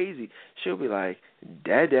go crazy. She'll be like,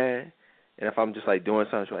 Dada. And if I'm just like doing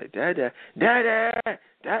something, she'll be like, Dada, Dada,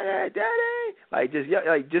 Dada,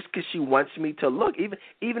 Dada. Just because she wants me to look, even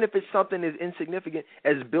if it's something as insignificant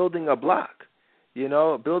as building a block,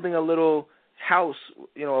 building a little house,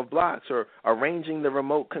 of blocks or arranging the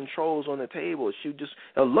remote controls on the table. She just,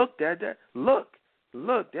 look, Dada, look,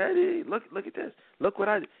 Daddy, look at this. Look what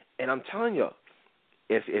I did. And I'm telling you,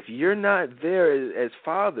 if you're not there as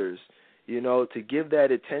fathers, to give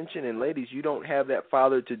that attention, and ladies, you don't have that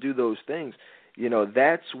father to do those things,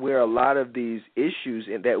 that's where a lot of these issues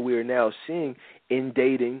that we're now seeing in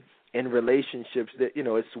dating and relationships, that,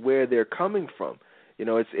 it's where they're coming from.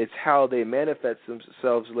 It's how they manifest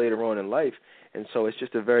themselves later on in life. And so it's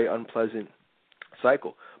just a very unpleasant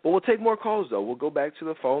cycle. But we'll take more calls, though. We'll go back to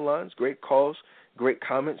the phone lines. Great calls, great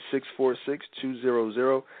comments,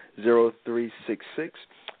 646-200-0366.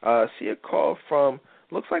 See a call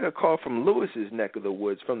looks like a call from Lewis's neck of the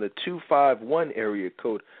woods from the 251 area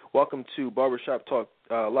code. Welcome to Barbershop Talk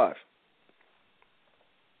Live.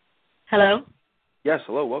 Hello? Yes,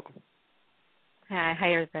 hello, welcome. Hi, how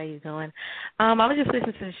everybody doing? I was just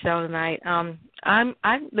listening to the show tonight.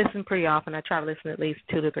 I listen pretty often. I try to listen at least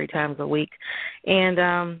 2 to 3 times a week. And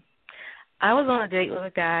I was on a date with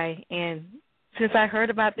a guy, and since I heard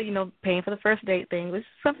about the, paying for the first date thing, it was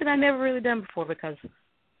something I never really done before because,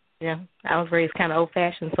 I was raised kind of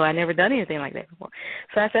old-fashioned, so I never done anything like that before.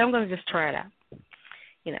 So I said, I'm going to just try it out,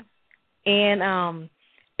 And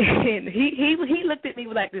he looked at me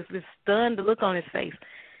with like this stunned look on his face.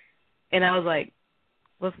 And I was like,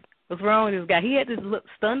 what's wrong with this guy? He had this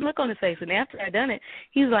stunned look on his face, and after I done it,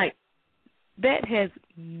 he was like, that has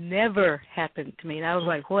never happened to me. And I was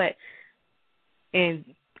like, what? And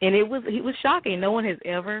it was shocking. No one has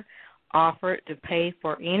ever offered to pay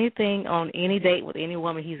for anything on any date with any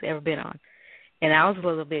woman he's ever been on. And I was a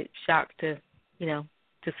little bit shocked to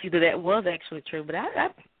see that was actually true. But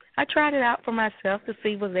I tried it out for myself to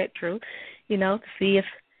see was that true, to see if,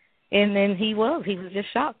 and then he was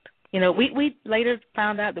just shocked. We later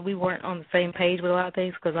found out that we weren't on the same page with a lot of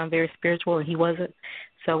things because I'm very spiritual and he wasn't,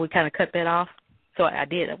 so we kind of cut that off. So I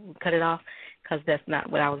did cut it off because that's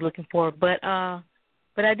not what I was looking for. But I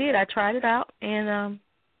did. I tried it out, and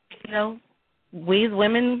we as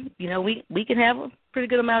women, we can have a pretty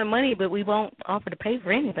good amount of money, but we won't offer to pay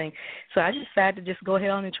for anything. So I just decided to just go ahead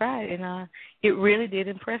on and try it, and it really did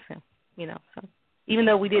impress him, So even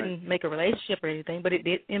though we didn't make a relationship or anything, but it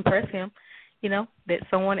did impress him, that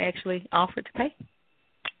someone actually offered to pay.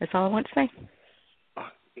 That's all I want to say.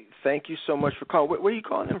 Thank you so much for calling. Where are you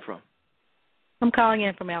calling in from? I'm calling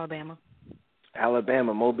in from Alabama.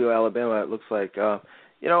 Alabama, Mobile, Alabama, it looks like.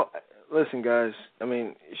 Listen, guys, I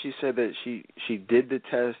mean, she said that she did the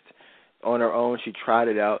test on her own. She tried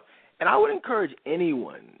it out. And I would encourage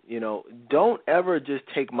anyone, don't ever just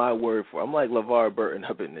take my word for it. I'm like LeVar Burton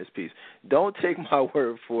up in this piece. Don't take my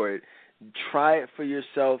word for it. Try it for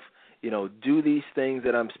yourself. Do these things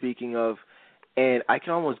that I'm speaking of. And I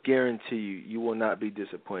can almost guarantee you will not be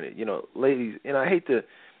disappointed. Ladies,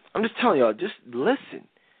 I'm just telling y'all, just listen.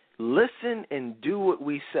 Listen and do what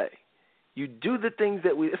we say. You do the things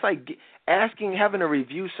that it's like having a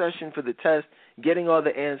review session for the test, getting all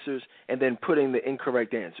the answers, and then putting the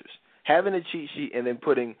incorrect answers. Having a cheat sheet and then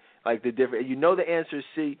putting like the different, the answer is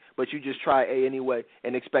C, but you just try A anyway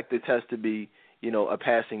and expect the test to be, a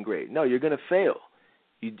passing grade. No, you're going to fail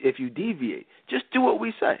if you deviate. Just do what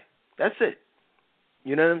we say. That's it.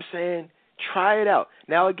 You know what I'm saying? Try it out.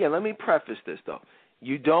 Now, again, let me preface this, though.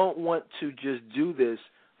 You don't want to just do this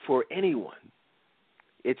for anyone.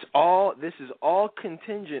 This is all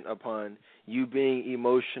contingent upon you being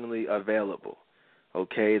emotionally available.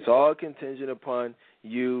 Okay? It's all contingent upon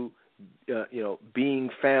you, being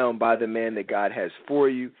found by the man that God has for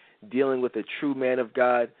you, dealing with a true man of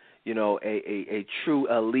God, a true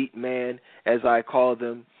elite man, as I call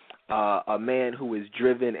them, a man who is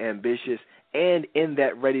driven, ambitious, and in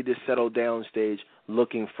that ready to settle down stage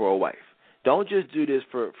looking for a wife. Don't just do this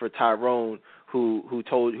for Tyrone who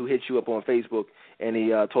hit you up on Facebook and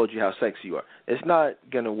he told you how sexy you are. It's not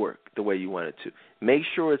going to work the way you want it to. Make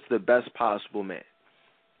sure it's the best possible man.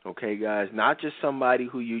 Okay, guys, not just somebody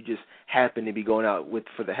who you just happen to be going out with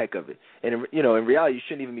for the heck of it. And, in reality, you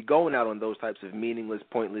shouldn't even be going out on those types of meaningless,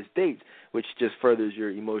 pointless dates, which just furthers your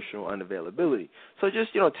emotional unavailability. So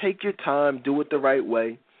just, take your time, do it the right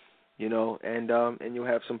way, and you'll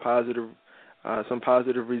have some positive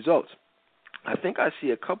results. I think I see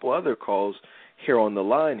a couple other calls here on the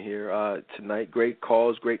line here tonight. Great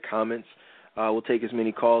calls, great comments. We'll take as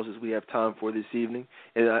many calls as we have time for this evening.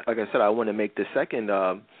 And like I said, I want to make the second,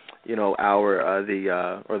 hour,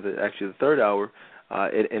 the third hour,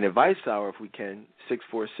 an advice hour if we can.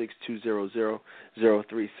 646-200-0366.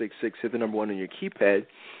 Hit the number 1 on your keypad.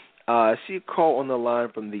 I see a call on the line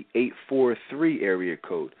from the 843 area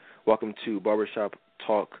code. Welcome to Barbershop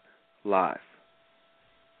Talk Live.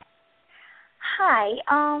 Hi.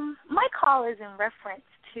 My call is in reference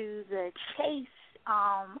to the chase.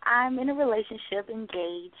 I'm in a relationship,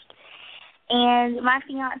 engaged, and my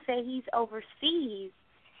fiance, he's overseas.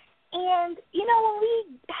 And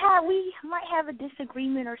when we might have a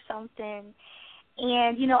disagreement or something,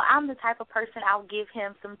 and I'm the type of person, I'll give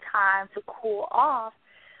him some time to cool off.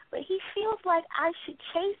 But he feels like I should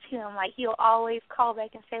chase him. Like he'll always call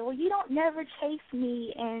back and say, "Well, you don't never chase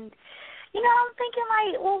me," and I'm thinking,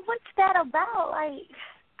 like, well, what's that about? Like,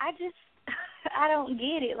 I don't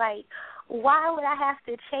get it. Like, why would I have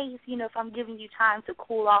to chase, if I'm giving you time to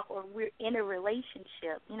cool off or we're in a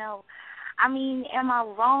relationship, I mean, am I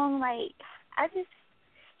wrong? Like,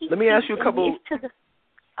 Let me ask you a couple.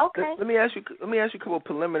 Okay. Let me ask you a couple of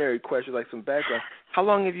preliminary questions, like some background. How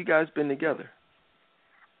long have you guys been together?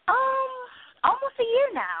 Almost a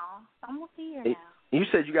year now. You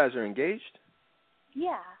said you guys are engaged?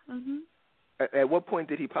 Yeah. Mhm. At what point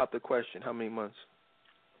did he pop the question? How many months?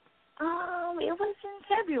 It was in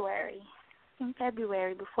February.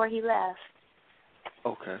 Before he left.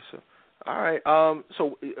 Okay, so all right.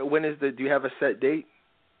 So when is do you have a set date?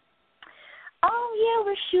 Yeah,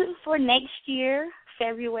 we're shooting for next year,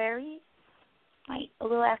 February, like a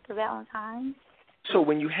little after Valentine's. So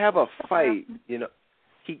when you have a fight,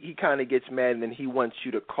 he kind of gets mad and then he wants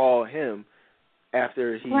you to call him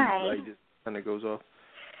after he like just kind of goes off.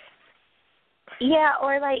 Yeah,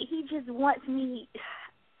 or like he just wants me.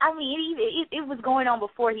 I mean, it was going on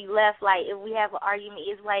before he left. Like, if we have an argument,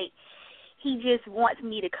 it's like he just wants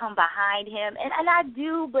me to come behind him. And I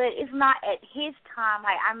do, but it's not at his time.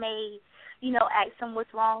 Like, I may, ask him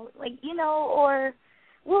what's wrong, like, or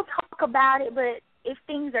we'll talk about it, but if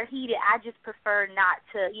things are heated, I just prefer not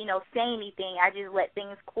to, say anything. I just let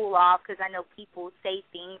things cool off because I know people say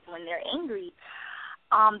things when they're angry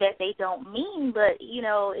that they don't mean. But,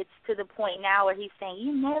 it's to the point now where he's saying,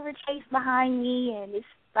 you never chase behind me, and it's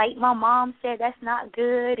like my mom said, that's not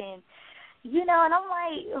good. And, and I'm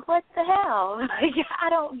like, what the hell? Like, I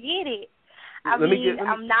don't get it. Let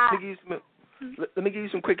me give you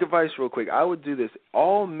some quick advice real quick. I would do this.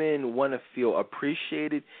 All men want to feel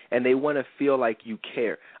appreciated, and they want to feel like you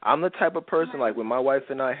care. I'm the type of person, like when my wife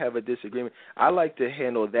and I have a disagreement, I like to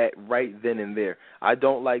handle that right then and there. I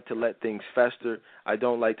don't like to let things fester. I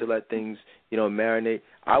don't like to let things, marinate.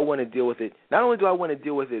 I want to deal with it. Not only do I want to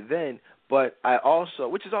deal with it then, but I also,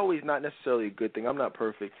 which is always not necessarily a good thing. I'm not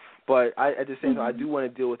perfect. But at the same time, I do want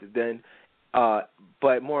to deal with it then.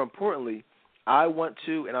 But more importantly, I want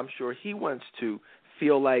to, and I'm sure he wants to,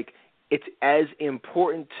 feel like it's as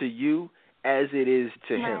important to you as it is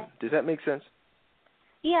to him. Does that make sense?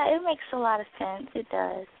 Yeah, it makes a lot of sense. It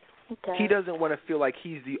does. He doesn't want to feel like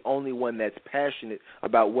he's the only one that's passionate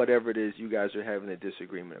about whatever it is you guys are having a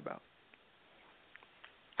disagreement about.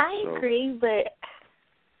 I agree, but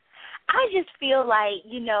I just feel like,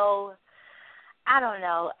 I don't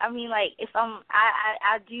know. I mean, like, if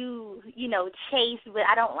I do, chase, but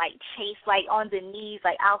I don't, like, chase, like, on the knees.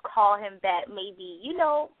 Like, I'll call him back maybe, an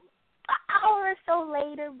hour or so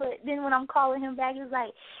later, but then when I'm calling him back, it's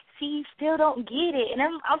like, see, you still don't get it. And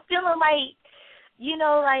I'm feeling like,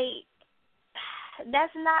 like,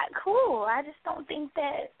 that's not cool. I just don't think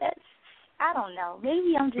that's, I don't know.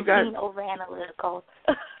 Maybe I'm just being over-analytical.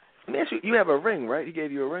 Let me ask you, you have a ring, right? He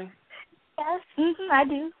gave you a ring? Yes, I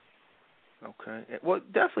do. Okay. Well,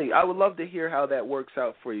 definitely, I would love to hear how that works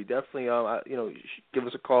out for you. Definitely, give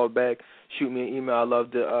us a call back, shoot me an email. I'd love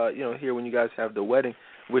to, hear when you guys have the wedding.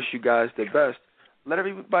 Wish you guys the best. Let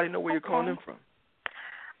everybody know where you're calling in from.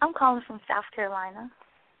 I'm calling from South Carolina.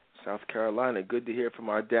 South Carolina. Good to hear from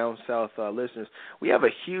our down south listeners. We have a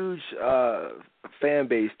huge fan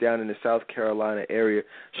base down in the South Carolina area.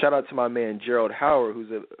 Shout out to my man Gerald Howard, who's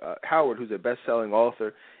a best-selling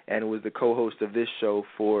author and was the co-host of this show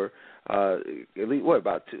for at least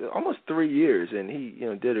almost 3 years, and he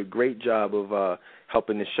did a great job of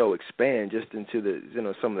helping the show expand just into the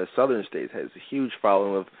some of the southern states. Has a huge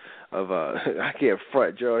following of I can't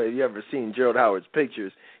front, Gerald. Have you ever seen Gerald Howard's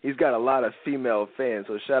pictures? He's got a lot of female fans,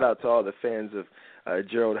 so shout out to all the fans of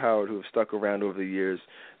Gerald Howard who have stuck around over the years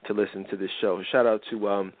to listen to this show. Shout out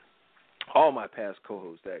to all my past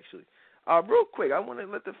co-hosts, actually. Real quick, I want to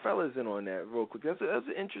let the fellas in on that real quick. That's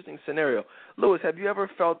an interesting scenario. Lewis, have you ever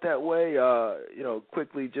felt that way,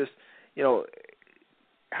 quickly, just,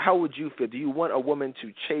 how would you feel? Do you want a woman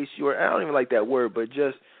to chase you, or I don't even like that word, but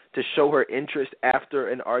just to show her interest after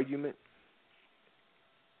an argument?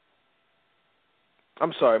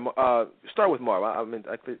 I'm sorry. Start with Marv. I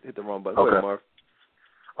hit the wrong button. Okay. Go ahead, Marv.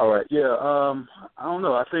 All right. Yeah. I don't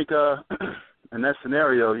know. I think in that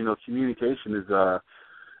scenario, communication is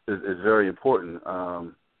very important. I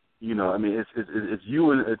mean, it's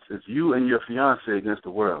you and your fiance against the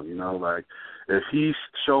world. Like if he's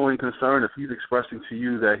showing concern, if he's expressing to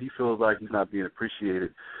you that he feels like he's not being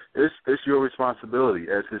appreciated, it's your responsibility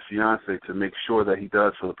as his fiance to make sure that he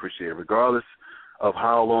does feel appreciated, regardless of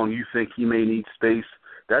how long you think he may need space.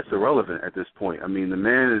 That's irrelevant at this point. I mean, the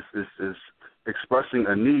man is expressing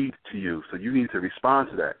a need to you, so you need to respond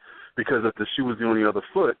to that. Because if the shoe was the only other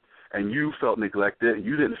foot and you felt neglected and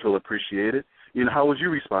you didn't feel appreciated, how would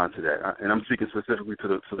you respond to that? And I'm speaking specifically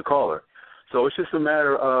to the caller. So it's just a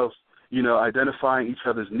matter of, identifying each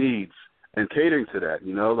other's needs and catering to that.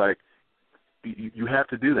 Like you have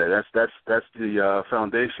to do that. That's the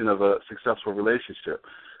foundation of a successful relationship.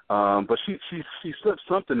 But she slipped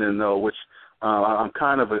something in though, which I'm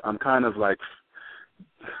kind of like,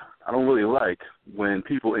 I don't really like when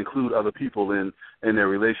people include other people in their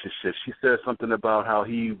relationship. She said something about how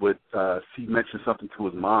he mentioned something to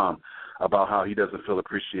his mom about how he doesn't feel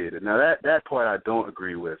appreciated. Now that part I don't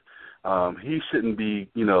agree with. He shouldn't be,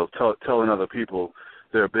 telling other people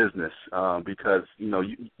their business because you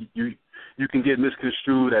can get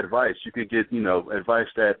misconstrued advice. You could get advice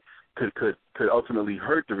that could ultimately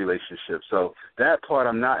hurt the relationship. So that part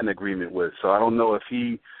I'm not in agreement with. So I don't know if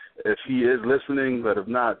he is listening, but if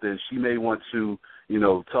not, then she may want to,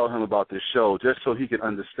 tell him about this show just so he can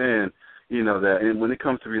understand, that. And when it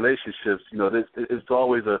comes to relationships, it's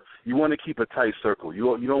always you want to keep a tight circle.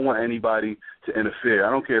 You don't want anybody to interfere. I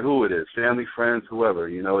don't care who it is, family, friends, whoever.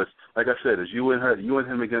 It's like I said, it's you and her, you and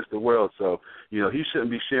him against the world. So, he shouldn't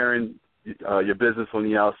be sharing your business on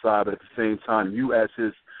the outside, but at the same time, you as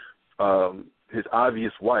his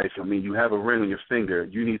obvious wife, I mean, you have a ring on your finger.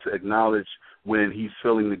 You need to acknowledge when he's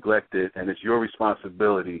feeling neglected, and it's your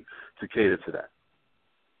responsibility to cater to that.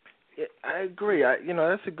 Yeah, I agree.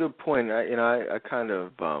 That's a good point. I kind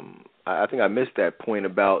of, I think I missed that point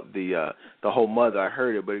about the whole mother. I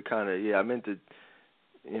heard it, but it kind of, I meant to,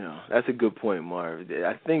 that's a good point, Marv.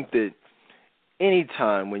 I think that any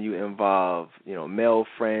time when you involve, male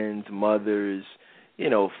friends, mothers,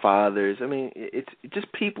 fathers, I mean, it's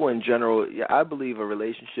just people in general. I believe a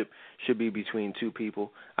relationship should be between two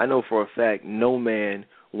people. I know for a fact no man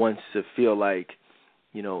wants to feel like,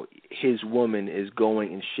 his woman is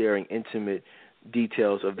going and sharing intimate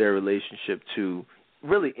details of their relationship to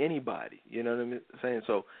really anybody. You know what I'm saying?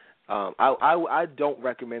 So I don't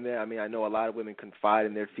recommend that. I mean, I know a lot of women confide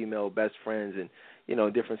in their female best friends and,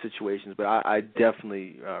 different situations, but I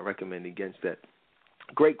definitely recommend against that.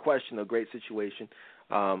 Great question, a great situation.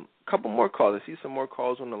 Couple more calls. I see some more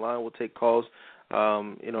calls on the line. We'll take calls.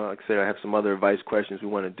 Like I said, I have some other advice questions we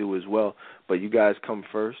want to do as well. But you guys come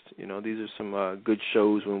first. These are some good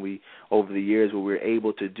shows when we, over the years, where we're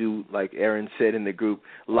able to do, like Aaron said in the group,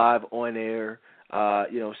 live on air,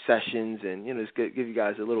 sessions, and just give you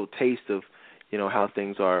guys a little taste of, how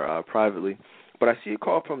things are privately. But I see a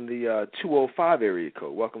call from the 205 area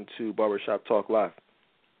code. Welcome to Barbershop Talk Live.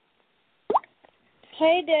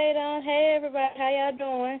 Hey, Dada. Hey, everybody. How y'all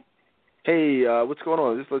doing? Hey, what's going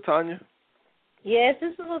on? Is this LaTanya? Yes,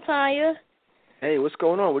 this is LaTanya. Hey, what's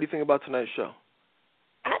going on? What do you think about tonight's show?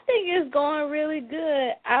 I think it's going really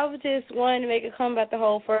good. I was just wanting to make a comment about the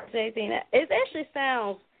whole first date thing. It actually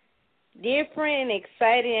sounds different and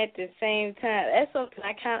exciting at the same time. That's something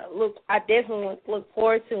I definitely look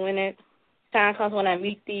forward to when it time comes when I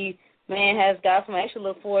meet the man has got from. I actually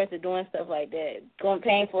look forward to doing stuff like that,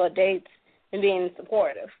 paying for dates and being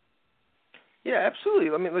supportive. Yeah,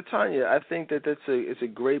 absolutely. I mean, LaTanya, I think that it's a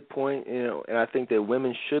great point, and I think that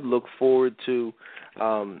women should look forward to,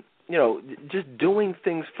 just doing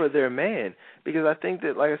things for their man, because I think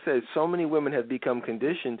that, like I said, so many women have become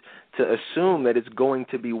conditioned to assume that it's going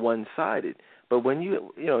to be one-sided. But when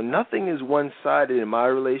nothing is one-sided in my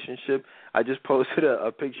relationship. I just posted a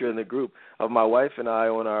picture in the group of my wife and I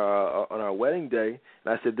on our wedding day,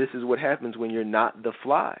 and I said, this is what happens when you're not the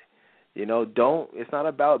fly. It's not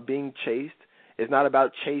about being chased. It's not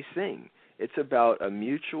about chasing. It's about a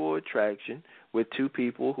mutual attraction with two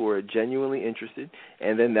people who are genuinely interested,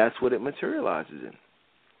 and then that's what it materializes in.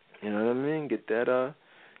 You know what I mean? Get that,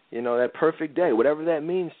 that perfect day, whatever that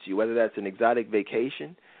means to you, whether that's an exotic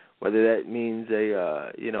vacation, whether that means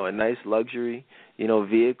a nice luxury,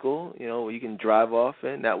 vehicle, you can drive off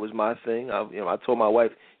in. That was my thing. I told my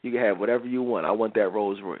wife, you can have whatever you want. I want that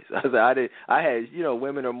Rolls Royce. I had,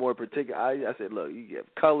 women are more particular. I said, look, you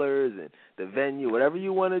get colors and the venue, whatever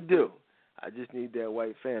you want to do. I just need that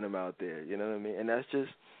white Phantom out there. You know what I mean? And that's just,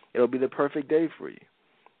 it'll be the perfect day for you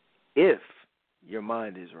if your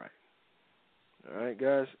mind is right. All right,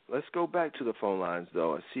 guys, let's go back to the phone lines,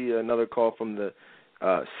 though. I see another call from the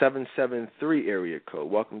 773 area code.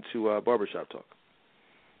 Welcome to Barbershop Talk.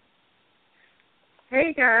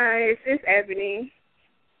 Hey, guys. It's Ebony.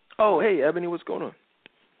 Oh, hey, Ebony, what's going on?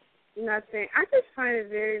 Nothing. I just find it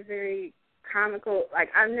very, very comical. Like,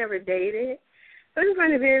 I've never dated, so I just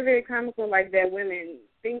find it very, very comical, like, that women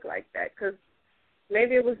think like that, because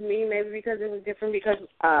maybe it was me, maybe because it was different because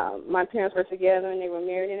my parents were together and they were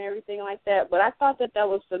married and everything like that, but I thought that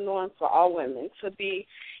was the norm for all women, to be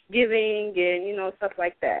giving and, stuff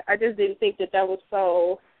like that. I just didn't think that was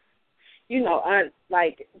so,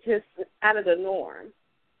 just out of the norm.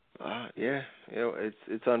 Yeah,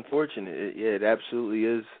 it's unfortunate. It absolutely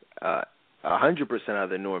is 100% out of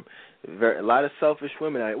the norm. A lot of selfish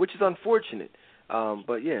women out, which is unfortunate.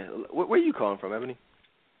 But yeah, where are you calling from, Ebony?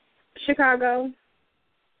 Chicago.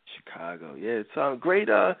 Yeah, it's great.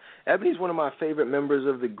 Ebony's one of my favorite members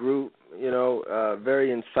of the group.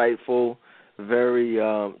 Very insightful, very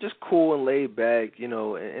just cool and laid back.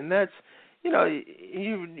 And that's.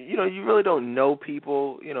 You really don't know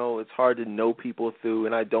people. It's hard to know people through,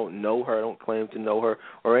 and I don't know her. I don't claim to know her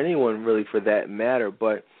or anyone really for that matter.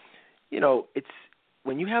 But, it's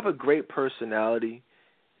when you have a great personality,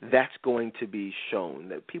 that's going to be shown.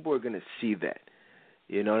 That people are going to see that.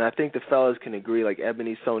 And I think the fellas can agree, like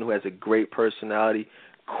Ebony's someone who has a great personality,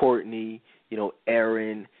 Courtney,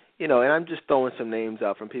 Aaron, and I'm just throwing some names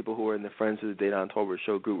out from people who are in the Friends of the Dayton Tolbert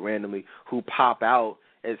Show group randomly who pop out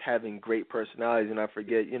as having great personalities, and I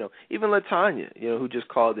forget, even LaTanya, who just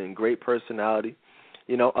called in, great personality.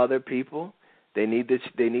 Other people, they need the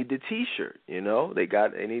T-shirt. They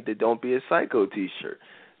need the Don't Be a Psycho T-shirt.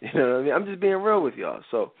 You know what I mean? I'm just being real with y'all.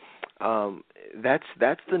 So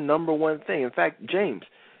that's the number one thing. In fact, James,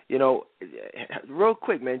 real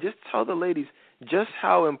quick, man, just tell the ladies just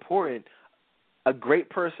how important a great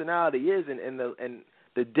personality is, and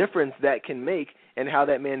the difference that can make in how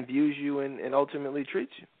that man views you and ultimately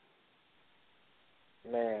treats you.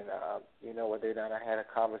 Man, you know what, Dedan, I had a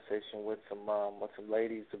conversation with some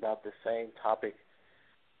ladies about the same topic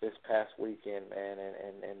this past weekend, man,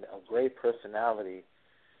 and a great personality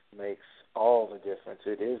makes all the difference.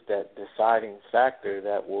 It is that deciding factor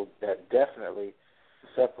that definitely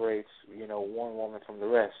separates, you know, one woman from the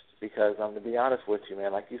rest. Because to be honest with you,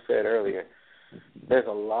 man, like you said earlier, there's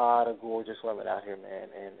a lot of gorgeous women out here, man,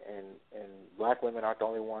 and black women aren't the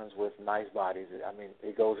only ones with nice bodies. I mean,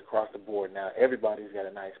 it goes across the board now. Everybody's got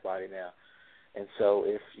a nice body now. And so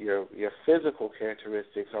if your physical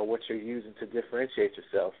characteristics are what you're using to differentiate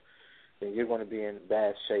yourself, then you're going to be in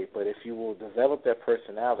bad shape. But if you will develop that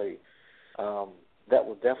personality, that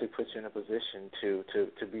will definitely put you in a position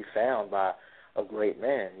to be found by a great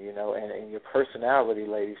man, you know. And your personality,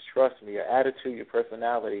 ladies, trust me, your attitude, your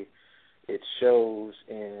personality, it shows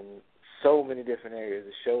in so many different areas.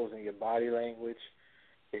 It shows in your body language.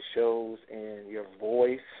 It shows in your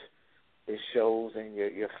voice. It shows in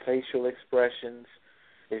your facial expressions.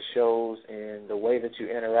 It shows in the way that you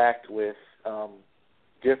interact with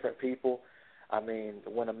different people. I mean,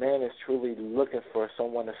 when a man is truly looking for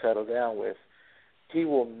someone to settle down with, he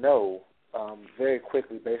will know very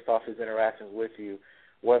quickly, based off his interactions with you,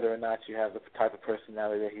 whether or not you have the type of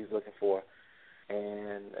personality that he's looking for.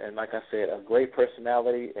 And like I said, a great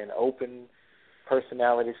personality, an open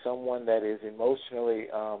personality, someone that is emotionally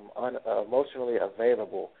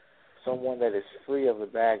available, someone that is free of the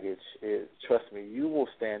baggage, trust me, you will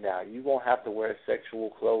stand out. You won't have to wear sexual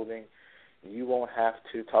clothing. You won't have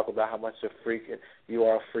to talk about how much you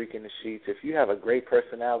are a freak in the sheets. If you have a great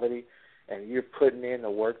personality and you're putting in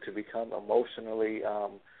the work to become emotionally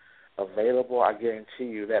available, I guarantee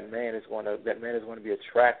you that man is going to be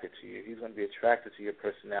attracted to you. He's going to be attracted to your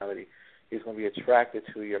personality. He's going to be attracted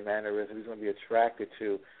to your mannerisms. He's going to be attracted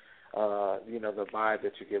to the vibe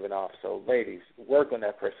that you're giving off. So, ladies, work on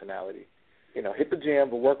that personality. You know, hit the gym,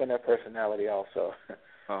 but work on that personality also.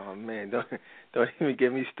 Oh man, don't even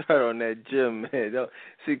get me started on that gym, man.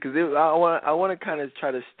 Because I want to kind of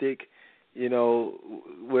try to stick, you know,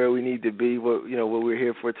 where we need to be, what we're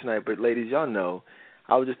here for tonight. But ladies, y'all know,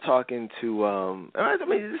 I was just talking to I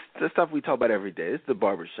mean, this is the stuff we talk about every day. It's the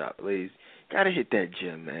barbershop, ladies. Gotta hit that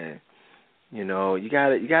gym, man. You know, you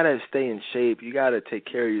gotta stay in shape. You gotta take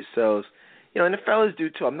care of yourselves. You know, and the fellas do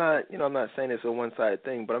too. I'm not saying it's a one-sided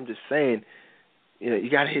thing, but I'm just saying, you know, you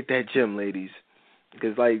gotta hit that gym, ladies.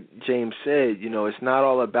 Because like James said, you know, it's not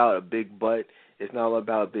all about a big butt. It's not all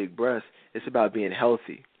about big breasts. It's about being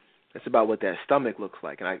healthy. It's about what that stomach looks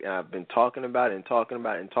like. And I've been talking about it and talking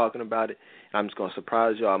about it and talking about it. And I'm just going to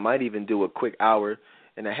surprise y'all. I might even do a quick hour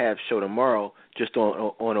and a half show tomorrow just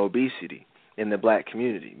on obesity in the black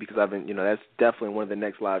community, because I've been, you know, that's definitely one of the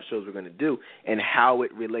next live shows we're going to do, and how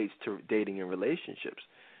it relates to dating and relationships.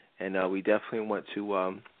 And we definitely want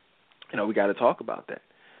to, we got to talk about that.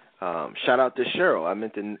 Shout out to Cheryl. I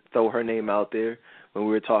meant to throw her name out there when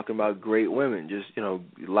we were talking about great women. Just, you know,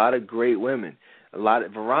 a lot of great women. A lot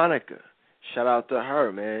of Veronica. Shout out to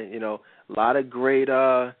her, man. You know, a lot of great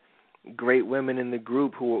women in the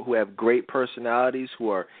group who have great personalities, who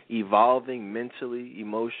are evolving mentally,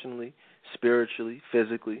 emotionally, spiritually,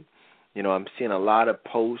 physically. You know, I'm seeing a lot of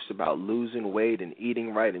posts about losing weight and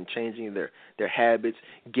eating right and changing their habits,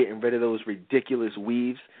 getting rid of those ridiculous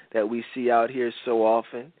weaves that we see out here so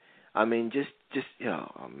often. I mean, just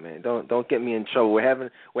oh man, don't get me in trouble.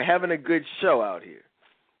 We're having a good show out here.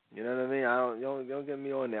 You know what I mean? Don't get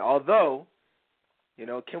me on there. Although, you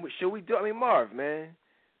know, should we do? I mean, Marv, man,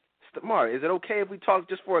 Marv, is it okay if we talk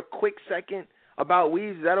just for a quick second about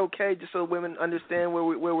weaves? Is that okay? Just so women understand where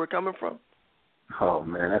we're coming from. Oh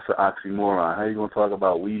man, that's an oxymoron. How you gonna talk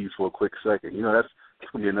about weaves for a quick second? You know, that's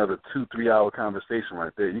gonna be another 2-3 hour conversation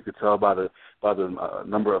right there. You could tell by the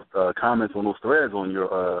number of comments on those threads on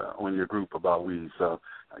your group about weaves. So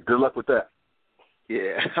good luck with that.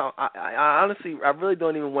 Yeah, I honestly, I really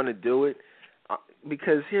don't even want to do it,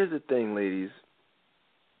 because here's the thing, ladies.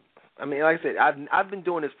 I mean, like I said, I've been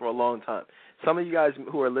doing this for a long time. Some of you guys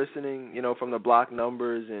who are listening, you know, from the block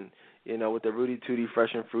numbers and, you know, with the Rudy Tooty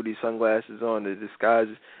Fresh and Fruity sunglasses on, the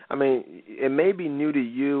disguises. I mean, it may be new to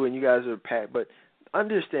you and you guys are packed, but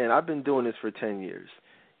understand, I've been doing this for 10 years.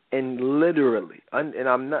 And literally, and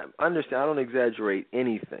I'm not, understand, I don't exaggerate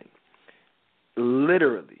anything.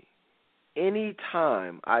 Literally, any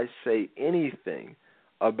time I say anything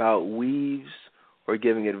about weaves or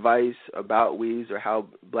giving advice about weaves or how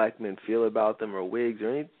black men feel about them or wigs or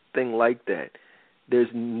anything like that, there's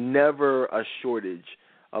never a shortage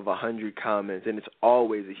of 100 comments, and it's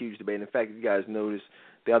always a huge debate. In fact, if you guys noticed,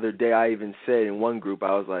 the other day I even said in one group,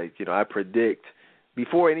 I was like, I predict,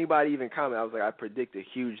 before anybody even commented, I was like, I predict a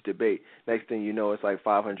huge debate. Next thing you know, it's like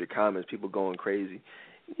 500 comments, people going crazy.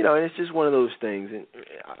 And it's just one of those things. And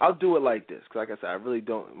I'll do it like this, because like I said, I really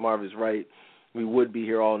don't, Marv is right, we would be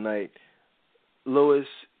here all night. Lewis,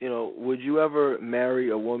 would you ever marry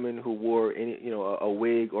a woman who wore any, a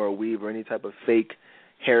wig or a weave or any type of fake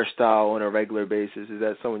hairstyle on a regular basis? Is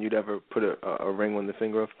that someone you'd ever put a ring on the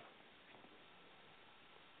finger of?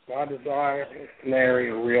 My desire is to marry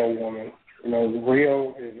a real woman.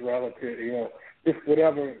 Real is relative. Just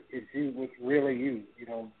whatever is you, what's really you.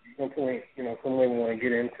 Some women want to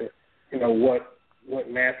get into, what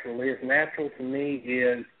natural is. Natural to me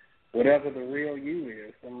is whatever the real you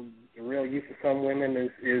is. The real you for some women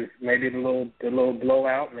is maybe the little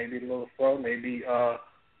blowout, maybe the little fro, maybe a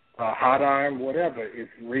hot iron, whatever. It's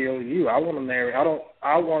real you. I want to marry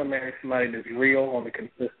somebody that's real on a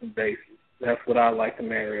consistent basis. That's what I like to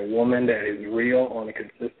marry, a woman that is real on a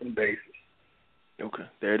consistent basis. Okay,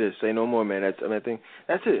 there it is. Say no more, man. I think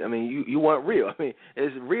that's it. I mean, you want real. I mean,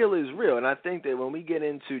 real is real, and I think that when we get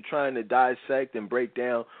into trying to dissect and break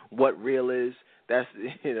down what real is, that's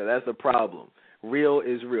the problem. Real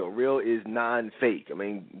is real. Real is non-fake. I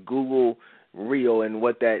mean, Google real and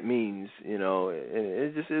what that means, and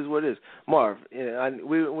it just is what it is. Marv,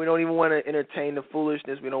 we don't even want to entertain the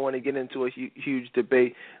foolishness. We don't want to get into a huge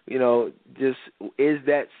debate. Just is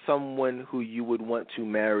that someone who you would want to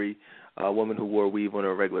marry, a woman who wore a weave on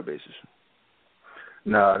a regular basis?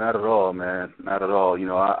 No, not at all, man. Not at all.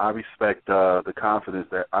 I respect the confidence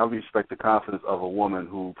of a woman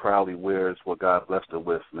who proudly wears what God blessed her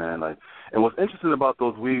with, man. And what's interesting about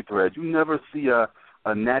those weave threads, you never see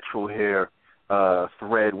a natural hair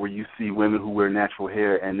thread where you see women who wear natural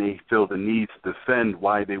hair and they feel the need to defend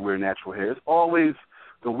why they wear natural hair. It's always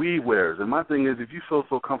the weave wearers. And my thing is, if you feel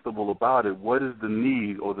so comfortable about it, what is the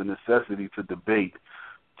need or the necessity to debate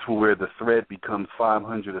to where the thread becomes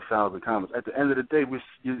 500, 1,000 comments? At the end of the day,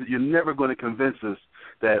 you're never going to convince us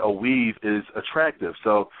that a weave is attractive.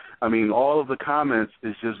 So, I mean, all of the comments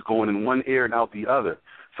is just going in one ear and out the other.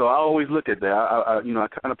 So I always look at that. I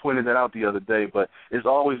kind of pointed that out the other day, but it's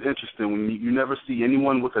always interesting when you never see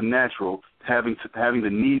anyone with a natural having the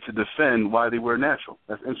need to defend why they wear natural.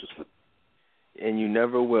 That's interesting. And you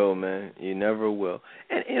never will, man. You never will.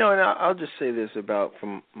 And and I'll just say this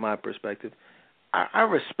from my perspective. I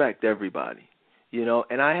respect everybody,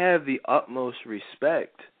 and I have the utmost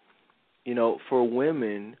respect, for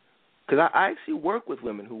women, because I actually work with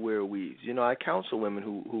women who wear weaves. I counsel women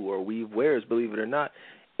who are weave wearers, believe it or not.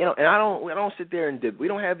 And I don't sit there and we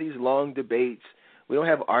don't have these long debates. We don't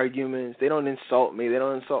have arguments. They don't insult me. They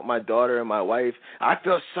don't insult my daughter and my wife. I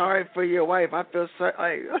feel sorry for your wife. I feel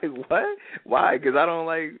sorry. Like what? Why? Because I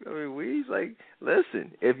don't weaves.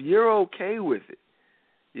 Listen, if you're okay with it,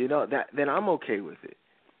 then I'm okay with it.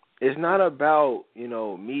 It's not about,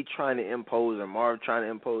 me trying to impose or Marv trying to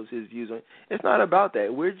impose his views on it. It's not about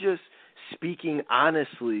that. We're just speaking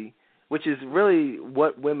honestly, which is really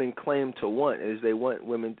what women claim to want, is they want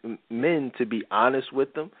men to be honest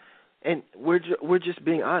with them. And we're just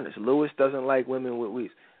being honest. Lewis doesn't like women with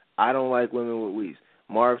weaves. I don't like women with weaves.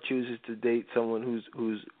 Marv chooses to date someone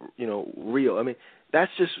who's real. I mean,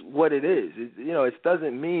 that's just what it is. It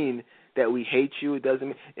doesn't mean that we hate you. It doesn't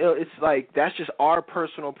mean, it's like that's just our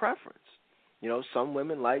personal preference. Some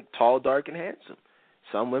women like tall, dark, and handsome.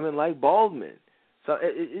 Some women like bald men. So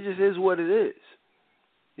it just is what it is.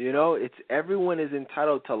 It's everyone is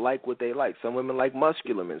entitled to like what they like. Some women like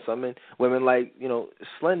muscular men. Some women like,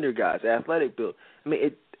 slender guys, athletic build. I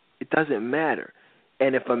mean, it doesn't matter.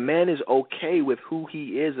 And if a man is okay with who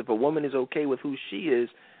he is, if a woman is okay with who she is,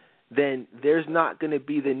 then there's not going to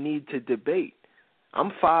be the need to debate.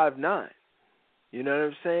 I'm 5'9". You know what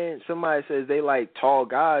I'm saying? Somebody says they like tall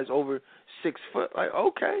guys over 6 foot. Like,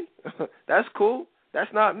 okay, that's cool.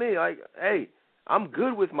 That's not me. Like, hey, I'm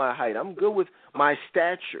good with my height. I'm good with my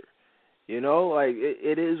stature.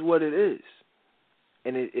 It is what it is.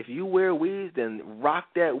 And if you wear weaves, then rock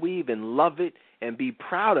that weave and love it and be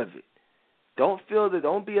proud of it.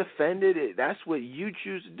 Don't be offended. That's what you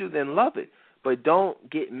choose to do, then love it. But don't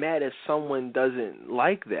get mad if someone doesn't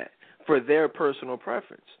like that for their personal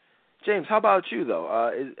preference. James, how about you, though?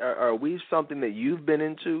 Are weaves something that you've been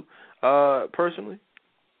into personally?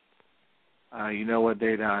 You know what,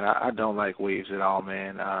 Daydon, I don't like weaves at all,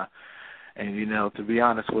 man. And to be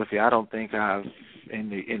honest with you, I don't think I've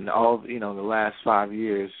in all the last 5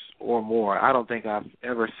 years or more, I don't think I've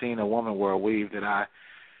ever seen a woman wear a weave that I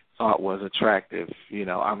thought was attractive.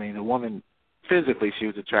 I mean, a woman physically she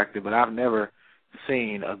was attractive, but I've never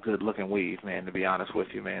seen a good-looking weave, man, to be honest with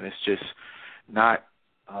you, man. It's just not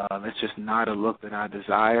a look that I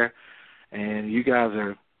desire. And you guys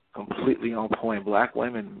are completely on point. Black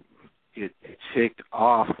women get ticked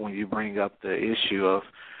off when you bring up the issue of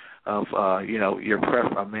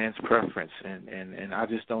a man's preference, and I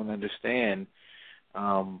just don't understand.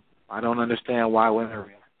 I don't understand why women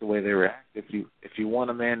react the way they react. If you want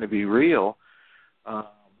a man to be real,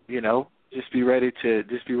 just be ready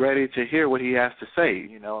to hear what he has to say.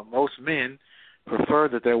 Most men prefer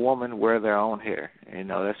that their woman wear their own hair.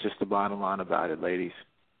 That's just the bottom line about it, ladies.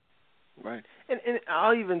 Right. And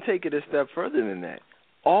I'll even take it a step further than that.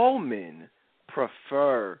 All men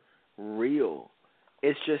prefer real.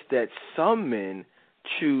 It's just that some men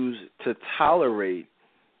choose to tolerate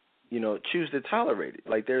it.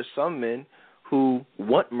 Like there's some men who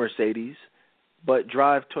want Mercedes but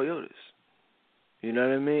drive Toyotas. You know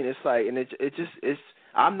what I mean? It's like, and it's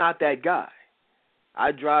I'm not that guy.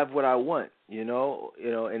 I drive what I want, and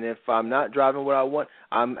if I'm not driving what I want,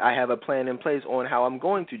 I have a plan in place on how I'm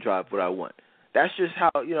going to drive what I want. That's just how,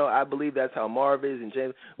 I believe that's how Marv is and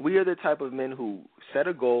James. We are the type of men who set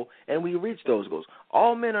a goal and we reach those goals.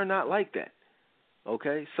 All men are not like that.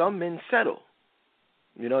 Okay? Some men settle.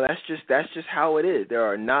 That's just how it is. There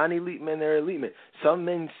are non-elite men, there are elite men. Some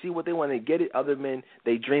men see what they want, they get it. Other men,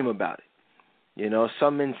 they dream about it.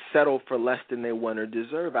 Some men settle for less than they want or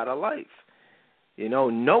deserve out of life.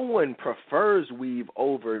 No one prefers weave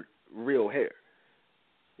over real hair.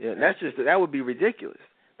 That would be ridiculous.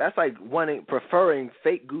 That's like preferring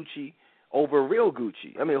fake Gucci over real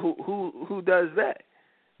Gucci. I mean, who does that?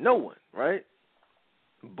 No one, right?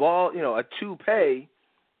 Bald, a toupee,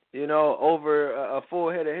 over a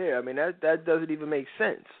full head of hair. I mean, that doesn't even make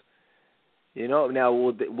sense. Now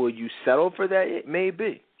will you settle for that? It may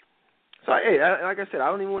be. So, hey, like I said,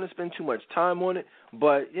 I don't even want to spend too much time on it,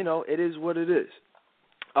 but, it is what it is.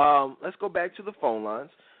 Let's go back to the phone lines,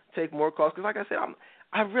 take more calls, because like I said,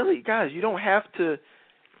 I really, guys, you don't have to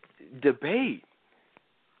debate.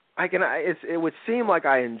 It would seem like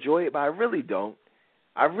I enjoy it, but I really don't.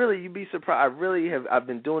 You'd be surprised. I've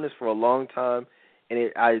been doing this for a long time, and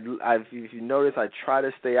if you notice, I try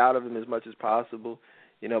to stay out of them as much as possible,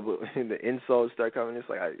 but when the insults start coming, it's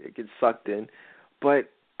like it gets sucked in.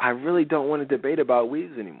 But I really don't want to debate about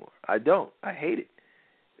weaves anymore. I don't. I hate it.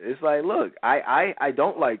 It's like, look, I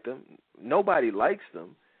don't like them. Nobody likes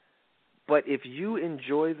them. But if you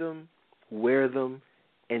enjoy them, wear them,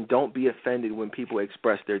 and don't be offended when people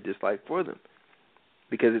express their dislike for them.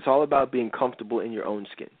 Because it's all about being comfortable in your own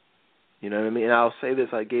skin. You know what I mean? And I'll say this,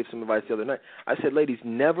 I gave some advice the other night. I said, ladies,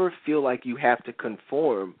 never feel like you have to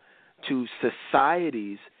conform to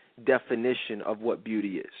society's definition of what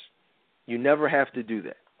beauty is. You never have to do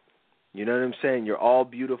that. You know what I'm saying? You're all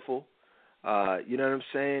beautiful. You know what I'm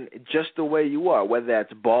saying? Just the way you are, whether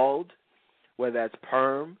that's bald, whether that's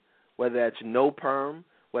perm, whether that's no perm,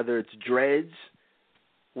 whether it's dreads,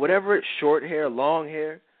 whatever it's short hair, long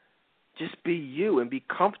hair, just be you and be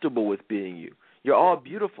comfortable with being you. You're all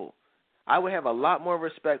beautiful. I would have a lot more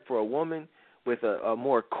respect for a woman with a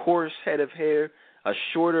more coarse head of hair, a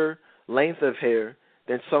shorter length of hair,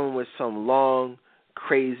 than someone with some long,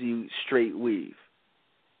 crazy, straight weave.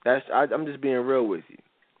 I'm just being real with you.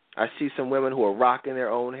 I see some women who are rocking their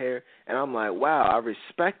own hair, and I'm like, wow, I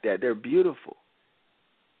respect that. They're beautiful.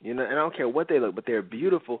 And I don't care what they look, but they're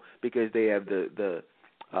beautiful because they have the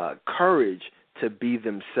courage to be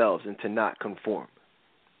themselves and to not conform.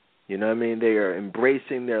 You know what I mean? They are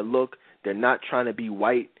embracing their look. They're not trying to be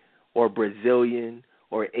white or Brazilian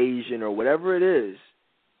or Asian or whatever it is.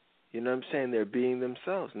 You know what I'm saying? They're being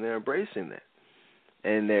themselves, and they're embracing that.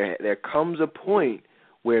 And there comes a point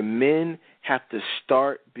where men have to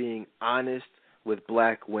start being honest with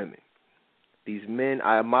black women. These men,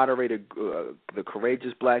 I moderated the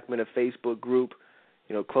Courageous Black Men, a Facebook group,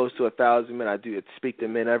 close to 1,000 men. I speak to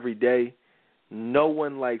men every day. No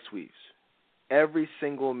one likes weaves. Every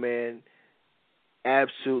single man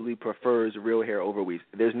absolutely prefers real hair over weaves.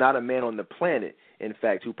 There's not a man on the planet, in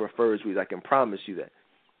fact, who prefers weaves. I can promise you that.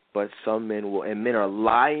 But some men will, and men are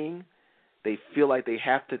lying. They feel like they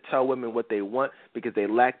have to tell women what they want because they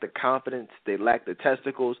lack the confidence, they lack the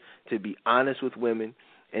testicles to be honest with women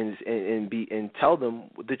and tell them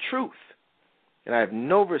the truth. And I have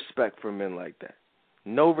no respect for men like that.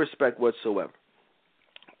 No respect whatsoever.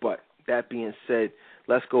 But that being said,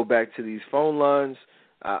 let's go back to these phone lines.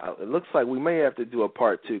 It looks like we may have to do a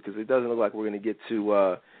part 2 because it doesn't look like we're going to get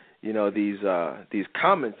to these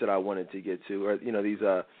comments that I wanted to get to, or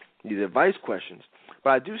these advice questions. But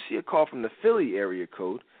I do see a call from the Philly area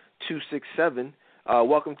code 267.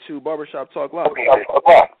 Welcome to Barbershop Talk Live.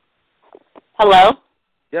 Hello.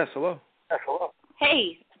 Yes, hello.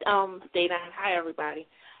 Hey, Dana. Hi, everybody.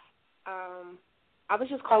 I was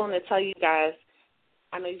just calling to tell you guys,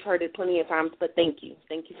 I know you've heard it plenty of times, but thank you.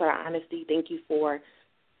 Thank you for the honesty. Thank you for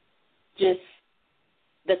just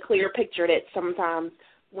the clear picture that sometimes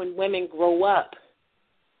when women grow up,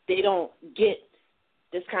 they don't get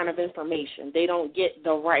this kind of information. They don't get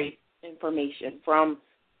the right information from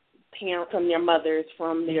their mothers,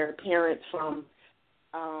 from their parents, from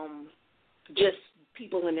just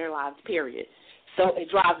people in their lives, period. So it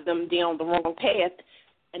drives them down the wrong path,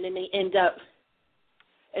 and then they end up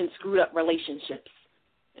in screwed up relationships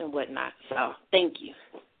and whatnot. So thank you.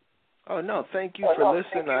 Oh no, thank you for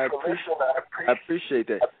listening. I appreciate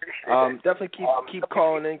that. Definitely keep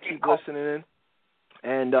calling in, keep listening in,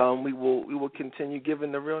 and we will continue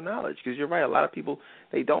giving the real knowledge, because you're right. A lot of people,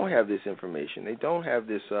 they don't have this information. They don't have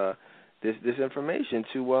this this information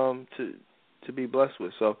to be blessed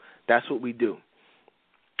with. So that's what we do.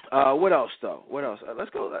 What else though? What else? Let's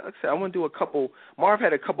go. Like I said, I want to do a couple. Marv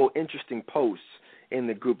had a couple interesting posts in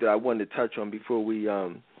the group that I wanted to touch on before we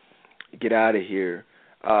get out of here.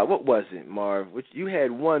 What was it, Marv? You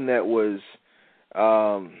had one that was,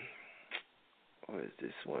 what is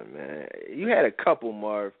this one, man? You had a couple,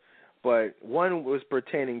 Marv, but one was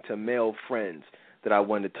pertaining to male friends that I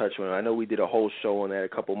wanted to touch on. I know we did a whole show on that a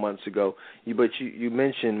couple months ago, but you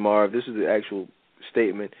mentioned, Marv, this is the actual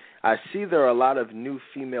statement. I see there are a lot of new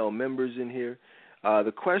female members in here.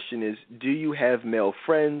 The question is, do you have male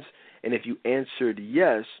friends? And if you answered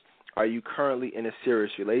yes, are you currently in a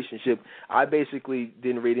serious relationship? I basically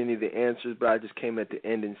didn't read any of the answers, but I just came at the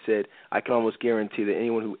end and said I can almost guarantee that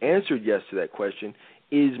anyone who answered yes to that question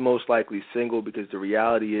is most likely single, because the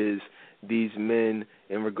reality is these men,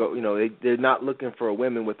 they're not looking for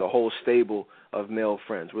women with a whole stable of male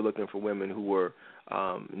friends. We're looking for women who are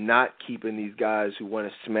not keeping these guys who want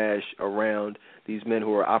to smash around, these men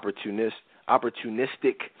who are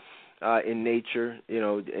opportunistic in nature,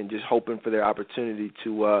 and just hoping for their opportunity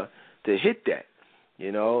to hit that,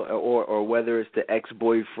 or whether it's the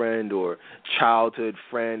ex-boyfriend or childhood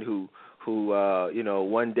friend who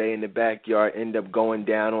one day in the backyard end up going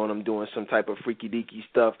down on them doing some type of freaky-deaky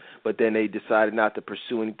stuff, but then they decided not to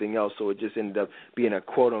pursue anything else, so it just ended up being a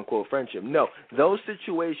quote-unquote friendship. No, those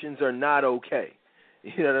situations are not okay.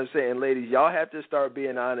 You know what I'm saying? Ladies, y'all have to start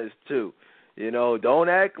being honest, too. Don't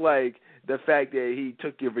act like the fact that he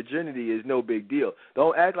took your virginity is no big deal.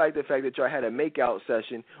 Don't act like the fact that y'all had a makeout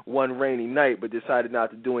session one rainy night but decided not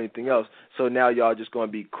to do anything else, so now y'all just going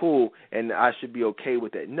to be cool and I should be okay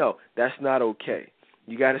with that. No, that's not okay.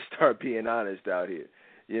 You got to start being honest out here.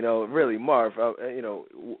 Really, Marv,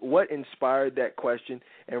 what inspired that question?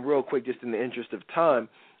 And real quick, just in the interest of time,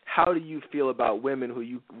 how do you feel about women who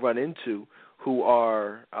you run into who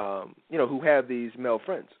are, who have these male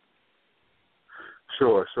friends?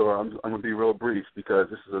 Sure. I'm going to be real brief, because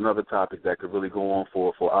this is another topic that could really go on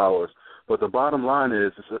for hours. But the bottom line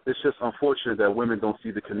is, it's just unfortunate that women don't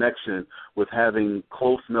see the connection with having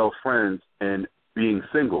close male friends and being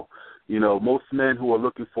single. Most men who are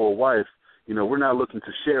looking for a wife, we're not looking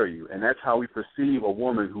to share you. And that's how we perceive a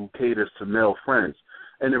woman who caters to male friends.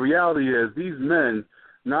 And the reality is, these men,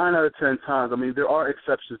 9 out of 10 times, there are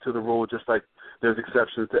exceptions to the rule, just like there's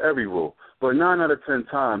exceptions to every rule. But 9 out of 10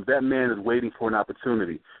 times, that man is waiting for an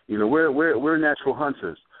opportunity. We're natural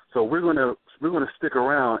hunters, so we're gonna stick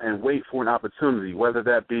around and wait for an opportunity, whether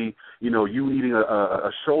that be you needing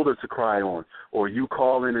a shoulder to cry on, or you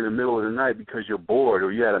calling in the middle of the night because you're bored,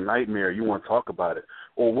 or you had a nightmare, you want to talk about it,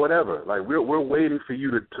 or whatever. Like we're waiting for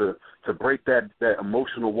you to break that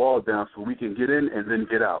emotional wall down so we can get in and then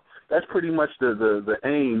get out. That's pretty much the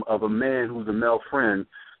aim of a man who's a male friend,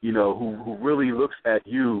 who really looks at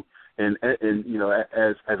you and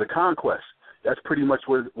as a conquest. That's pretty much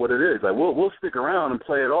what it is. Like we'll stick around and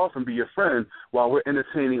play it off and be your friend while we're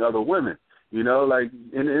entertaining other women. And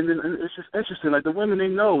it's just interesting. Like the women, they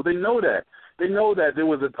know that. They know that there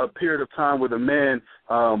was a period of time where the man,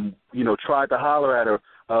 tried to holler at her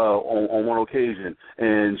on one occasion,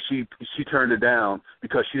 and she turned it down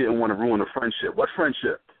because she didn't want to ruin the friendship. What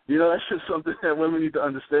friendship? That's just something that women need to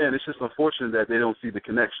understand. It's just unfortunate that they don't see the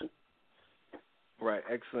connection. Right.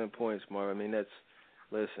 Excellent points, Marv.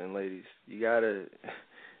 Listen, ladies,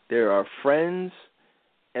 there are friends,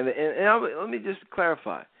 and let me just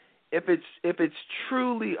clarify. If it's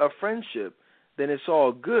truly a friendship, then it's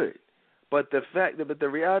all good. But the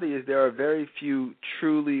reality is there are very few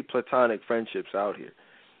truly platonic friendships out here.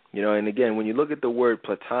 And again, when you look at the word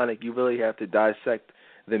platonic, you really have to dissect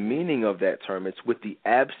the meaning of that term. It's with the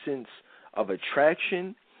absence of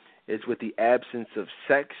attraction. It's with the absence of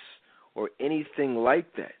sex or anything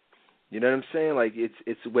like that. You know what I'm saying? Like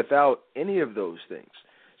it's without any of those things.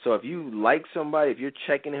 So if you like somebody, if you're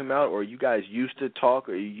checking him out, or you guys used to talk,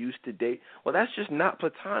 or you used to date, well, that's just not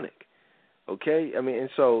platonic, okay? I mean, and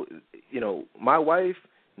so, my wife,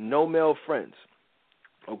 no male friends,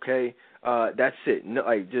 okay? That's it. No,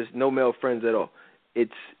 just no male friends at all.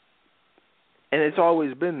 It's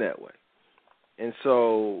always been that way. And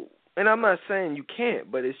so, and I'm not saying you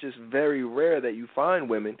can't, but it's just very rare that you find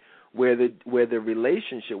women where the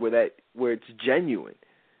relationship, where it's genuine.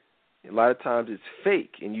 A lot of times it's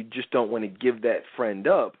fake, and you just don't want to give that friend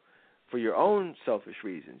up for your own selfish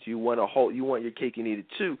reasons. You want your cake and eat it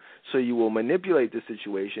too, so you will manipulate the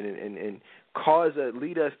situation and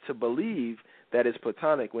lead us to believe that it's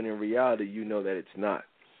platonic when in reality you know that it's not.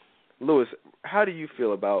 Lewis, how do you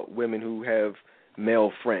feel about women who have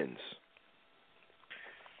male friends?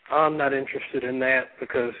 I'm not interested in that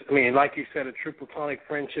because, like you said, a true platonic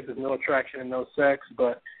friendship is no attraction and no sex,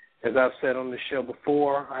 but as I've said on the show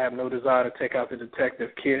before, I have no desire to take out the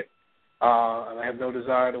detective kit. And I have no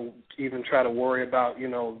desire to even try to worry about,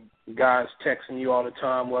 guys texting you all the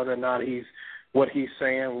time, whether or not what he's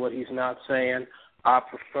saying, what he's not saying. I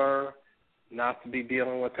prefer not to be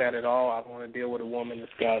dealing with that at all. I want to deal with a woman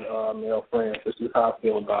that's got male friends. This is how I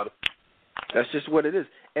feel about it. That's just what it is.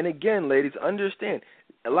 And again, ladies, understand,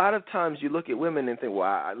 a lot of times you look at women and think,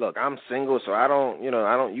 well, look, I'm single, so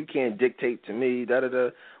you can't dictate to me, da-da-da.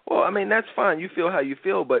 Well, that's fine. You feel how you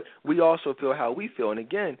feel, but we also feel how we feel. And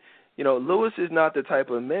again, Lewis is not the type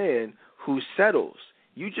of man who settles.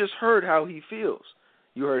 You just heard how he feels.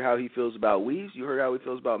 You heard how he feels about weaves. You heard how he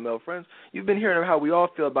feels about male friends. You've been hearing how we all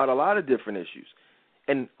feel about a lot of different issues.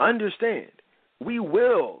 And understand, we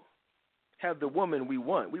will have the woman we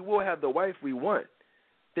want. We will have the wife we want.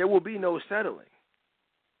 There will be no settling.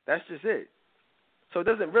 That's just it. So it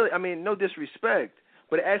doesn't really, no disrespect,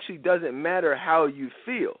 but it actually doesn't matter how you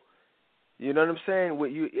feel. You know what I'm saying?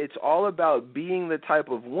 It's all about being the type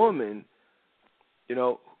of woman,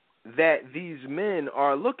 that these men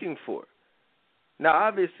are looking for. Now,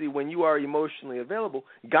 obviously, when you are emotionally available,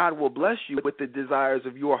 God will bless you with the desires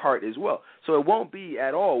of your heart as well. So it won't be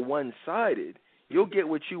at all one-sided. You'll get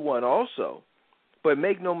what you want also. But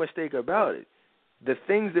make no mistake about it. The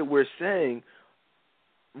things that we're saying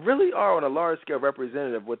really are on a large scale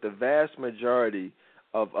representative of what the vast majority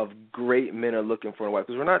of great men are looking for in a wife.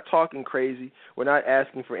 Because we're not talking crazy. We're not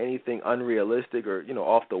asking for anything unrealistic or,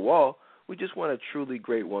 off the wall. We just want a truly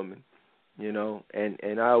great woman,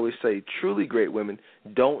 And I always say truly great women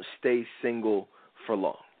don't stay single for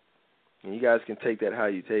long. And you guys can take that how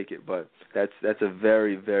you take it, but that's a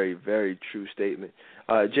very, very, very true statement.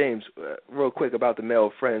 James, real quick about the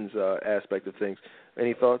male friends aspect of things.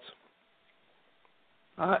 Any thoughts?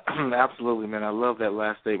 Absolutely, man. I love that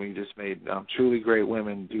last statement you just made. Truly great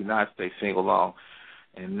women do not stay single long,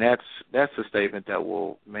 and that's a statement that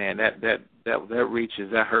will, man, that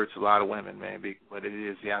hurts a lot of women, man. But it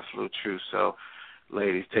is the absolute truth. So,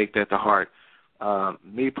 ladies, take that to heart.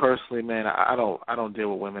 Me personally, man, I don't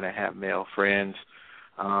deal with women that have male friends.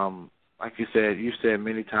 Like you said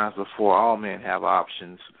many times before, all men have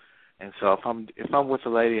options, and so if I'm with a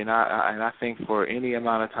lady and I think for any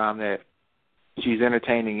amount of time that she's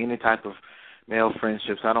entertaining any type of male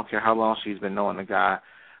friendships, I don't care how long she's been knowing the guy,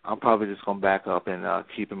 I'm probably just going to back up and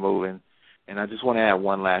keep it moving. And I just want to add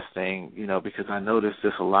one last thing, because I notice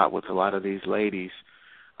this a lot with a lot of these ladies.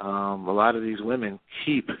 A lot of these women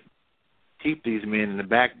keep these men in the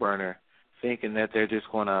back burner thinking that they're just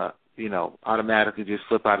going to, automatically just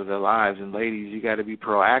slip out of their lives. And ladies, you got to be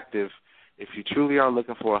proactive. If you truly are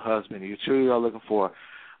looking for a husband, you truly are looking for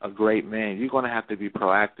a great man, you're going to have to be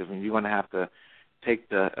proactive, and you're going to have to take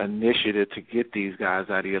the initiative to get these guys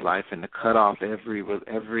out of your life and to cut off every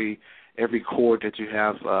cord that you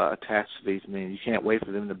have attached to these men. You can't wait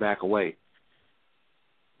for them to back away.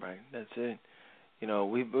 Right, that's it.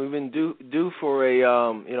 We've been due for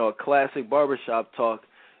a classic barbershop talk.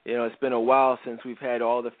 It's been a while since we've had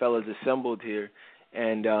all the fellas assembled here,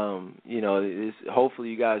 and hopefully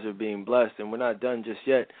you guys are being blessed. And we're not done just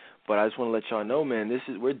yet, but I just want to let y'all know, man,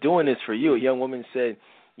 we're doing this for you. A young woman said,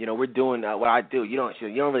 we're doing what I do. You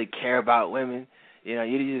don't really care about women.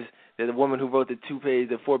 The woman who wrote the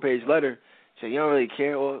 4-page letter said, you don't really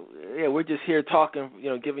care. Well, yeah, we're just here talking,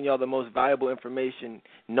 giving y'all the most valuable information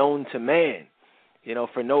known to man,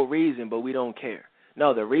 for no reason, but we don't care.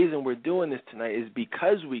 No, the reason we're doing this tonight is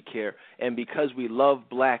because we care and because we love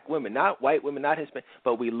black women. Not white women, not Hispanic,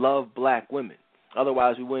 but we love black women.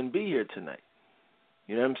 Otherwise, we wouldn't be here tonight.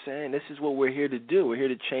 You know what I'm saying? This is what we're here to do. We're here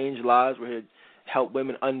to change lives. We're here to help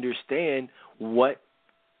women understand what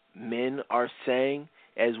men are saying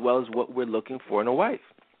as well as what we're looking for in a wife.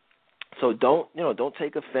 So don't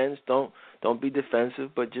take offense. Don't be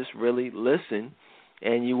defensive, but just really listen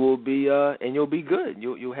and you'll be good.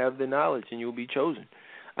 You'll have the knowledge, and you'll be chosen.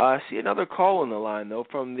 I see another call on the line though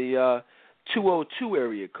from the 202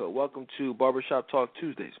 area code. Welcome to Barbershop Talk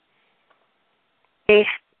Tuesdays. Hey.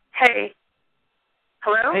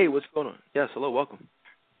 Hello? Hey, what's going on? Yes, hello, welcome.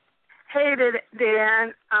 Hey,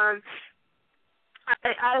 Dan.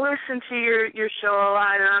 I listen to your show a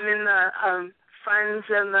lot, and I'm in the Friends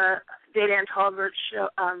and the Dan Talbert show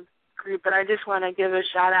group, but I just want to give a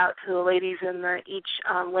shout-out to the ladies in the each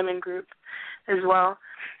women group as well.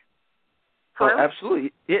 Hello? Oh,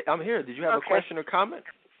 absolutely. Yeah, I'm here. Did you have a question or comment?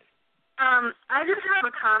 I just have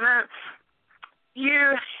a comment.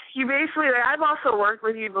 You basically, I've also worked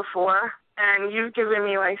with you before, and you've given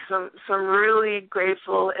me some really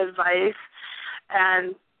grateful advice,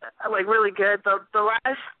 and really good. The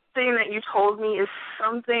last thing that you told me is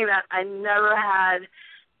something that I never had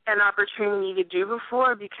an opportunity to do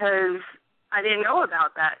before because I didn't know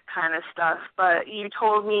about that kind of stuff. But you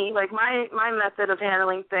told me my method of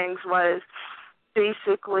handling things was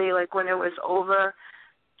basically when it was over,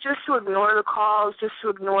 just to ignore the calls, just to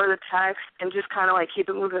ignore the text, and just kind of keep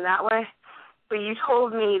it moving that way. But you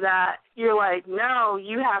told me that you're no,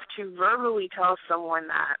 you have to verbally tell someone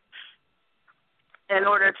that in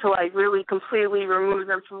order to really completely remove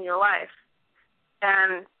them from your life.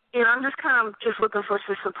 And, I'm just kind of just looking for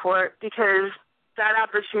some support because that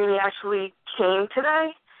opportunity actually came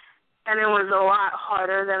today, and it was a lot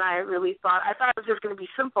harder than I really thought. I thought it was just going to be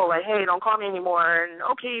simple, hey, don't call me anymore, and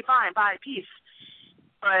okay, fine, bye, peace.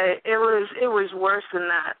 But it was worse than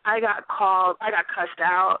that. I got called, I got cussed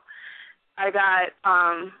out, I got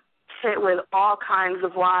hit with all kinds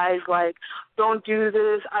of lies don't do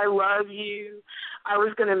this, I love you, I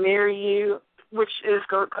was going to marry you, which is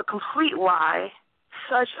a complete lie,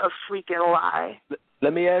 such a freaking lie.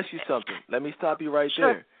 Let me ask you something. Let me stop you right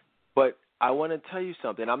Sure. there. But I want to tell you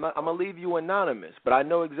something. I'm going to leave you anonymous, but I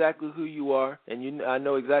know exactly who you are, and I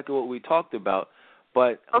know exactly what we talked about.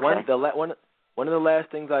 But okay. One of the last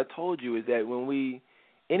things I told you is that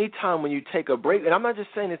anytime when you take a break, and I'm not just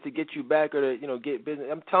saying this to get you back or to get business.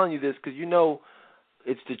 I'm telling you this because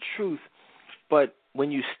it's the truth. But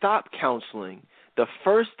when you stop counseling, the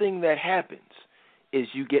first thing that happens is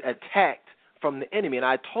you get attacked from the enemy. And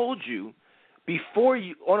I told you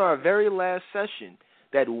on our very last session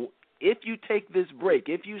that if you take this break,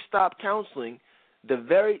 if you stop counseling,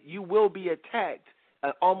 you will be attacked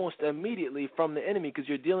almost immediately from the enemy because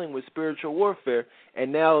you're dealing with spiritual warfare.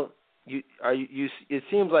 And now it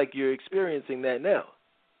seems like you're experiencing that now.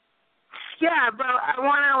 Yeah, but I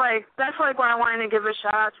want to, that's why I wanted to give a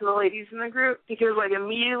shout-out to the ladies in the group because,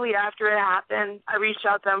 immediately after it happened, I reached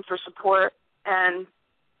out to them for support. And,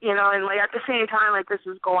 and, at the same time, this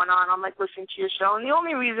is going on, I'm, listening to your show. And the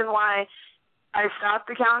only reason why I stopped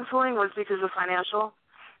the counseling was because of financial.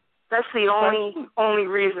 That's the only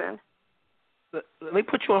reason. Let me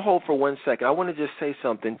put you on hold for 1 second. I want to just say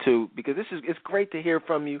something, too, because it's great to hear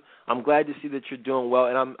from you. I'm glad to see that you're doing well,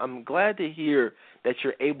 and I'm glad to hear that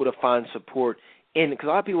you're able to find support because a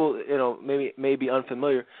lot of people, may be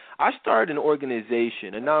unfamiliar. I started an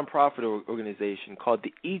organization, a nonprofit organization called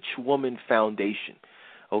the Each Woman Foundation.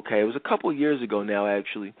 Okay, it was a couple of years ago now,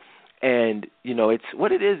 actually. And, it's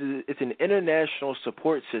what it is it's an international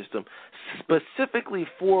support system specifically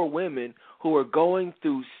for women who are going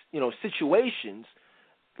through, situations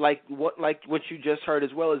like what you just heard as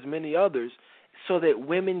well as many others so that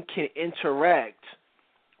women can interact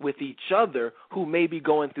with each other who may be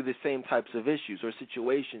going through the same types of issues or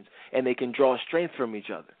situations, and they can draw strength from each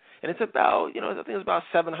other. And it's about, I think it's about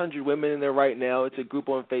 700 women in there right now. It's a group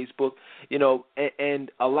on Facebook,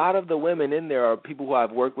 and a lot of the women in there are people who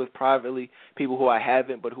I've worked with privately, people who I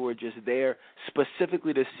haven't, but who are just there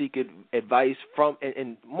specifically to seek advice from,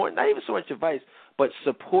 and more, not even so much advice, but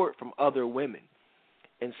support from other women.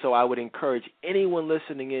 And so I would encourage anyone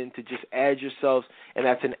listening in to just add yourselves, and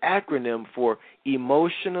that's an acronym for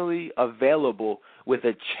emotionally available with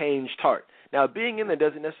a changed heart. Now, being in there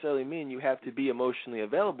doesn't necessarily mean you have to be emotionally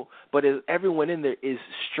available, but everyone in there is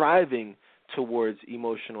striving towards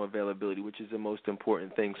emotional availability, which is the most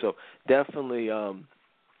important thing. So definitely,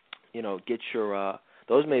 get your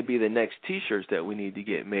those may be the next T-shirts that we need to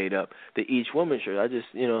get made up. The Each Woman shirt. I just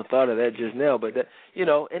thought of that just now, but that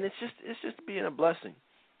and it's just being a blessing.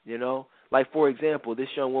 Like for example, this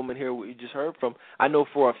young woman here, what you just heard from, I know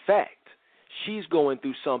for a fact she's going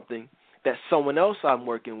through something that someone else I'm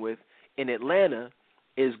working with in Atlanta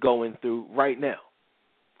is going through right now.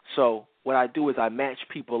 So what I do is I match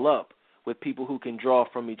people up with people who can draw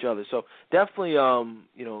from each other. So definitely,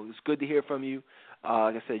 it's good to hear from you.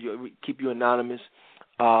 Like I said, keep you anonymous.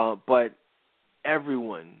 But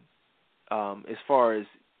everyone, as far as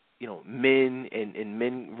men and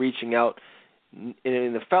men reaching out. And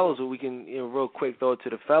the fellas, we can, real quick throw it to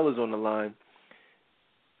the fellas on the line,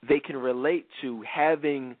 they can relate to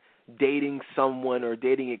having dating someone or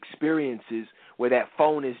dating experiences where that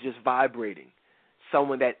phone is just vibrating.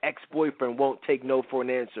 Someone, that ex-boyfriend won't take no for an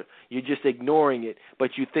answer. You're just ignoring it,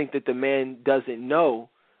 but you think that the man doesn't know,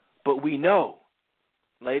 but we know,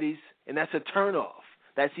 ladies, and that's a turnoff.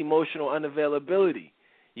 That's emotional unavailability.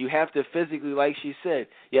 You have to physically, like she said,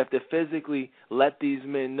 you have to physically let these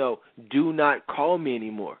men know, do not call me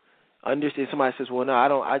anymore. Understand? Somebody says, well, no, I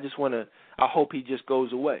don't. I hope he just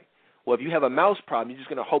goes away. Well, if you have a mouse problem, you're just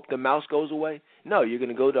going to hope the mouse goes away? No, you're going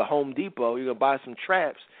to go to Home Depot, you're going to buy some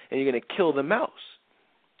traps, and you're going to kill the mouse.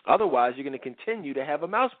 Otherwise, you're going to continue to have a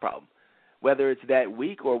mouse problem. Whether it's that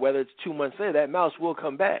week or whether it's 2 months later, that mouse will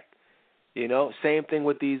come back. Same thing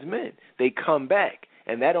with these men. They come back,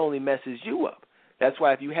 and that only messes you up. That's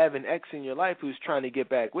why if you have an ex in your life who's trying to get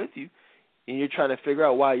back with you, and you're trying to figure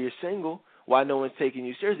out why you're single, why no one's taking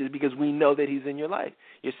you seriously, it's because we know that he's in your life.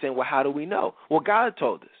 You're saying, well, how do we know? Well, God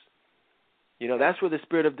told us. That's where the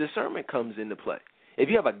spirit of discernment comes into play. If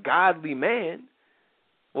you have a godly man,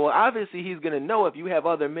 well, obviously he's going to know if you have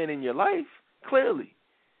other men in your life, clearly,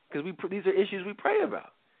 because these are issues we pray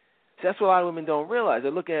about. So that's what a lot of women don't realize.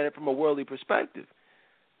 They're looking at it from a worldly perspective.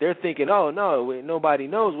 They're thinking, oh, no, nobody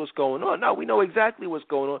knows what's going on. No, we know exactly what's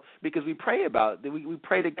going on because we pray about it. We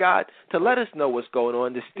pray to God to let us know what's going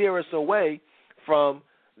on, to steer us away from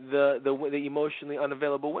the emotionally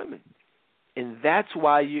unavailable women. And that's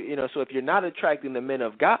why, so if you're not attracting the men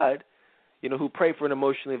of God, who pray for an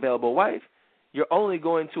emotionally available wife, you're only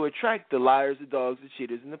going to attract the liars, the dogs, the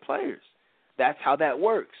cheaters, and the players. That's how that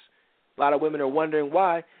works. A lot of women are wondering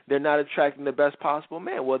why they're not attracting the best possible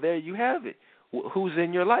man. Well, there you have it. Who's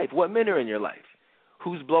in your life? What men are in your life?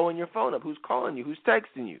 Who's blowing your phone up? Who's calling you? Who's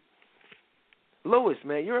texting you? Louis,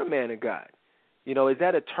 man, you're a man of God. Is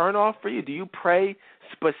that a turnoff for you? Do you pray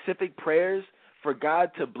specific prayers for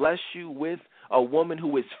God to bless you with a woman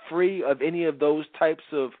who is free of any of those types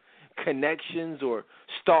of connections or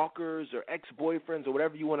stalkers or ex-boyfriends or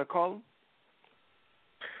whatever you want to call them?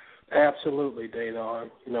 Absolutely, Dana.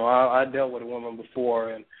 I dealt with a woman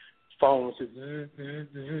before, and phone was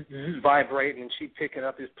just vibrating, and she picking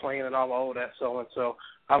up, just playing it all, that so-and-so.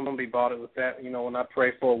 I'm going to be bothered with that. When I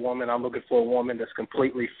pray for a woman, I'm looking for a woman that's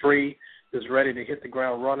completely free, that's ready to hit the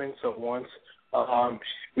ground running. So once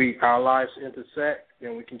our lives intersect,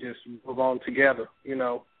 then we can just move on together.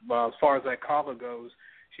 But as far as that caller goes,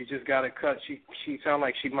 she just got to cut. She sounds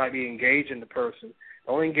like she might be engaging the person.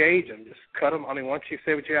 Don't engage them. Just cut them. Once you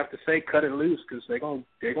say what you have to say, cut it loose because they're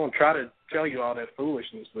gonna try to tell you all that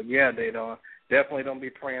foolishness. But yeah, they definitely don't be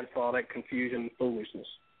praying for all that confusion and foolishness.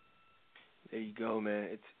 There you go, man.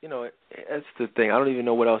 It's that's the thing. I don't even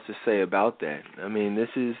know what else to say about that.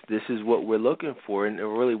 This is what we're looking for, and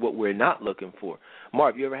really what we're not looking for.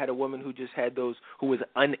 Mark, you ever had a woman who just had who was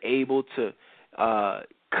unable to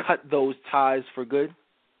cut those ties for good?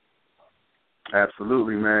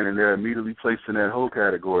 Absolutely, man, and they're immediately placed in that whole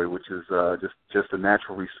category, which is just a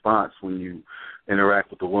natural response when you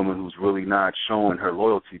interact with a woman who's really not showing her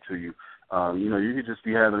loyalty to you. You could just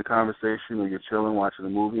be having a conversation or you're chilling, watching a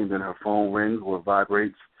movie, and then her phone rings or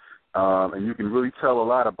vibrates, and you can really tell a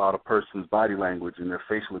lot about a person's body language and their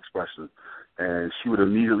facial expression. And she would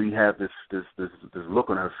immediately have this look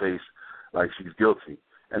on her face like she's guilty,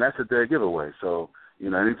 and that's a dead giveaway. So,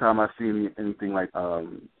 anytime I see anything like,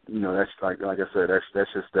 that's like I said, that's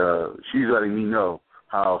just she's letting me know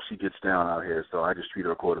how she gets down out here. So I just treat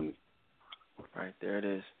her accordingly. Right, there it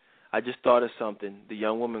is. I just thought of something. The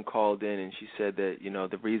young woman called in and she said that,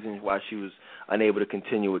 the reason why she was unable to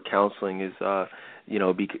continue with counseling is,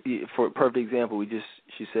 for a perfect example,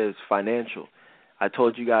 she says financial. I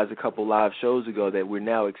told you guys a couple live shows ago that we're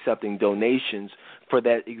now accepting donations for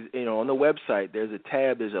that. On the website, there's a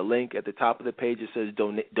tab, there's a link at the top of the page that says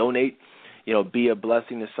donate, be a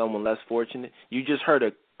blessing to someone less fortunate. You just heard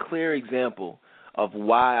a clear example of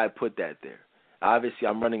why I put that there. Obviously,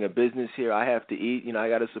 I'm running a business here. I have to eat. I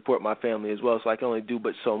got to support my family as well, so I can only do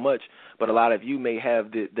but so much. But a lot of you may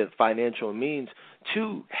have the financial means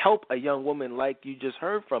to help a young woman like you just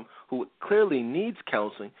heard from who clearly needs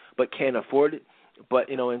counseling but can't afford it. But,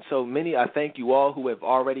 and so I thank you all who have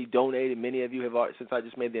already donated. Many of you have already, since I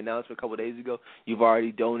just made the announcement a couple of days ago, you've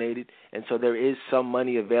already donated. And so there is some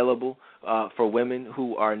money available for women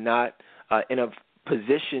who are not in a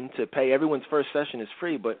position to pay. Everyone's first session is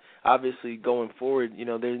free, but obviously going forward,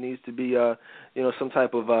 there needs to be, some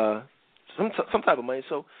type of money.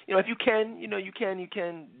 So, if you can, you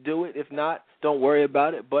can do it. If not, don't worry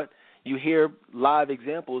about it. But, you hear live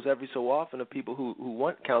examples every so often of people who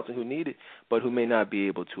want counseling, who need it, but who may not be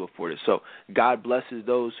able to afford it. So God blesses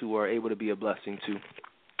those who are able to be a blessing to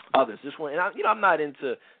others. This one, and I'm not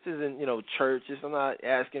into, this isn't, church. I'm not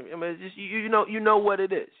asking. I mean, it's just you know what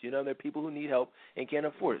it is. There are people who need help and can't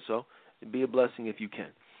afford it. So be a blessing if you can.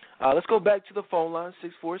 Let's go back to the phone line,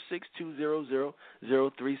 646-200-0366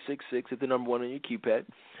 is the number one on your keypad.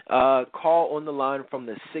 Call on the line from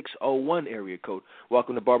the 601 area code.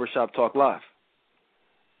 Welcome to Barbershop Talk Live.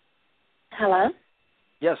 Hello?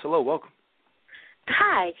 Yes, hello, welcome.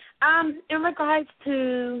 Hi. In regards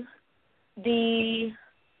to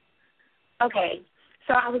okay,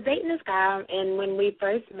 so I was dating this guy, and when we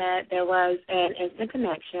first met, there was an instant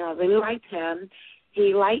connection. I really liked him.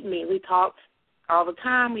 He liked me. We talked all the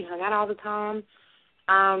time. We hung out all the time.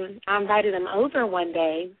 I invited him over one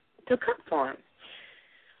day to cook for him.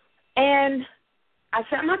 And I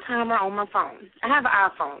set my timer on my phone. I have an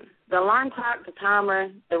iPhone. The alarm clock, the timer,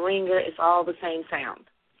 the ringer, it's all the same sound.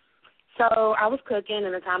 So I was cooking,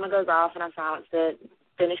 and the timer goes off, and I silenced it,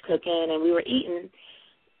 finished cooking, and we were eating.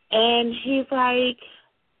 And he's like,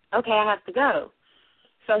 okay, I have to go.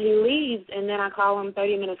 So he leaves, and then I call him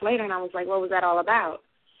 30 minutes later, and I was like, what was that all about?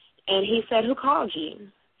 And he said, who called you?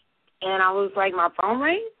 And I was like, my phone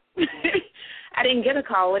rang? I didn't get a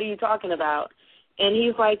call. What are you talking about? And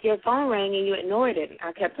he's like, your phone rang and you ignored it.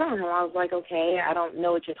 I kept telling him, I was like, okay, I don't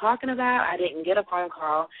know what you're talking about. I didn't get a phone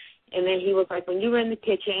call. And then he was like, when you were in the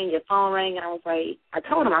kitchen, your phone rang. And I was like, I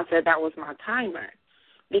told him, I said that was my timer.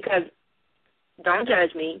 Because, don't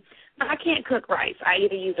judge me, but I can't cook rice. I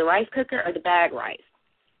either use the rice cooker or the bag rice.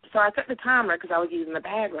 So I set the timer because I was using the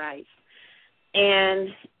bag rice. And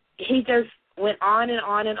he just went on and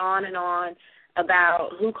on and on and on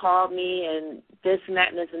about who called me and this and that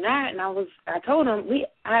and this and that. And I told him,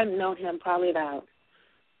 I've known him probably about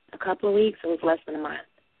a couple of weeks. It was less than a month.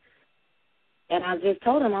 And I just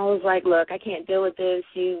told him, I was like, look, I can't deal with this.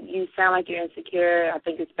 You sound like you're insecure. I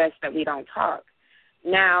think it's best that we don't talk.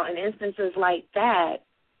 Now, in instances like that,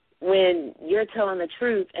 when you're telling the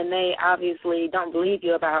truth and they obviously don't believe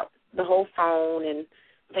you about the whole phone and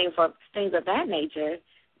things of that nature,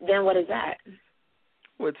 then what is that?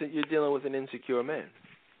 Well, you're dealing with an insecure man.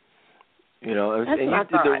 That's and what I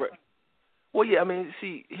thought. Well, yeah, I mean,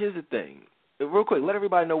 see, here's the thing. Real quick, let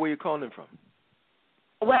everybody know where you're calling in from.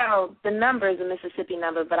 Well, the number is a Mississippi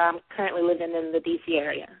number, but I'm currently living in the D.C.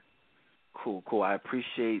 area. Cool. I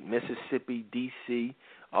appreciate Mississippi, D.C.,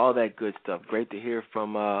 all that good stuff. Great to hear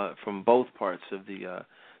from both parts of the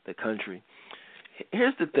country.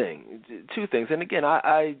 Here's the thing, two things. And again,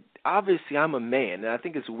 I obviously I'm a man, and I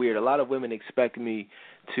think it's weird. A lot of women expect me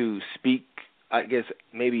to speak, I guess,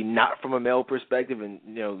 maybe not from a male perspective and,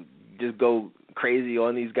 just go crazy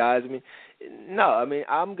on these guys. I mean, no,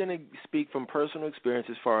 I'm going to speak from personal experience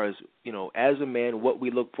as far as, as a man, what we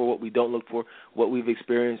look for, what we don't look for, what we've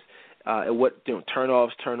experienced, and what,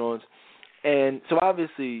 turn-offs, turn-ons. And so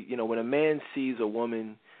obviously, when a man sees a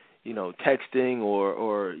woman, texting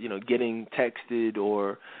or getting texted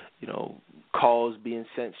or, calls being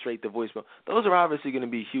sent straight to voicemail, those are obviously going to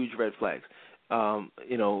be huge red flags. And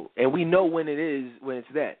we know when it's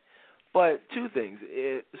that. But two things.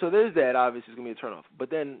 So there's that, obviously, it's going to be a turnoff. But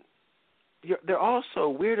then there are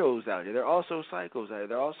also weirdos out here. There are also psychos out here.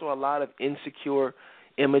 There are also a lot of insecure,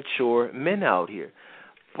 immature men out here.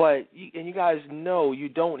 But, you guys know, you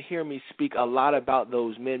don't hear me speak a lot about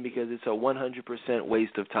those men because it's a 100%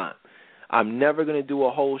 waste of time. I'm never going to do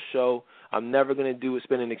a whole show. I'm never going to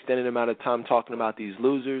spend an extended amount of time talking about these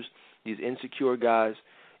losers, these insecure guys,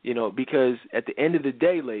 because at the end of the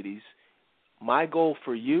day, ladies, my goal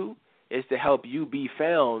for you is to help you be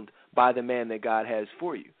found by the man that God has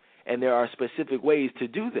for you. And there are specific ways to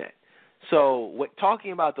do that. So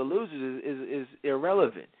talking about the losers is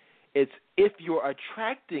irrelevant. It's if you're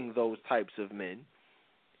attracting those types of men,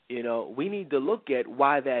 we need to look at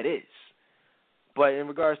why that is. But in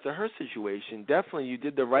regards to her situation, definitely you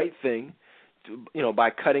did the right thing, by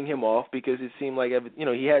cutting him off because it seemed like,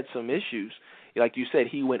 he had some issues. Like you said,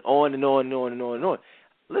 he went on and on and on and on and on.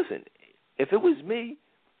 Listen, if it was me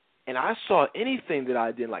and I saw anything that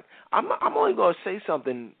I didn't like, I'm only going to say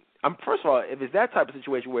something. First of all, if it's that type of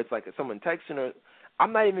situation where it's like someone texting her,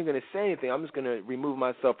 I'm not even going to say anything. I'm just going to remove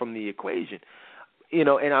myself from the equation. And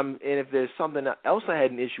if there's something else I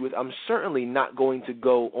had an issue with, I'm certainly not going to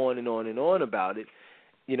go on and on and on about it.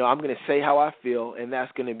 I'm going to say how I feel, and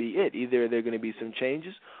that's going to be it. Either there are going to be some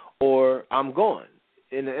changes or I'm gone,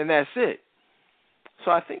 and that's it.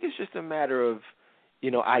 So I think it's just a matter of,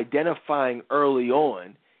 identifying early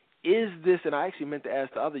on, is this, and I actually meant to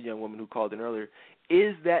ask the other young woman who called in earlier,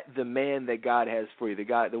 is that the man that God has for you,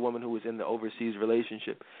 the woman who is in the overseas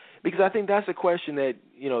relationship? Because I think that's a question that,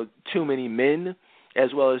 too many men as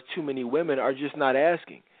well as too many women are just not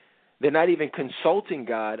asking. They're not even consulting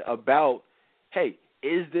God about, hey,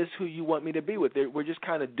 is this who you want me to be with? We're just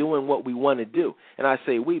kind of doing what we want to do. And I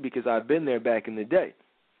say we because I've been there back in the day.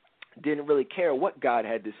 Didn't really care what God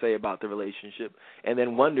had to say about the relationship, and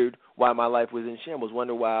then wondered why my life was in shambles,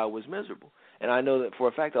 wondered why I was miserable. And I know that for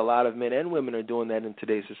a fact a lot of men and women are doing that in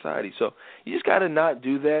today's society. So you just got to not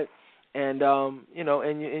do that, and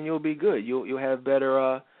and you'll be good. You'll have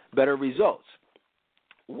better results.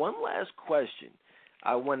 One last question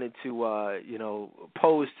I wanted to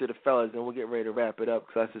pose to the fellas, and we'll get ready to wrap it up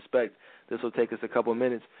because I suspect this will take us a couple of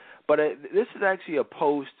minutes. But this is actually a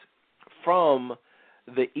post from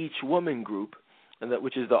the Each Woman group,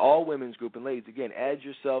 which is the all women's group. And ladies, again, add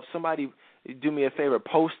yourself. Somebody do me a favor,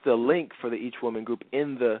 post the link for the Each Woman group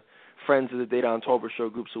in the Friends of the Dedan Tolbert Show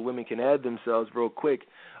group so women can add themselves real quick.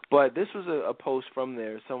 But this was a post from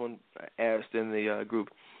there. Someone asked in the group.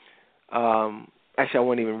 Actually, I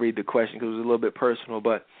won't even read the question because it was a little bit personal,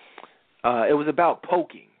 but it was about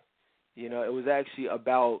poking. It was actually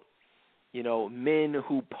about, men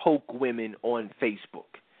who poke women on Facebook,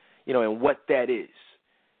 and what that is.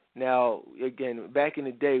 Now, again, back in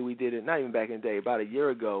the day, we did it, not even back in the day, about a year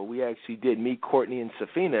ago, we actually did, me, Courtney, and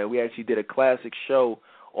Safina, we actually did a classic show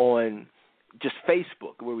on just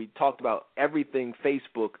Facebook where we talked about everything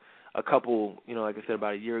Facebook a couple, like I said,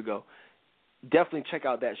 about a year ago. Definitely check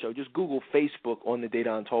out that show. Just Google Facebook on the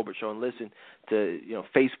Dedan Tolbert Show and listen to,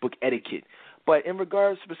 Facebook etiquette. But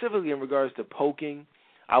specifically in regards to poking,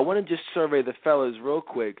 I want to just survey the fellas real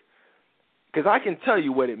quick because I can tell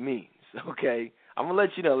you what it means, okay? I'm going to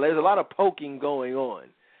let you know there's a lot of poking going on.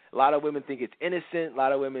 A lot of women think it's innocent. A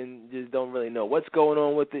lot of women just don't really know what's going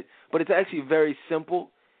on with it. But it's actually very simple,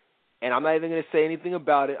 and I'm not even going to say anything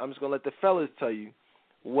about it. I'm just going to let the fellas tell you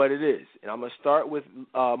what it is. And I'm going to start with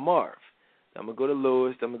Marv. I'm going to go to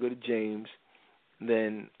Lewis. I'm going to go to James.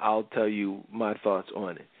 Then I'll tell you my thoughts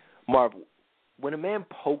on it. Marv, when a man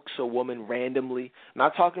pokes a woman randomly, I'm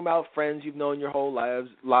not talking about friends you've known your whole lives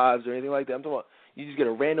or anything like that. I'm talking about you just get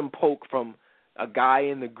a random poke from a guy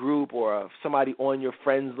in the group or somebody on your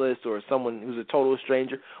friends list or someone who's a total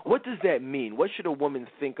stranger. What does that mean? What should a woman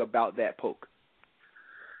think about that poke?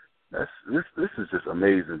 This is just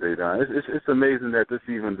amazing, Dedan. It's amazing that this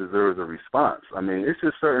even deserves a response. I mean, it's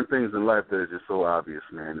just certain things in life that are just so obvious,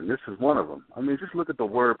 man, and this is one of them. I mean, just look at the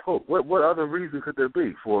word poke. What other reason could there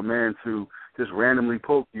be for a man to just randomly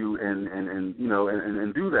poke you and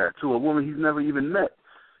do that to a woman he's never even met?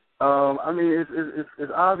 I mean,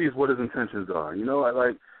 it's obvious what his intentions are.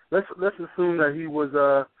 Like let's assume that he was,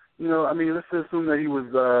 let's assume that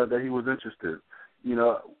he was interested.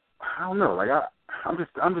 I don't know. Like I'm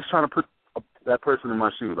just trying to put that person in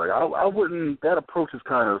my shoes. Like I wouldn't. That approach is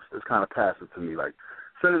kind of passive to me. Like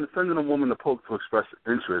sending a woman to poke to express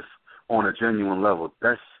interest on a genuine level.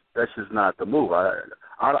 That's just not the move.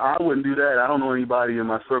 I wouldn't do that. I don't know anybody in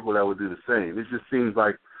my circle that would do the same. It just seems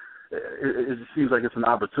like it's an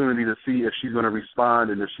opportunity to see if she's going to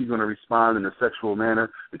respond and if she's going to respond in a sexual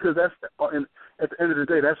manner, because at the end of the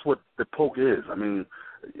day, that's what the poke is. I mean,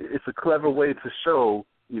 it's a clever way to show,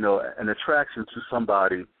 an attraction to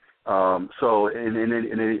somebody. So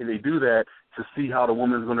they do that to see how the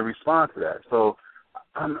woman's going to respond to that. So,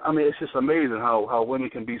 I mean, it's just amazing how women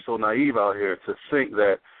can be so naive out here to think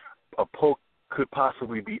that a poke could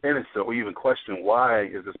possibly be innocent or even question why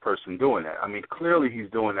is this person doing that. I mean, clearly he's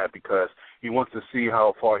doing that because he wants to see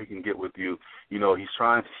how far he can get with you. He's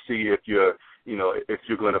trying to see if you're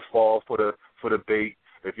going to fall for the bait,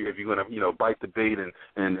 if you're going to bite the bait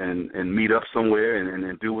and meet up somewhere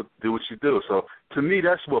and do what you do. So to me,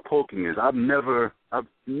 that's what poking is. I've never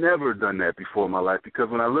done that before in my life, because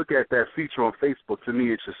when I look at that feature on Facebook, to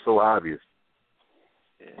me it's just so obvious.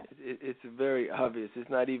 It's very obvious.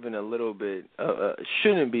 It's not even a little bit,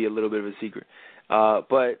 shouldn't be a little bit of a secret.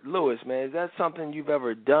 But, Lewis, man, is that something you've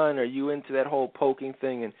ever done? Are you into that whole poking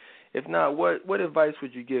thing? And if not, what advice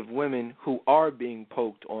would you give women who are being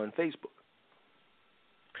poked on Facebook?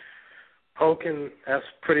 Poking, that's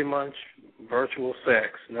pretty much virtual sex.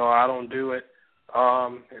 No, I don't do it.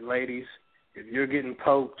 And ladies, if you're getting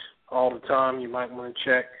poked all the time, you might want to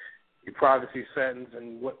check your privacy settings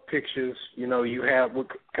and what pictures, you have, what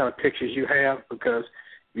kind of pictures you have, because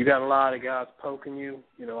you got a lot of guys poking you.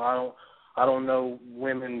 I don't know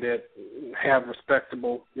women that have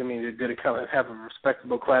that kind of have a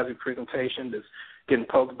respectable classic presentation that's getting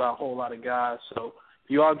poked by a whole lot of guys. So if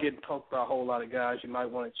you are getting poked by a whole lot of guys, you might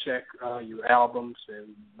want to check your albums and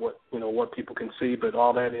what people can see. But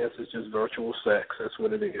all that is just virtual sex. That's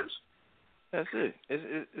what it is. That's it.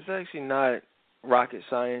 It's actually not rocket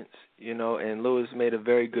science, and Lewis made a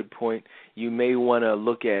very good point. You may want to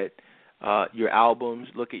look at your albums,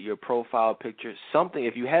 look at your profile picture. Something,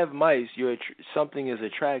 if you have mice, something is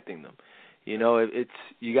attracting them. You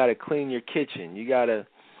got to clean your kitchen. You got to,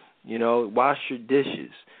 wash your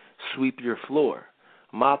dishes, sweep your floor,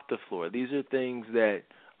 mop the floor. These are things that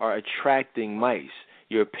are attracting mice.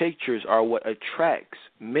 Your pictures are what attracts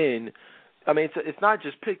men. I mean, it's not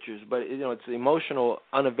just pictures, but it's emotional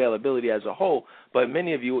unavailability as a whole. But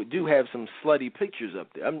many of you do have some slutty pictures up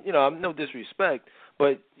there. I'm no disrespect,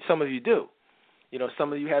 but some of you do.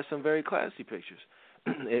 Some of you have some very classy pictures,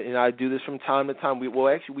 and I do this from time to time.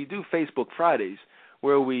 We do Facebook Fridays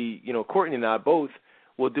where we, Courtney and I both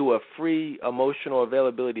will do a free emotional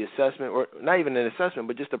availability assessment, or not even an assessment,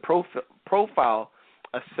 but just a profile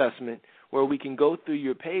assessment, where we can go through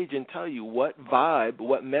your page and tell you what vibe,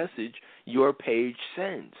 what message your page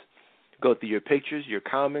sends. Go through your pictures, your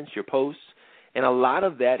comments, your posts, and a lot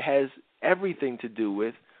of that has everything to do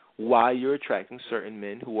with why you're attracting certain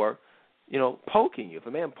men who are, poking you. If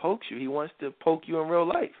a man pokes you, he wants to poke you in real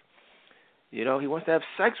life. He wants to have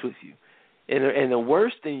sex with you. And the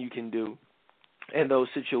worst thing you can do in those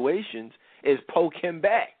situations is poke him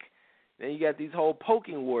back. Then you got these whole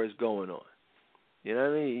poking wars going on. You know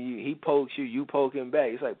what I mean? He pokes you, you poke him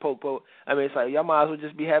back. It's like poke. I mean, it's like y'all might as well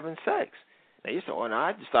just be having sex. Now you say, "Oh no,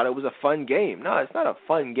 I just thought it was a fun game." No, it's not a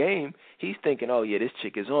fun game. He's thinking, "Oh yeah, this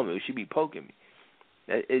chick is on me. She be poking me."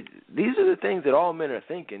 These are the things that all men are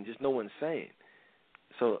thinking, just no one's saying.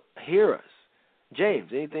 So hear us,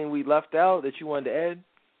 James. Anything we left out that you wanted to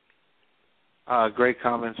add? Great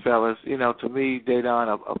comments, fellas. To me,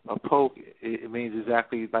 Dedan, a poke, it means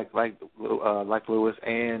exactly like Lewis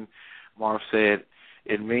and Marv said.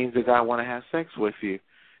 It means the guy want to have sex with you.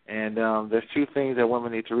 And there's two things that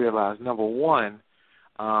women need to realize. Number one,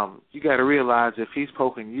 you got to realize if he's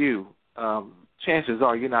poking you, chances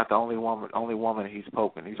are you're not the only woman he's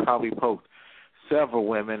poking. He's probably poked several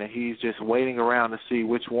women, and he's just waiting around to see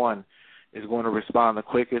which one is going to respond the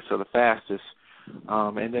quickest or the fastest.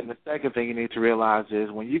 And then the second thing you need to realize is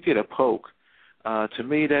when you get a poke, to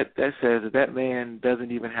me that says that man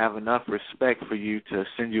doesn't even have enough respect for you to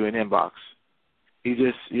send you an inbox. He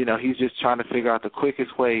just, he's just trying to figure out the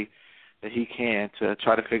quickest way that he can to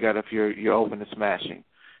try to figure out if you're open to smashing.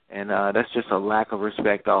 And that's just a lack of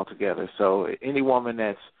respect altogether. So any woman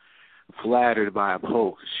that's flattered by a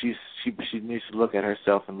poke, she needs to look at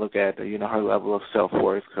herself and look at her level of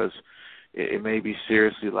self-worth, because it may be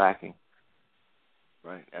seriously lacking.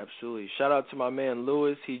 Right, absolutely. Shout out to my man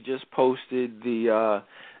Lewis. He just posted the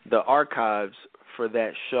archives for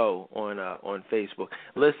that show on Facebook.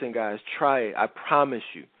 Listen, guys, try it. I promise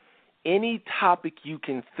you. Any topic you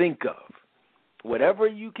can think of, whatever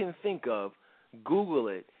you can think of, Google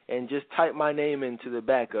it and just type my name into the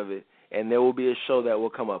back of it, and there will be a show that will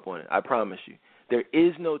come up on it. I promise you. There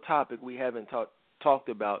is no topic we haven't talked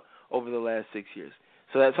about over the last 6 years.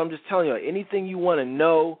 So I'm just telling you, anything you want to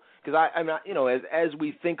know, because I'm not, as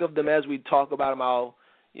we think of them, as we talk about them, I'll,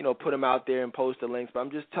 put them out there and post the links. But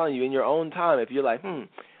I'm just telling you, in your own time, if you're like,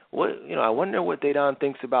 what, I wonder what Dedan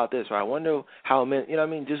thinks about this, or I wonder how men,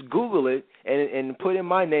 just Google it and put in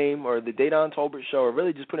my name or the Dedan Tolbert Show, or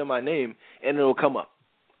really just put in my name, and it'll come up.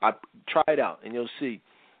 Try it out, and you'll see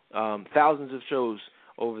thousands of shows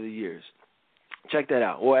over the years. Check that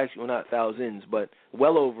out. Or actually, well, not thousands, but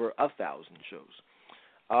well over 1,000 shows.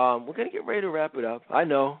 We're going to get ready to wrap it up. I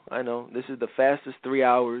know. This is the fastest 3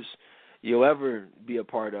 hours you'll ever be a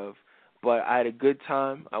part of. But I had a good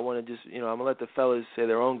time. I want to just, I'm going to let the fellas say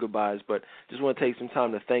their own goodbyes, but just want to take some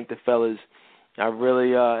time to thank the fellas. I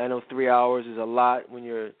really, I know 3 hours is a lot when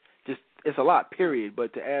you're just, it's a lot, period.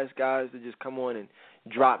 But to ask guys to just come on and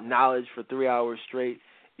drop knowledge for 3 hours straight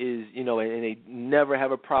is, and they never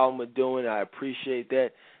have a problem with doing it. I appreciate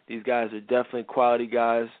that. These guys are definitely quality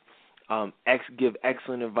guys. Give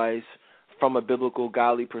excellent advice from a biblical,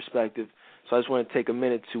 godly perspective. So I just want to take a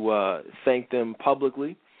minute to thank them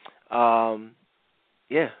publicly. Marv,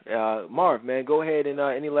 man, go ahead and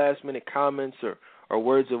any last-minute comments or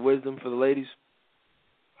words of wisdom for the ladies?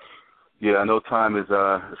 Yeah, I know time is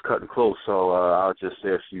cutting close, so I'll just say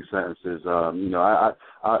a few sentences.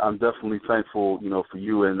 I'm definitely thankful, for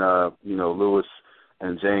you and Lewis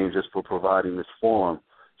and James just for providing this forum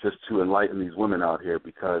just to enlighten these women out here,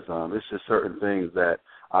 because it's just certain things that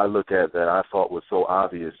I look at that I thought was so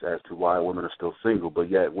obvious as to why women are still single, but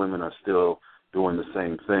yet women are still doing the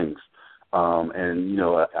same things.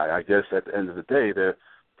 I guess at the end of the day,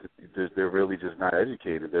 they're really just not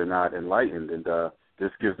educated. They're not enlightened, and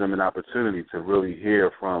this gives them an opportunity to really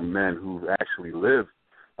hear from men who actually live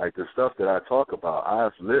Like the stuff that I talk about,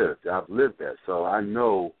 I've lived that, so I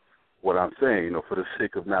know what I'm saying, you know, for the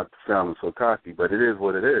sake of not sounding so cocky, but it is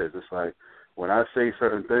what it is. It's like when I say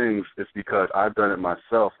certain things, it's because I've done it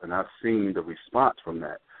myself and I've seen the response from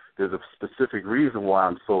that. There's a specific reason why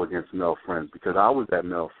I'm so against male friends, because I was that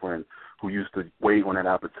male friend who used to wait on that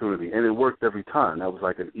opportunity, and it worked every time. That was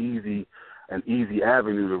like an easy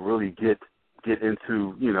avenue to really get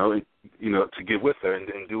into, you know, to get with her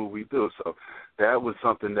and do what we do. So that was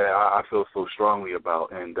something that I feel so strongly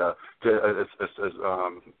about. And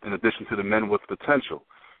in addition to the men with potential,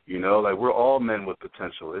 you know, like we're all men with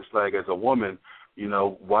potential. It's like as a woman, you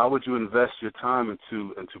know, why would you invest your time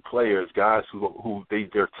into players, guys who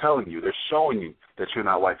they're telling you, they're showing you that you're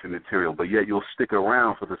not wifey material, but yet you'll stick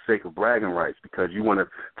around for the sake of bragging rights because you want to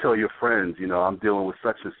tell your friends, you know, I'm dealing with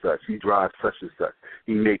such and such. He drives such and such.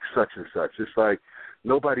 He makes such and such. It's like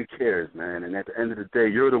nobody cares, man. And at the end of the day,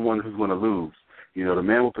 you're the one who's going to lose. You know, the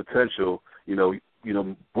man with potential, you know,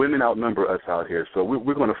 women outnumber us out here, so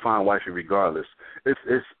we're going to find wifey regardless.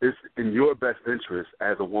 It's in your best interest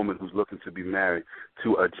as a woman who's looking to be married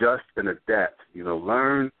to adjust and adapt. You know,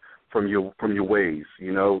 learn from your ways.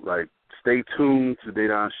 You know, like stay tuned to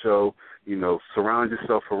Dedan's show. You know, surround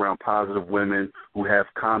yourself around positive women who have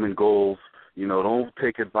common goals. You know, don't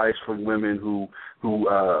take advice from women who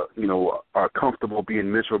you know, are comfortable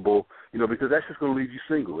being miserable. You know, because that's just going to leave you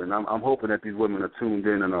single. And I'm hoping that these women are tuned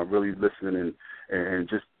in and are really listening and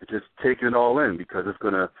just taking it all in, because it's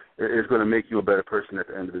gonna make you a better person at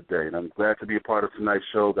the end of the day. And I'm glad to be a part of tonight's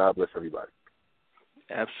show. God bless everybody.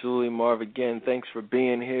 Absolutely, Marv. Again, thanks for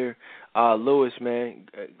being here. Lewis, man,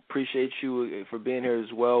 appreciate you for being here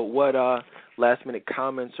as well. What last-minute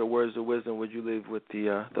comments or words of wisdom would you leave with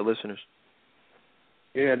the listeners?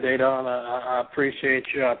 Yeah, Dedan, I appreciate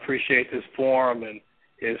you. I appreciate this forum, and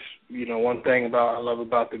it's, you know, one thing I love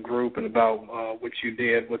about the group and about what you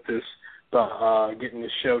did with this, getting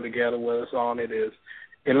this show together with us on it is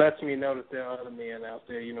it lets me know that there are other men out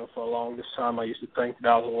there. You know, for the longest time I used to think that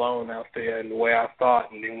I was alone out there in the way I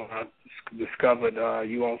thought, and then when I discovered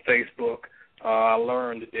you on Facebook, I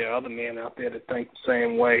learned that there are other men out there that think the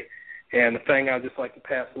same way. And the thing I just like to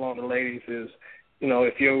pass along to ladies is, you know,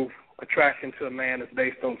 if your attraction to a man is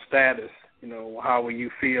based on status, you know, how will you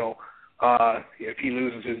feel if he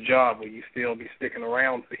loses his job? Will you still be sticking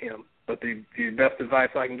around for him? But the best advice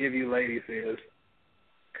I can give you, ladies, is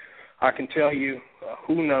I can tell you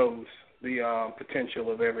who knows the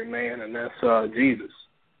potential of every man, and that's Jesus.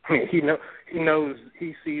 I mean,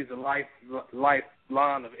 he sees the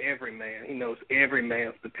lifeline of every man. He knows every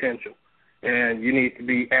man's potential, and you need to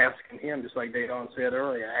be asking him, just like Dedan said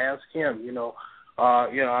earlier. Ask him, you know,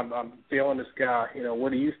 I'm feeling this guy. You know,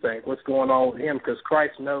 what do you think? What's going on with him? Because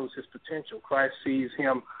Christ knows his potential. Christ sees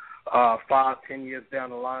him 5-10 years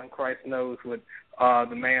down the line. Christ knows what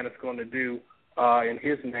the man is going to do in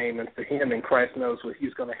his name and for him, and Christ knows what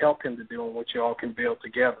he's going to help him to do and what you all can build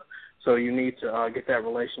together. So you need to get that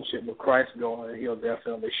relationship with Christ going, and he'll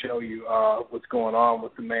definitely show you what's going on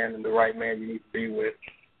with the man and the right man you need to be with.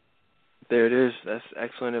 There it is. That's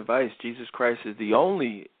excellent advice. Jesus Christ is the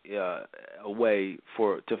only way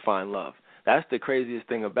to find love. That's the craziest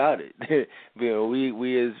thing about it. You know,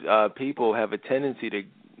 we as people have a tendency to,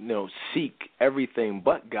 you know, seek everything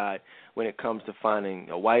but God when it comes to finding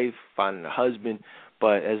a wife, finding a husband.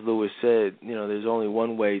 But as Lewis said, you know, there's only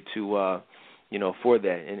one way to, you know, for that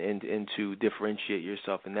and to differentiate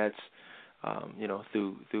yourself, and that's, you know,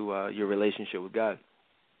 through your relationship with God.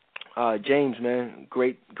 James, man,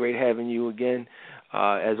 great having you again.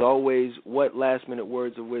 As always, what last-minute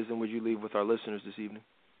words of wisdom would you leave with our listeners this evening?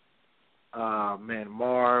 Man,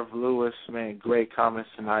 Marv, Lewis, man, great comments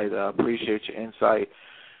tonight. Appreciate your insight.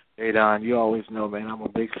 Dedan, you always know, man, I'm a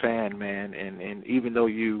big fan, man, and even though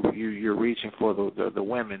you're reaching for the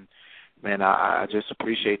women, man, I just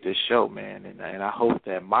appreciate this show, man, and I hope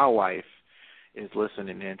that my wife is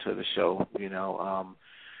listening into the show, you know.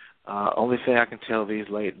 Only thing I can tell these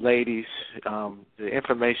ladies, the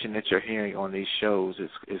information that you're hearing on these shows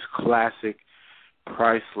is classic,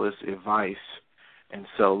 priceless advice. And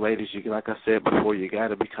so, ladies, like I said before, you got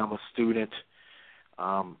to become a student.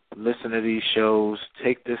 Listen to these shows.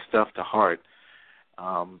 Take this stuff to heart,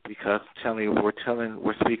 because I'm telling you,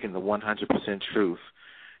 we're speaking the 100% truth.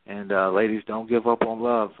 And ladies, don't give up on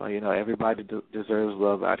love. You know, everybody deserves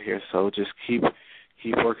love out here. So just keep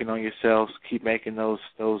working on yourselves. Keep making those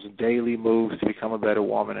daily moves to become a better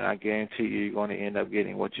woman, and I guarantee you're going to end up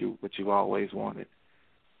getting what you've always wanted.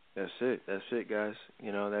 That's it, guys.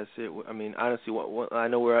 You know, that's it. I mean, honestly, I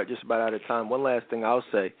know we're just about out of time. One last thing I'll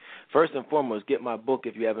say. First and foremost, get my book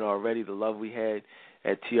if you haven't already, The Love We Had,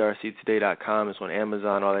 at trctoday.com. It's on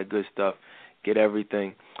Amazon, all that good stuff. get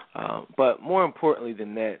everything. But more importantly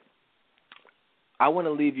than that, I want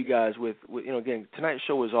to leave you guys with again, tonight's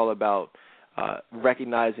show is all about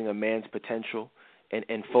recognizing a man's potential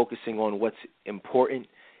and focusing on what's important.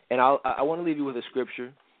 And I want to leave you with a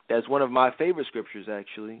scripture that's one of my favorite scriptures,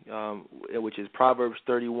 actually, which is Proverbs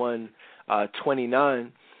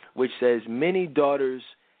 31:29, which says, "Many daughters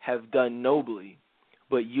have done nobly,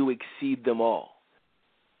 but you exceed them all."